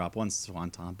elbow drop, one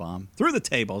swanton bomb, through the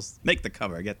tables, make the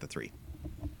cover, get the 3.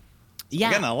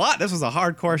 Yeah, again, a lot. This was a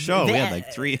hardcore show. We had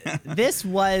like 3. This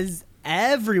was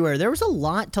everywhere. There was a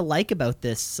lot to like about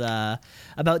this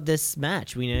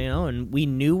match. And we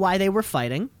knew why they were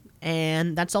fighting,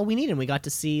 and that's all we needed. We got to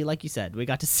see, like you said,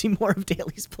 more of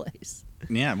Daly's Place.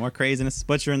 Yeah, more craziness.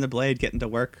 Butcher and the Blade getting to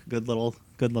work. Good little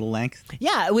length.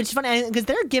 Yeah, which is funny because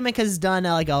their gimmick has done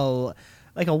like a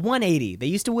 180. They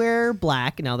used to wear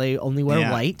black, now they only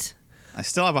wear white. I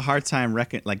still have a hard time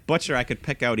like Butcher I could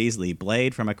pick out easily.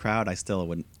 Blade from a crowd I still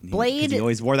wouldn't. Blade, he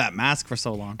always wore that mask for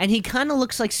so long. And he kind of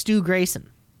looks like Stu Grayson.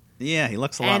 Yeah, he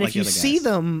looks a lot like the other guys. And if you see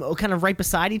them kind of right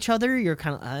beside each other, you're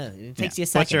kind of it takes you a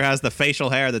second. Butcher has the facial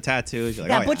hair, the tattoos. You're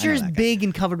like, Butcher's big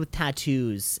and covered with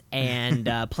tattoos and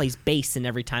plays bass in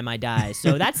Every Time I Die.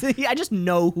 So I just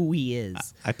know who he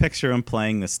is. I picture him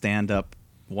playing the stand-up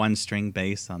 1-string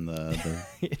bass on the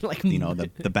like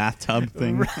the bathtub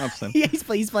thing. Right. Yeah,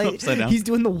 he's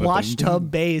doing the wash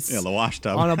tub bass. Yeah, the wash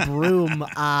tub on a broom.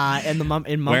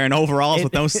 Wearing overalls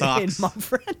with no socks. In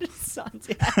Mumford & Sons.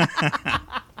 Yeah.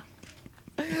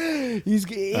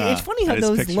 It's funny how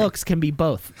those looks can be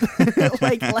both.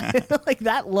 like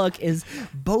that look is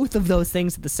both of those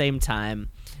things at the same time.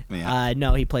 Yeah.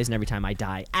 No, he plays in Every Time I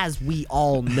Die, as we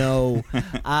all know.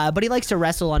 But he likes to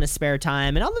wrestle on his spare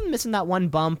time. And other than missing that one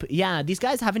bump, yeah, these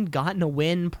guys haven't gotten a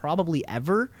win probably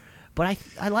ever. But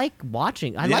I like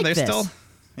watching. I like they're this. still.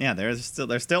 Yeah,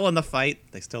 they're still in the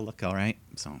fight. They still look all right.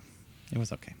 So it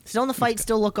was okay. Still in the fight,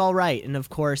 still look all right. And of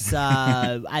course,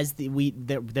 as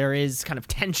there is kind of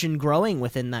tension growing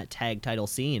within that tag title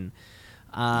scene.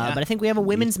 But I think we have a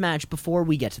women's match before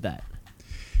we get to that.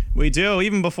 We do.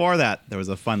 Even before that, there was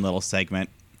a fun little segment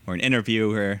where an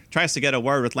interviewer tries to get a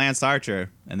word with Lance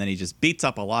Archer, and then he just beats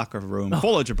up a locker room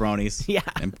full of jabronis. Yeah.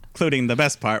 Including the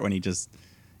best part when he just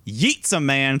yeets a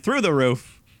man through the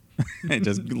roof. It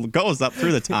just goes up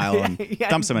through the tile and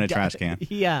dumps him in a trash can.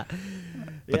 Yeah.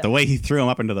 But the way he threw him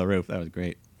up into the roof, that was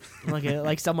great.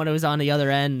 Like someone who was on the other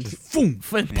end,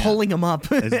 pulling him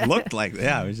up. It looked like,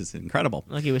 it was just incredible.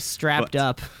 Like he was strapped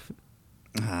up.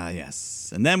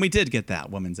 Yes. And then we did get that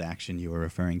women's action you were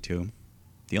referring to.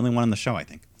 The only one on the show, I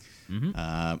think.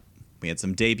 Mm-hmm. We had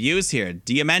some debuts here.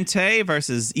 Diamante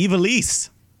versus Ivelisse.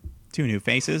 2 new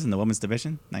faces in the women's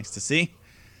division. Nice to see.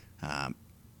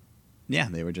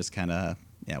 They were just kind of,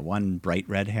 one bright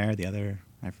red hair, the other,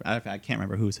 I can't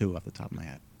remember who's who off the top of my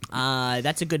head.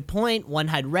 That's a good point. One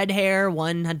had red hair,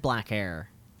 one had black hair.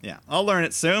 Yeah, I'll learn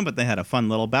it soon, but they had a fun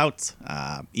little bout.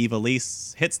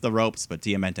 Ivelisse hits the ropes, but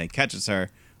Diamante catches her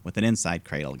with an inside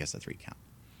cradle, gets a 3 count.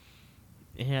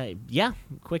 Yeah,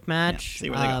 quick match. See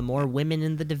where they go. More women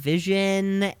in the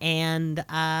division, and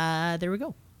there we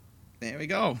go. There we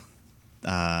go.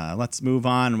 Let's move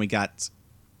on. We got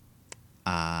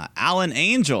Alan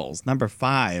Angels, number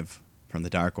 5 from the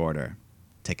Dark Order,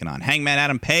 taking on Hangman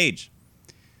Adam Page.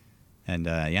 And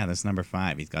this number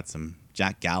 5, he's got some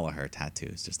Jack Gallagher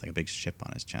tattoos, just like a big ship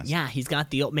on his chest. Yeah, he's got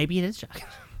the maybe it is Jack.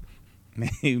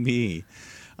 Maybe.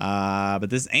 But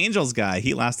this Angels guy,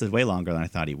 he lasted way longer than I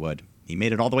thought he would. He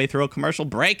made it all the way through a commercial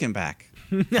break and back,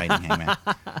 fighting Hangman.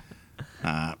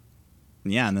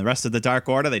 And the rest of the Dark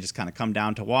Order, they just kind of come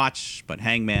down to watch. But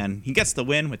Hangman, he gets the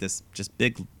win with this just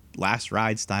big last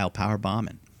ride style power bomb.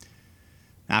 And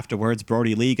afterwards,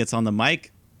 Brody Lee gets on the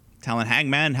mic, telling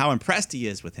Hangman how impressed he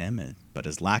is with him, but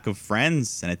his lack of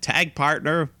friends and a tag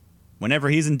partner whenever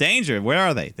he's in danger. Where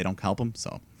are they? They don't help him.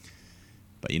 So,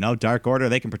 but Dark Order,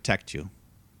 they can protect you.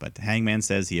 But Hangman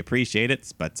says he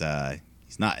appreciates it, but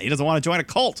he doesn't want to join a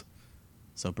cult.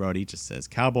 So Brody just says,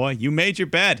 "Cowboy, you made your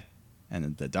bed."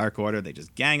 And the Dark Order, they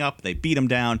just gang up, they beat him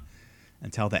down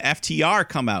until the FTR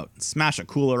come out and smash a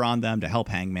cooler on them to help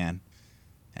Hangman.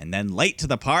 And then late to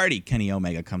the party, Kenny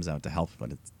Omega comes out to help,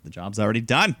 but the job's already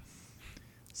done.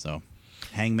 So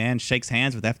Hangman shakes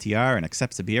hands with FTR and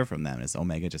accepts a beer from them as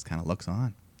Omega just kind of looks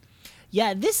on.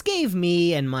 Yeah, this gave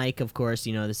me and Mike, of course,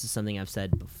 this is something I've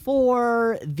said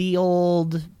before, the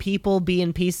old people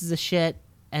being pieces of shit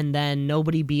and then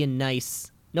nobody being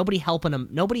nice, nobody helping them,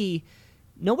 nobody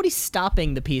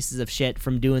stopping the pieces of shit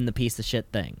from doing the piece of shit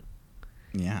thing.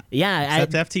 Yeah. Yeah.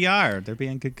 Except FTR. They're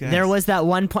being good guys. There was that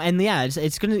one point, and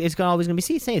it's always gonna be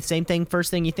same thing.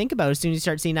 First thing you think about as soon as you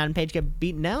start seeing Adam Page get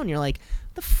beaten down, you're like,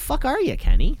 the fuck are you,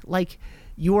 Kenny? Like,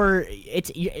 you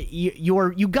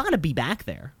gotta be back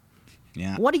there.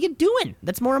 Yeah. What are you doing?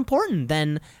 That's more important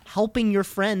than helping your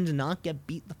friend not get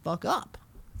beat the fuck up.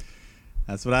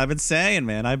 That's what I've been saying,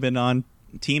 man. I've been on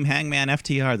Team Hangman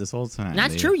FTR this whole time.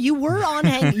 That's true. You were on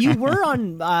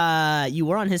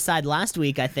his side last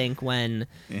week, I think, when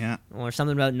or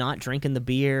something about not drinking the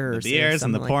beer, or the beers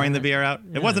and the pouring like the beer out.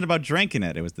 Yeah. It wasn't about drinking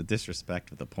it; it was the disrespect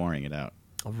with the pouring it out.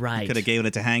 Right. You could have given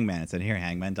it to Hangman and said, "Here,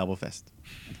 Hangman, double fist."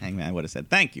 And Hangman would have said,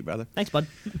 "Thank you, brother." Thanks, bud.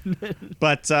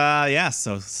 But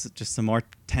so just some more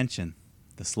tension.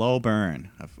 The slow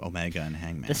burn of Omega and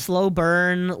Hangman. The slow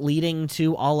burn leading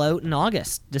to All Out in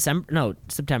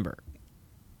September.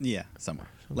 Yeah, somewhere.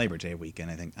 Labor Day weekend,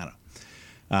 I think. I don't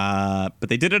know. But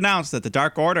they did announce that the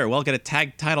Dark Order will get a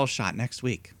tag title shot next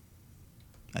week.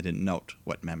 I didn't note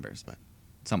what members, but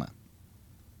some of them.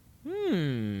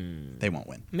 They won't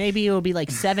win. Maybe it will be like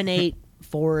 7, 8,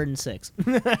 4, and 6. I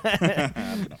don't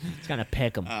know. It's kind of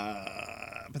pick them.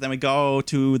 But then we go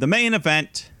to the main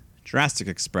event. Jurassic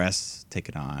Express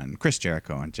taking on Chris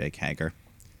Jericho and Jake Hager.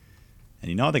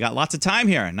 And they got lots of time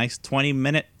here. A nice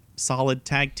 20-minute solid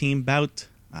tag team bout.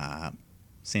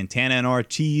 Santana and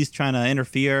Ortiz trying to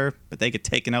interfere, but they get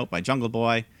taken out by Jungle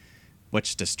Boy,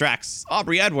 which distracts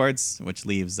Aubrey Edwards, which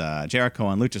leaves Jericho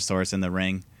and Luchasaurus in the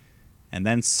ring. And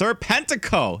then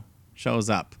Serpentico shows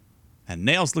up and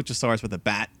nails Luchasaurus with a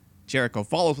bat. Jericho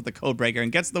follows with the Codebreaker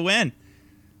and gets the win.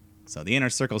 So the Inner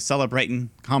Circle's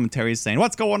celebrating, commentaries saying,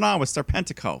 "What's going on with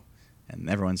Serpentico?" And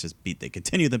everyone's just they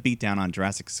continue the beatdown on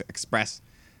Jurassic Express.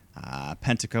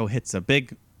 Pentico hits a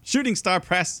big shooting star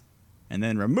press and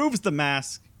then removes the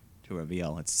mask to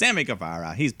reveal it's Sammy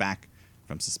Guevara. He's back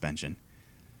from suspension.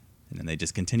 And then they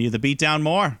just continue the beatdown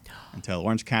more until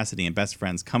Orange Cassidy and Best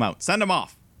Friends come out, send him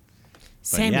off.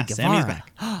 Sammy Guevara. Sammy's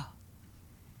back.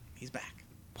 He's back.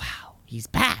 Wow, he's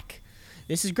back.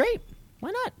 This is great.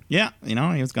 Why not? Yeah, he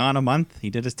was gone a month. He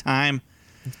did his time.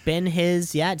 It's been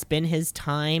his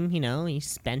time, he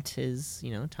spent his,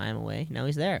 time away. Now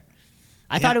he's there.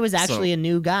 I thought it was actually a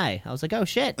new guy. I was like, oh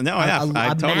shit. No,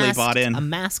 I totally bought in. A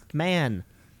masked man.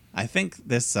 I think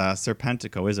this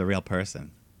Serpentico is a real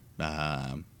person.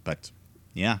 But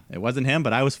yeah, it wasn't him,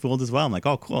 but I was fooled as well. I'm like,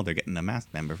 oh, cool. They're getting a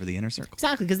masked member for the Inner Circle.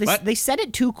 Exactly, because they said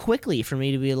it too quickly for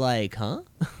me to be like, huh?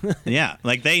 Yeah,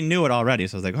 like they knew it already.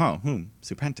 So I was like, oh,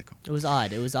 Serpentico. It was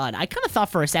odd. I kind of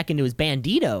thought for a second it was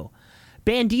Bandito.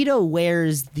 Bandito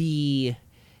wears the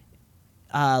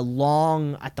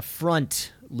long at the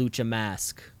front lucha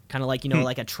mask, kind of like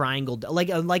like a triangle,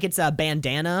 like it's a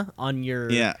bandana on your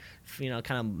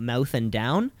kind of mouth and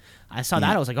down. I saw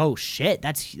that, I was like, oh shit,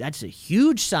 that's a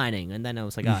huge signing. And then I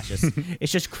was like, oh,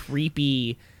 it's just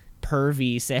creepy,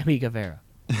 pervy Sammy Guevara.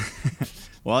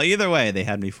 Well, either way, they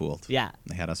had me fooled. Yeah,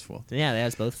 they had us fooled. Yeah, they had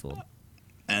us both fooled.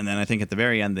 And then I think at the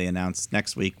very end they announced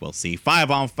next week we'll see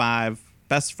 5-on-5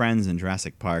 Best Friends in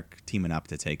Jurassic Park teaming up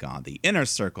to take on the Inner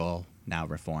Circle, now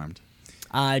reformed.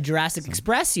 Jurassic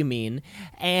Express, you mean?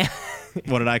 And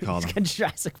what did I call them?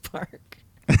 Jurassic Park.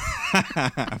 You're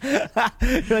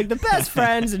like the Best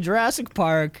Friends in Jurassic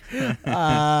Park.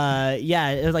 Yeah,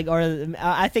 it was like, or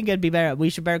I think it'd be better. We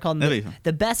should better call them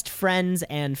the Best Friends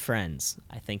and Friends.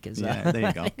 I think is there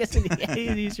you go. It's an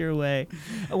easier way.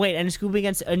 Oh, wait, and it's going to be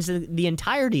against the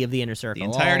entirety of the Inner Circle. The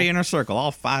entirety Inner Circle,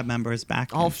 all 5 members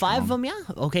back. All 5 of them, yeah.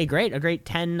 Okay, great. A great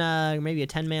 10, maybe a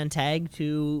 10-man tag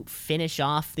to finish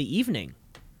off the evening.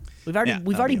 We've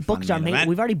already booked our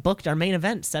main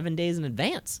event 7 days in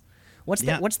advance. What's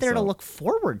there to look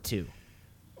forward to?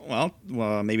 Well,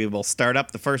 maybe we'll start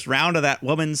up the first round of that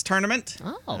women's tournament.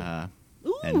 Oh.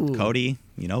 And Cody,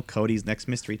 Cody's next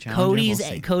mystery challenge.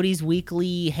 Cody's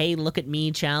weekly "Hey, look at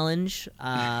me" challenge.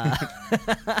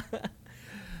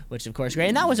 Which of course great.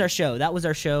 And that was our show. That was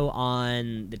our show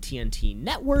on the TNT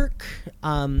network.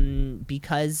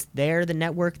 Because they're the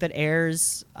network that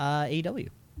airs AEW.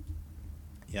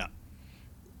 Yeah.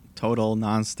 Total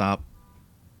nonstop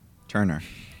Turner.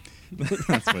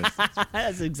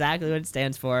 That's exactly what it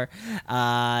stands for.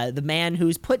 The man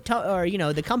who's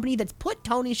the company that's put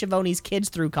Tony Schiavone's kids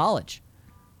through college.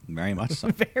 Very much so.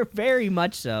 very, very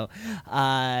much so.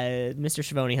 Mr.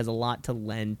 Schiavone has a lot to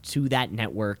lend to that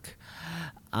network.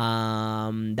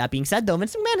 That being said, though,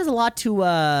 Vince McMahon has a lot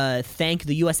to thank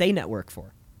the USA Network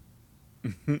for.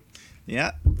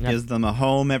 Yeah, gives them a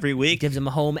home every week. Gives them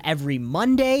a home every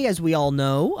Monday, as we all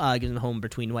know. Gives them a home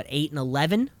between 8 and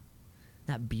 11.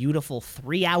 That beautiful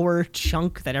 3-hour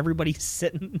chunk that everybody's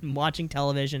sitting and watching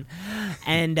television.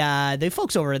 And the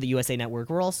folks over at the USA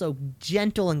Network were also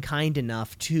gentle and kind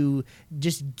enough to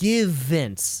just give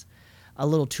Vince a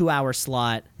little 2-hour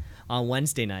slot on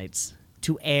Wednesday nights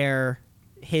to air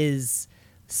his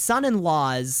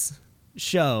son-in-law's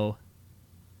show,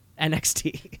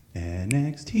 NXT.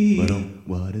 NXT,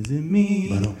 what does it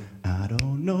mean? I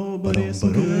don't know, but it's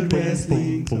some good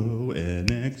wrestling. So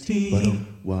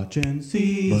NXT, watch and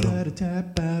see. Try to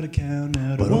tap out a count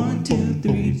out of 1, 2,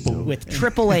 3. With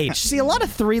Triple H. See, a lot of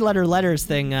 3-letter letters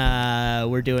thing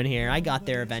we're doing here. I got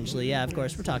there eventually. Yeah, of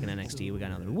course, we're talking NXT. We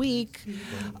got another week. We've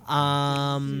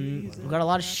got a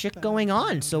lot of shit going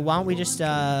on. So why don't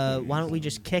we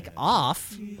just kick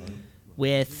off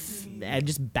with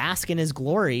just bask in his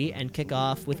glory and kick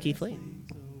off with Keith Lee.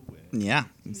 Yeah,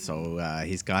 so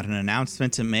he's got an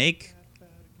announcement to make.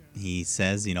 He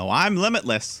says, I'm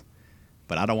limitless,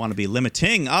 but I don't want to be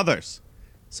limiting others.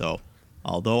 So,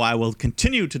 although I will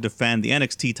continue to defend the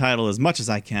NXT title as much as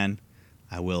I can,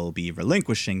 I will be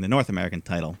relinquishing the North American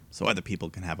title so other people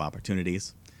can have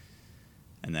opportunities.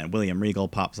 And then William Regal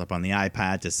pops up on the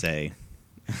iPad to say,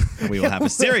 we will have a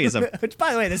series of... Which,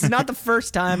 by the way, this is not the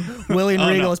first time William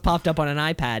Regal has popped up on an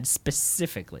iPad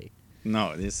specifically.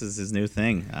 No, this is his new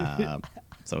thing.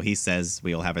 So he says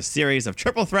we will have a series of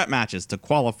triple threat matches to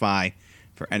qualify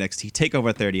for NXT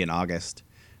TakeOver 30 in August,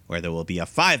 where there will be a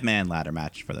 5-man ladder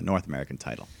match for the North American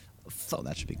title. So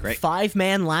that should be great.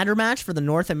 5-man ladder match for the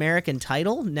North American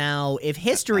title. Now, if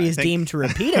history is deemed to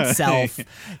repeat itself,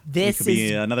 this could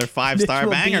be another 5-star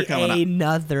banger coming up.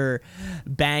 Another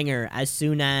banger. As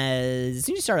soon as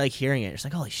you start hearing it, it's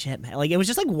like, holy shit, man! It was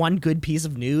just like one good piece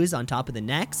of news on top of the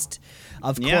next.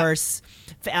 Of course,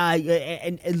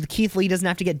 and Keith Lee doesn't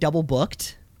have to get double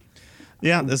booked.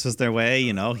 Yeah, this was their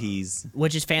way,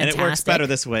 which is fantastic. And it works better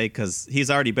this way because he's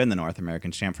already been the North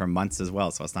American champ for months as well,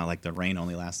 so it's not like the reign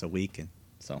only lasts a week. And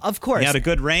So Of course. he had a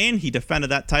good reign. He defended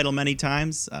that title many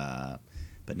times.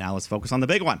 But now let's focus on the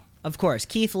big one. Of course,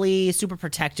 Keith Lee, super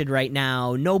protected right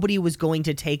now. Nobody was going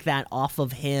to take that off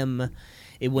of him.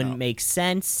 It wouldn't make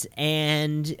sense.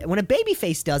 And when a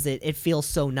babyface does it, it feels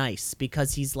so nice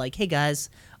because he's like, hey, guys,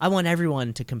 I want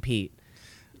everyone to compete.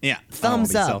 Yeah.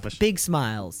 Thumbs up, selfish. big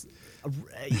smiles.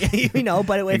 You know,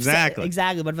 but if, Exactly.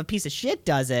 But if a piece of shit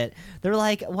does it, they're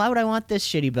like, why would I want this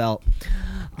shitty belt?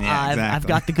 Yeah, I've exactly.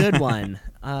 got the good one.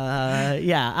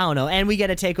 Yeah, I don't know. And we get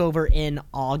a takeover in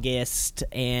August,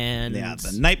 and Yeah,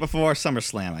 the night before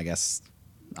SummerSlam, I guess.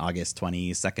 August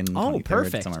 22nd, 23rd, oh,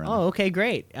 perfect. somewhere around Oh, okay,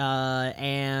 great.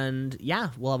 And yeah,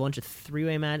 we'll have a bunch of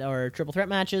three-way or triple threat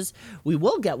matches. We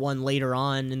will get one later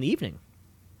on in the evening.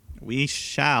 there. We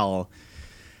shall.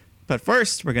 But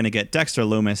first, we're going to get Dexter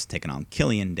Lumis taking on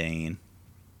Killian Dane.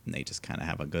 And they just kind of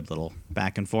have a good little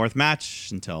back and forth match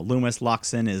until Lumis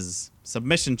locks in his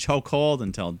submission chokehold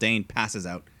until Dane passes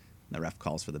out. And the ref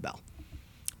calls for the bell.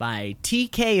 By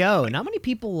TKO. Not many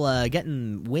people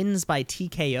getting wins by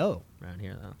TKO around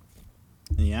here, though.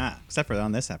 Yeah, except for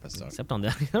on this episode. Except on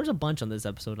the, there was a bunch on this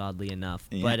episode, oddly enough.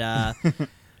 Yeah.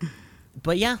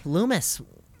 But yeah, Loomis.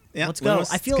 Yeah, Let's go. Lumis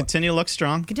I feel continue to look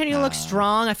strong. continue to look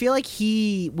strong. I feel like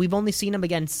we've only seen him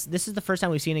against. This is the first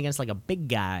time we've seen him against like a big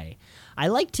guy. I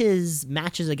liked his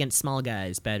matches against small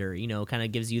guys better. You know, kind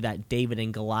of gives you that David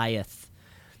and Goliath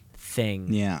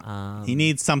thing. Yeah, he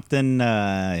needs something.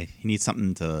 He needs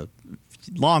something to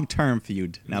long-term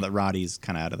feud now that Roddy's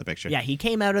kind of out of the picture. Yeah, he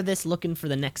came out of this looking for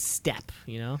the next step.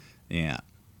 You know. Yeah.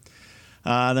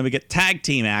 Then we get tag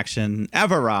team action.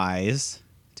 Everrise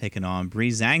taking on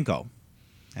Breezango.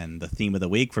 And the theme of the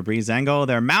week for Breezango,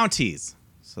 they're Mounties.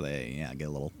 So they get a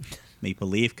little Maple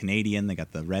Leaf Canadian. They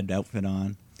got the red outfit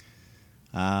on.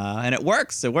 And it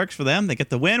works. It works for them. They get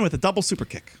the win with a double super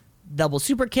kick. Double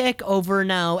super kick over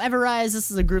now. Everrise, this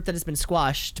is a group that has been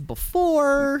squashed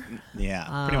before.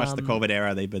 Yeah, pretty much the COVID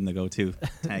era. They've been the go-to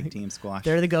tag team squash.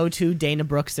 They're the go-to Dana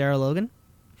Brooke, Sarah Logan.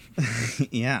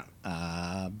 Yeah.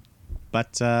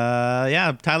 But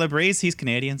Tyler Breeze, he's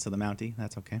Canadian, so the Mountie,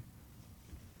 that's okay.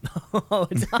 Oh,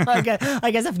 I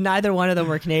guess if neither one of them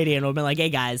were Canadian, we've been like, hey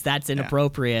guys, that's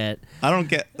inappropriate. I don't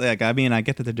get, I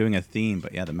get that they're doing a theme,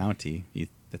 but yeah, the Mountie,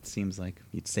 that seems like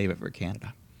you'd save it for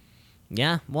Canada.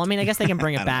 Yeah, well, I mean, I guess they can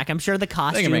bring it back. I'm sure the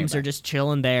costumes are just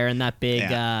chilling there in that big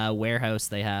warehouse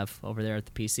they have over there at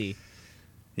the PC.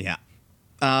 Yeah.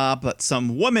 But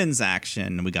some women's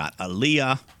action. We got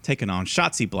Aaliyah taking on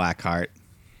Shotzi Blackheart,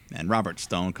 and Robert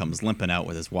Stone comes limping out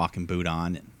with his walking boot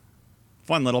on.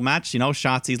 Fun little match,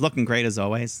 Shotzi's looking great as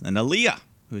always, and Aaliyah,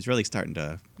 who's really starting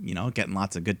to, getting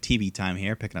lots of good TV time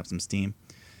here, picking up some steam.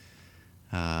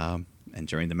 And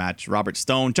during the match, Robert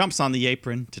Stone jumps on the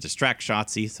apron to distract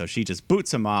Shotzi, so she just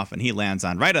boots him off, and he lands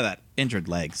on right of that injured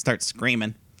leg, starts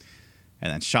screaming.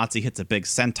 And then Shotzi hits a big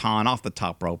senton off the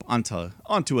top rope onto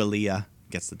Aaliyah,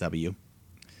 gets the W.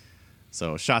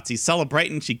 So Shotzi's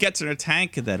celebrating, she gets in her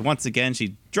tank, and then once again,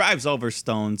 she drives over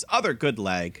Stone's other good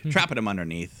leg, trapping him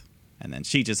underneath. And then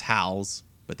she just howls,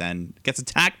 but then gets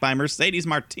attacked by Mercedes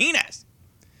Martinez.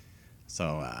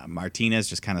 So Martinez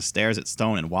just kind of stares at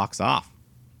Stone and walks off.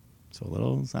 So a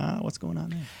little, what's going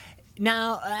on there?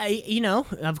 Now,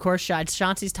 of course, it's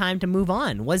Shotzi's time to move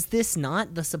on. Was this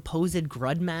not the supposed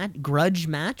grudge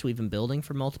match we've been building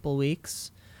for multiple weeks?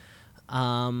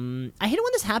 I hate it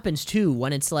when this happens, too,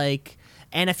 when it's like,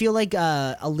 and I feel like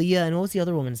Aaliyah, and what was the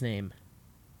other woman's name?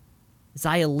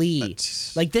 Xia Li.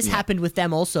 Like, this happened with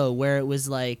them also, where it was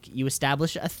like, you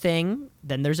establish a thing,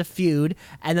 then there's a feud,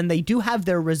 and then they do have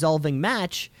their resolving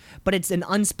match, but it's an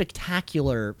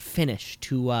unspectacular finish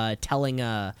to telling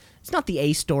it's not the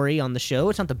A story on the show,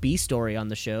 it's not the B story on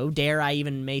the show, dare I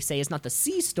even may say it's not the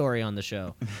C story on the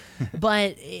show.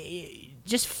 But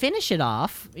just finish it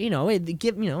off, in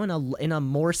a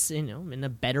more, in a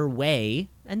better way,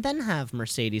 and then have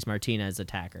Mercedes Martinez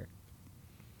attack her.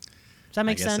 Does that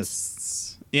make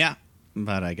sense? Yeah,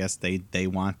 but I guess they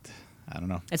want, I don't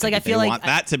know. It's like, I feel they like want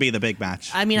that to be the big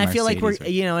match. I mean, I feel like we're,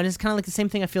 Mercedes, and it's kind of like the same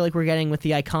thing I feel like we're getting with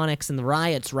the Iconics and the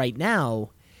Riots right now,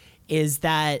 is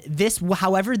that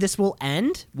however this will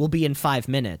end, will be in 5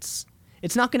 minutes.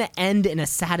 It's not going to end in a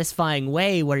satisfying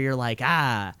way where you're like,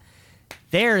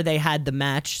 there they had the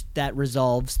match that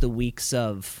resolves the weeks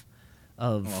of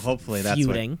hopefully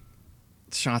feuding.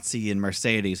 That's what Shotzi and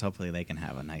Mercedes, hopefully they can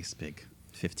have a nice big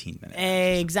 15-minute.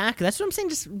 Exactly. That's what I'm saying.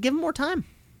 Just give them more time.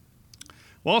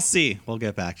 We'll see. We'll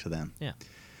get back to them. Yeah.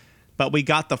 But we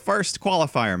got the first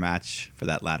qualifier match for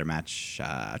that ladder match.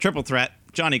 Triple threat.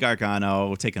 Johnny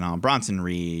Gargano taking on Bronson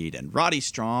Reed and Roddy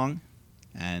Strong.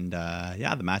 And,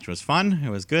 the match was fun. It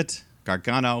was good.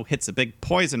 Gargano hits a big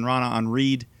poison rana on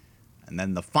Reed. And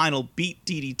then the final beat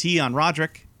DDT on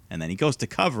Roderick, and then he goes to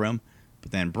cover him,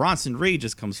 but then Bronson Reed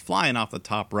just comes flying off the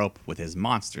top rope with his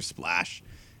monster splash,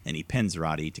 and he pins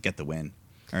Roddy to get the win,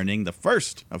 earning the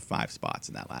first of 5 spots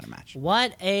in that ladder match.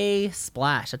 What a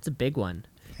splash. That's a big one.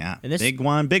 Yeah, And this- big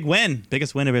one, big win.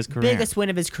 Biggest win of his career. Biggest win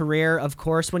of his career, of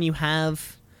course, when you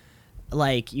have...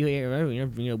 Like,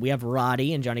 we have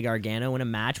Roddy and Johnny Gargano in a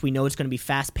match. We know it's going to be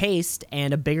fast-paced,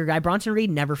 and a bigger guy, Bronson Reed,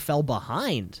 never fell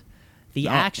behind the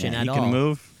action at all. He can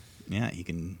move. Yeah, he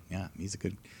can. Yeah, he's a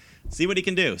good... See what he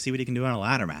can do. See what he can do in a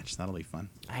ladder match. That'll be fun.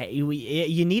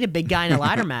 You need a big guy in a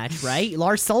ladder match, right?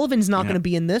 Lars Sullivan's not going to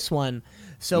be in this one,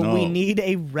 so we need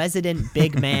a resident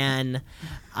big man,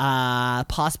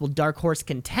 possible dark horse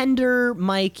contender.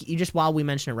 Mike, while we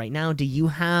mention it right now, do you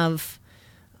have...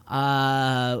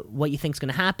 what you think's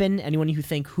going to happen? Anyone you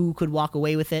think who could walk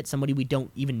away with it? Somebody we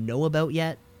don't even know about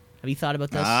yet? Have you thought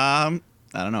about this? I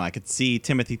don't know. I could see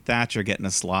Timothy Thatcher getting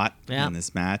a slot in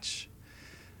this match.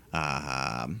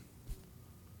 I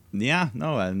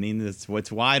mean,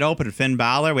 it's wide open. Finn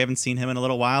Balor, we haven't seen him in a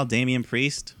little while. Damian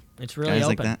Priest. It's really guys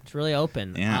open. like that. It's really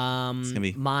open. Yeah, it's gonna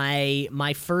be...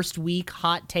 My first week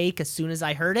hot take as soon as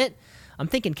I heard it, I'm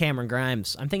thinking Cameron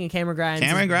Grimes. Cameron Grimes,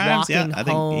 yeah, I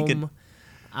think home, he could...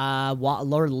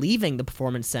 leaving the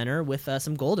Performance Center with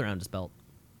some gold around his belt.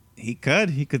 He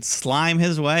could slime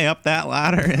his way up that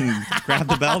ladder and grab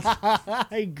the belt.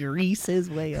 Grease his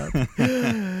way up.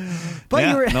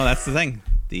 No, that's the thing.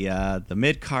 The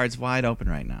mid card's wide open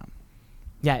right now.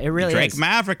 Yeah, it really Drake is.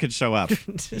 Maverick could show up.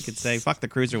 He could say, "Fuck the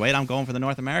cruiserweight, I'm going for the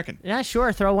North American." Yeah,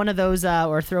 sure. Throw one of those,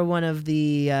 or throw one of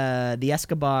the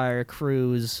Escobar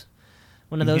crews.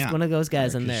 One of those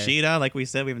guys in there. Kushida, like we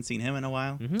said, we haven't seen him in a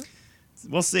while. Mm-hmm.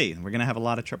 We'll see. We're gonna have a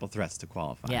lot of triple threats to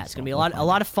qualify. Yeah, it's gonna be a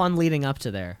lot of fun leading up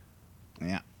to there.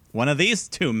 Yeah, one of these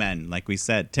two men, like we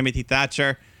said, Timothy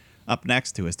Thatcher, up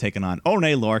next, who has taken on One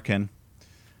Lorcan,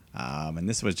 and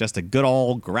this was just a good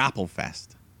old grapple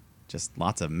fest. Just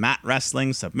lots of mat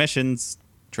wrestling, submissions,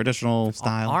 traditional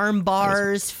style. Arm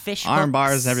bars, fish hooks. Arm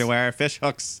bars everywhere, fish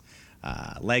hooks,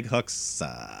 leg hooks.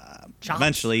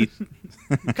 Eventually,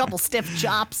 a couple stiff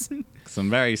chops. Some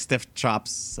very stiff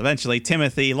chops. Eventually,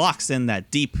 Timothy locks in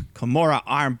that deep Kimura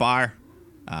arm bar.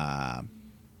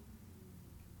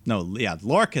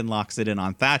 Lorcan locks it in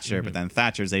on Thatcher, but then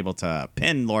Thatcher's able to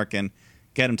pin Lorcan,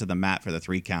 get him to the mat for the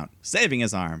 3 count, saving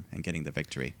his arm and getting the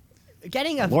victory.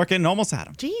 Lorcan almost had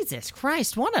him. Jesus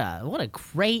Christ! What a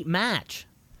great match.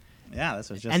 Yeah, this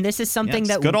was just... And this is something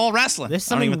that... good old wrestling. This is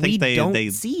something we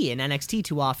don't see in NXT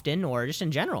too often, or just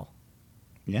in general.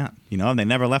 Yeah, they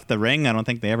never left the ring. I don't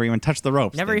think they ever even touched the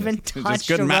ropes. Never even touched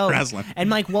the ropes. Wrestling. And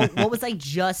Mike, what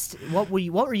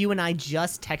were you and I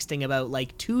just texting about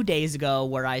like 2 days ago?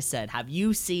 Where I said, "Have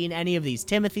you seen any of these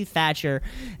Timothy Thatcher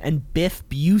and Biff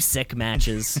Busick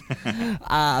matches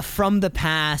from the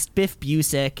past?" Biff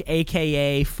Busick,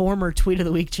 aka former Tweet of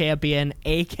the Week champion,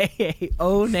 aka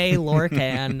One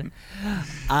Lorcan.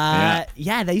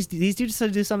 These dudes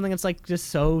do something that's like just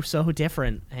so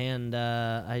different, and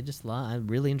I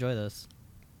really enjoy this.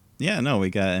 Yeah, no, we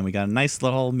got a nice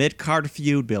little mid-card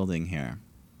feud building here.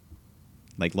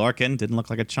 Like, Lorcan didn't look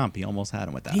like a chump. He almost had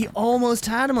him with that. He almost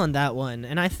had him on that one,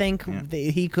 and I think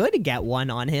he could get one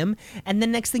on him. And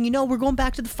then next thing you know, we're going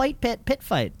back to the pit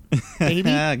fight, baby.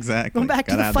 Yeah, exactly. Going back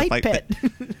to the fight pit.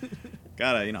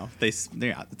 Gotta,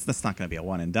 that's not going to be a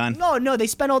one and done. No, they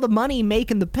spent all the money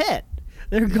making the pit.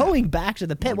 They're going back to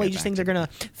the pit. What, you just think they're going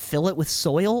to fill it with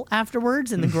soil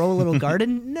afterwards and then grow a little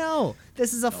garden? No,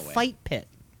 this is a fight pit.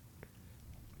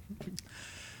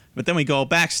 But then we go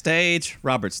backstage.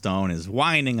 Robert Stone is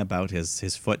whining about his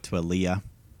foot to Aaliyah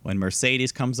when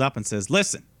Mercedes comes up and says,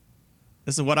 "Listen,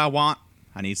 this is what I want.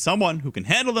 I need someone who can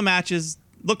handle the matches,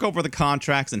 look over the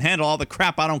contracts, and handle all the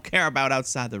crap I don't care about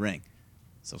outside the ring."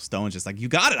 So Stone's just like, "You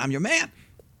got it. I'm your man."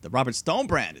 The Robert Stone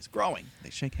brand is growing. They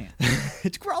shake hands.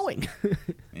 It's growing.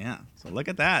 Yeah. So look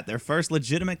at that. Their first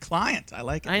legitimate client. I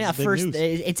like it. I know. First,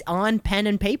 it's on pen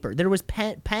and paper. There was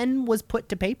pen was put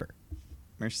to paper.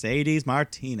 Mercedes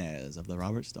Martinez of the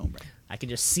Robert Stone brand. I can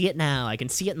just see it now. I can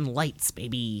see it in lights,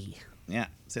 baby. Yeah.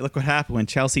 See, look what happened when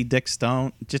Chelsea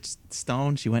Stone,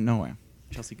 she went nowhere.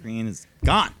 Chelsea Green is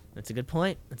gone. That's a good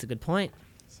point.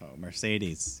 So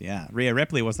Mercedes, yeah. Rhea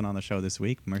Ripley wasn't on the show this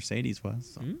week. Mercedes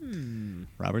was. So.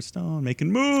 Robert Stone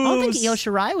making moves. I don't think Io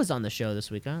Shirai was on the show this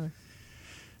week either.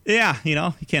 Yeah, you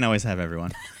can't always have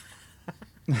everyone.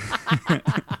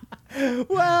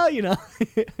 Well,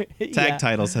 Tag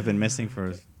titles have been missing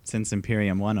since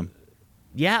Imperium won them.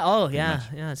 Yeah. Oh, yeah.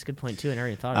 Yeah, that's a good point too. I never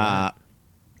even thought of that.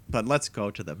 But let's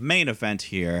go to the main event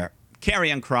here.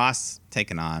 Karrion Kross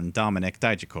taking on Dominik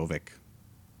Dijakovic.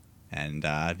 And,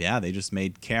 they just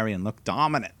made Karrion look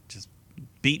dominant. Just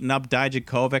beating up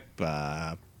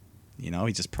Dijakovic.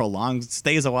 He just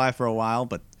stays alive for a while,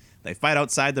 but they fight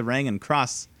outside the ring, and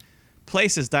Cross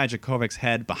places Dijakovic's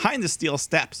head behind the steel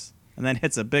steps and then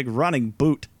hits a big running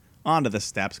boot onto the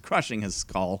steps, crushing his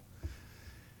skull.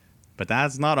 But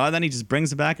that's not all. Then he just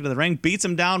brings him back into the ring, beats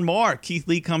him down more. Keith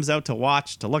Lee comes out to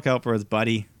watch, to look out for his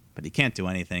buddy, but he can't do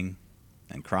anything.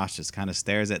 And Cross just kind of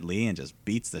stares at Lee and just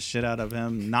beats the shit out of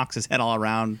him, knocks his head all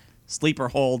around, sleeper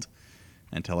hold,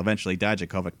 until eventually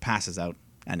Dijakovic passes out,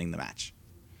 ending the match.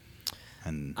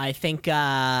 And I think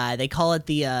they call it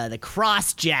the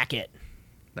cross jacket.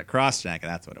 the cross jacket,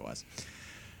 that's what it was.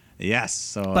 Yes.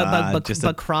 So,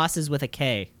 but cross is with a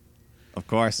K. Of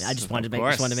course. I just wanted to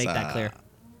make that clear.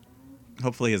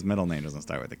 Hopefully his middle name doesn't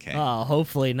start with a K. Oh,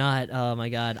 hopefully not. Oh my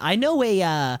God, I know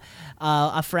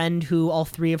a friend who all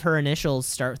three of her initials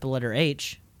start with the letter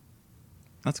H.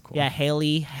 That's cool. Yeah,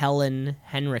 Haley Helen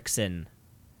Henriksen.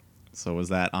 So was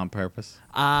that on purpose?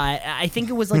 I think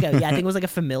it was like a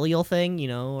familial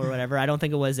thing, or whatever. I don't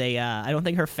think it was I don't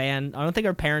think her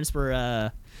parents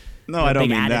were. No, I don't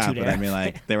mean that. Attitude But I mean,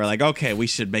 like, they were like, okay, we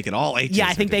should make it all H's. Yeah,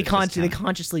 I think they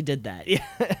consciously did that. Yeah.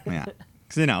 Yeah,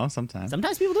 because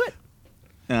Sometimes people do it.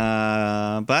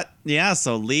 But yeah,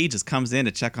 so Lee just comes in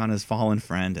to check on his fallen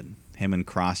friend, and him and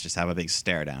Cross just have a big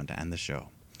stare down to end the show.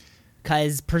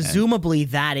 Because presumably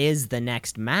that is the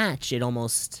next match. It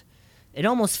almost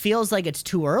feels like it's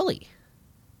too early.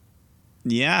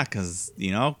 Yeah, because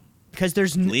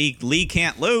there's Lee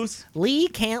can't lose. Lee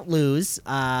can't lose.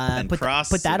 And Cross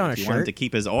put that on a if you shirt wanted to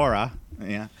keep his aura.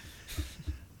 Yeah,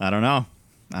 I don't know.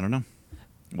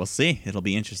 We'll see. It'll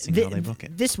be interesting how they book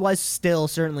it. This was still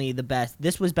certainly the best.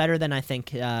 This was better than I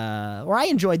think, or I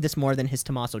enjoyed this more than his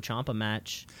Tommaso Ciampa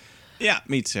match. Yeah,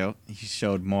 me too. He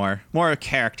showed more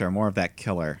character, more of that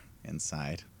killer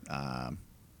inside.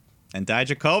 And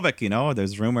Dijakovic,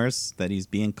 there's rumors that he's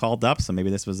being called up, so maybe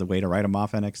this was a way to write him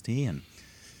off NXT and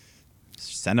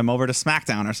send him over to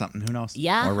SmackDown or something. Who knows?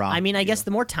 Yeah, or Raw, I mean, I guess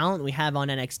the more talent we have on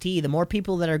NXT, the more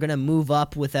people that are going to move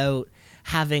up without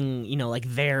having, like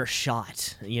their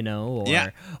shot, or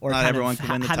not everyone can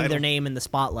win the having title. their name in the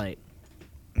spotlight.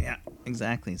 Yeah,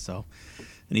 exactly. So,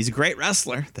 and he's a great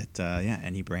wrestler. That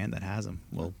any brand that has him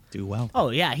will do well.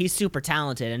 Oh yeah, he's super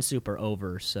talented and super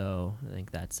over. So I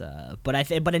think that's.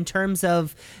 But in terms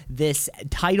of this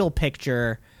title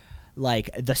picture, like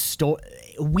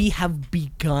we have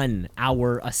begun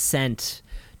our ascent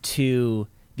to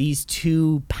these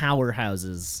two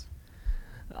powerhouses.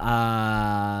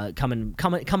 Coming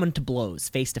to blows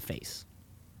face to face.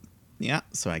 Yeah,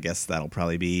 so I guess that'll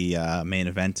probably be main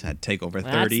event at TakeOver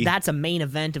 30. That's a main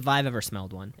event if I've ever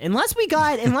smelled one. Unless we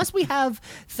have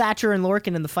Thatcher and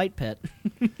Lorcan in the fight pit.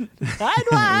 We don't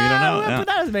know. Put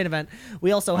that as a main event.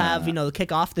 We also have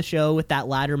kick off the show with that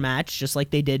ladder match, just like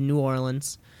they did in New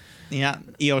Orleans. Yeah,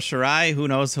 Io Shirai. Who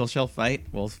knows who she'll fight?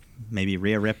 Well, maybe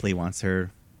Rhea Ripley wants her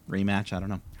rematch. I don't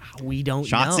know. We don't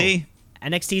Shotzi? know.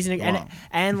 NXT's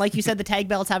and like you said, the tag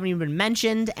belts haven't even been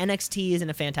mentioned. NXT is in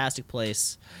a fantastic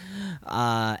place,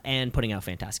 and putting out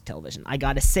fantastic television. I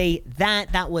gotta say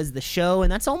that was the show,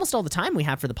 and that's almost all the time we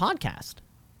have for the podcast.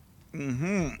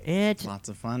 Mm-hmm. Lots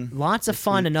of fun.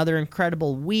 Week. Another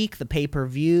incredible week. The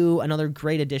pay-per-view. Another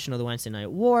great edition of the Wednesday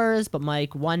Night Wars. But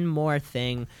Mike, one more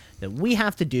thing that we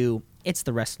have to do. It's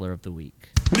the Wrestler of the Week.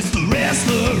 It's the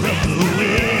Wrestler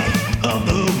of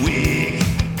the Week.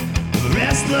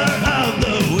 Wrestler of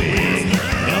the Week,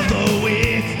 of the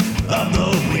Week, of the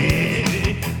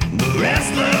Week. The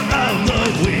Wrestler of the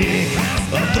Week,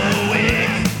 of the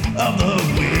Week, of the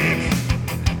Week.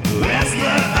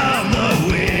 Wrestler of the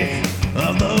Week,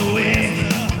 of the Week,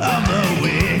 of the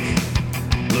Week.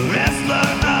 The Wrestler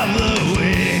of the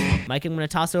Week. Mike, I'm going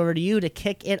to toss over to you to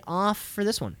kick it off for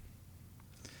this one.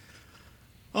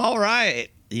 All right.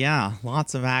 Yeah,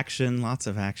 lots of action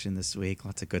this week.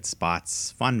 Lots of good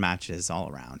spots, fun matches all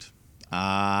around.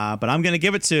 But I'm going to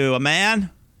give it to a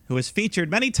man who was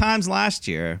featured many times last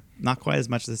year, not quite as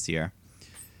much this year.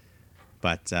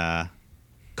 But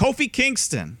Kofi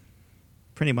Kingston,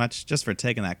 pretty much just for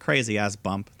taking that crazy-ass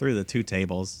bump through the two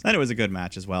tables. And it was a good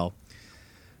match as well.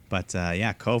 But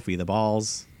Kofi, the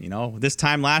balls. This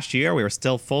time last year, we were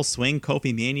still full swing.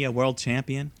 Kofi Mania World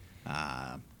Champion.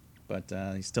 But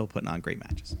he's still putting on great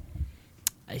matches.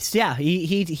 Yeah,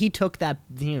 he took that,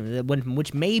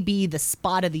 which may be the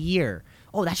spot of the year.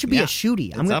 Oh, that should be a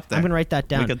shootie. I'm going to write that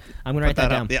down. I'm going to write that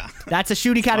down. Yeah. That's a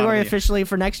shootie category officially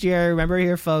for next year. Remember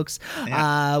here, folks.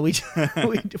 Yeah. We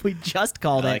just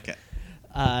called it.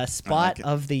 Spot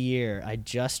of the year. I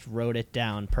just wrote it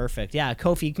down. Perfect. Yeah,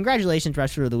 Kofi, congratulations,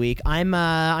 Wrestler of the Week.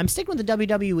 I'm sticking with the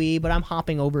WWE, but I'm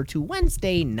hopping over to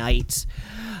Wednesday night,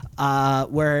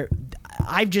 where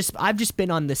I've just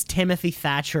been on this Timothy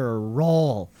Thatcher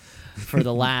roll for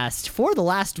the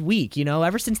last week. You know,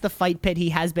 ever since the fight pit, he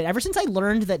has been. Ever since I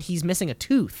learned that he's missing a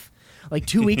tooth. Like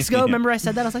 2 weeks ago, remember I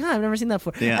said that? I was like, I've never seen that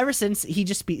before. Yeah. Ever since, he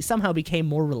just somehow became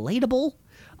more relatable.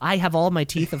 I have all my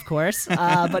teeth, of course,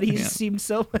 but he seemed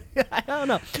so. I don't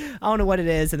know what it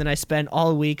is. And then I spent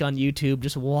all week on YouTube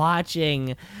just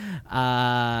watching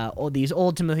all these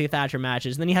old Timothy Thatcher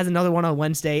matches. And then he has another one on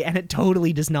Wednesday, and it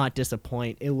totally does not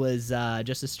disappoint. It was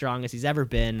just as strong as he's ever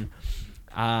been.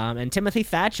 And Timothy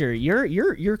Thatcher,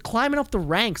 you're climbing up the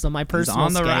ranks on my personal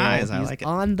He's on the scale. rise. I He's like it.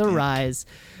 on the rise.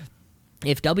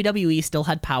 If WWE still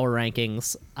had power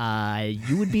rankings,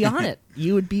 you would be on it.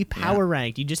 You would be power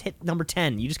ranked. You just hit number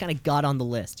 10. You just kind of got on the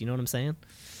list. You know what I'm saying?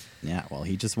 Yeah, well,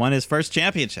 he just won his first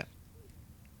championship.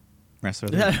 Wrestler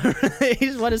of the Week. He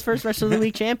just won his first Wrestler of the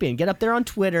Week champion. Get up there on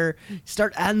Twitter,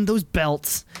 start adding those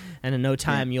belts, and in no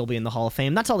time you'll be in the Hall of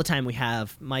Fame. That's all the time we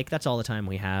have, Mike. That's all the time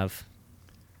we have.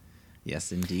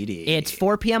 Yes, indeed. It's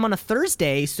 4 p.m. on a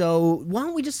Thursday, so why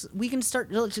don't we can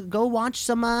start, let's go watch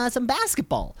some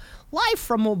basketball live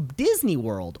from Disney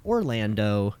World,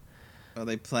 Orlando. Are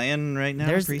they playing right now?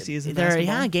 Preseason basketball?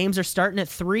 Yeah, games are starting at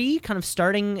 3, kind of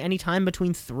starting anytime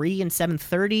between 3 and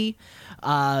 7:30.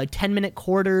 10-minute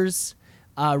quarters.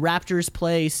 Raptors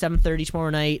play 7:30 tomorrow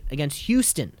night against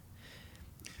Houston.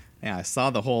 Yeah, I saw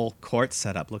the whole court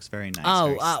setup. Looks very nice.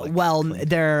 Oh, very slick, well, clean.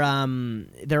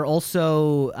 they're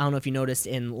also, I don't know if you noticed,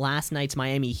 in last night's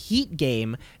Miami Heat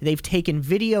game, they've taken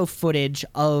video footage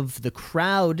of the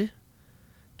crowd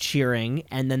cheering,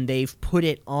 and then they've put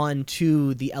it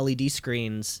onto the LED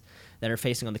screens that are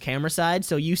facing on the camera side.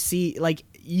 So you see, like,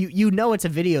 you know it's a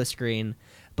video screen,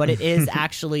 but it is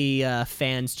actually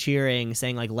fans cheering,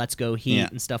 saying, like, let's go Heat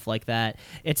and stuff like that.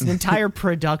 It's an entire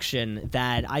production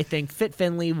that I think Fit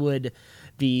Finley would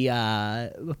be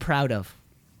proud of.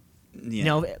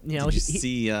 Yeah.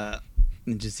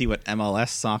 Did you see what MLS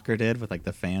soccer did with, like,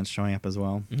 the fans showing up as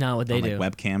well? No, what they on, do.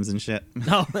 like, webcams and shit.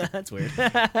 Oh, that's weird.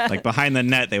 Like, behind the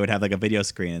net, they would have, like, a video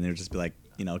screen, and there would just be, like,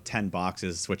 10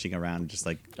 boxes switching around, just,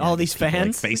 like... All these people,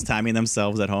 fans? like, FaceTiming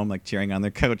themselves at home, like, cheering on their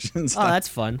coach and stuff. Oh, that's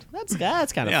fun.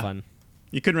 That's kind of fun.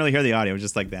 You couldn't really hear the audio. It was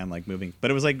just like them like moving.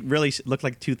 But it was like really looked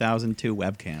like 2002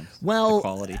 webcams. Well, the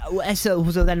quality. So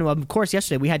then, of course,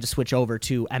 yesterday we had to switch over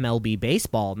to MLB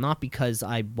baseball, not because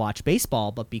I watch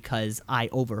baseball, but because I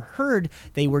overheard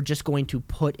they were just going to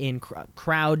put in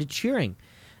crowd cheering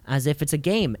as if it's a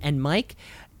game. And, Mike,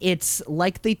 it's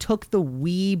like they took the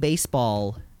Wii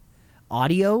baseball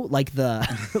audio, like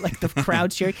the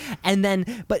crowd cheering, and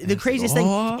then, but the craziest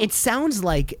thing, it sounds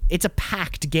like it's a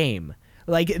packed game.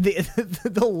 Like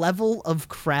the level of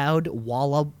crowd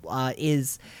walla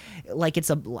is like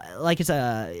it's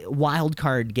a wild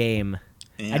card game,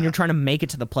 and you're trying to make it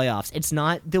to the playoffs. It's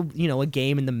not a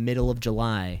game in the middle of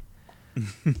July.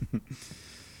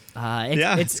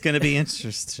 It's going to be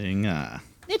interesting.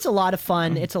 It's a lot of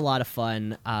fun. It's a lot of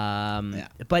fun.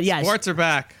 But yeah, sports are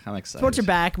back. I'm excited. Sports are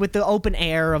back with the open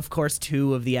air, of course,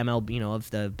 too, of the MLB, of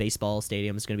the baseball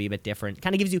stadium is going to be a bit different.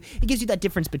 Kind of gives you that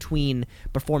difference between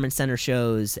performance center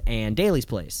shows and Daly's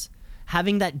Place.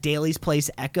 Having that Daly's Place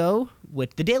echo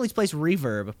with the Daly's Place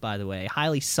reverb, by the way,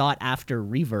 highly sought after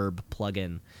reverb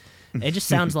plugin. It just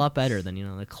sounds a lot better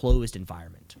than a closed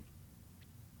environment.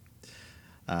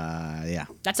 Yeah.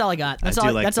 That's all I got. That's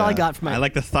all I got for my. I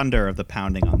like the thunder of the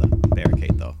pounding on the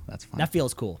barricade, though. That's fun. That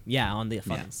feels cool. Yeah, on the Yeah,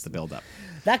 fucking. it's the build up.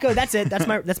 That's it. That's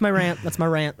my rant. That's my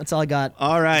rant. That's all I got.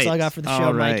 All right. That's all I got for the show,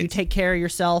 All Mike. right. You take care of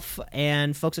yourself,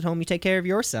 and folks at home, you take care of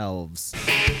yourselves.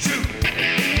 Two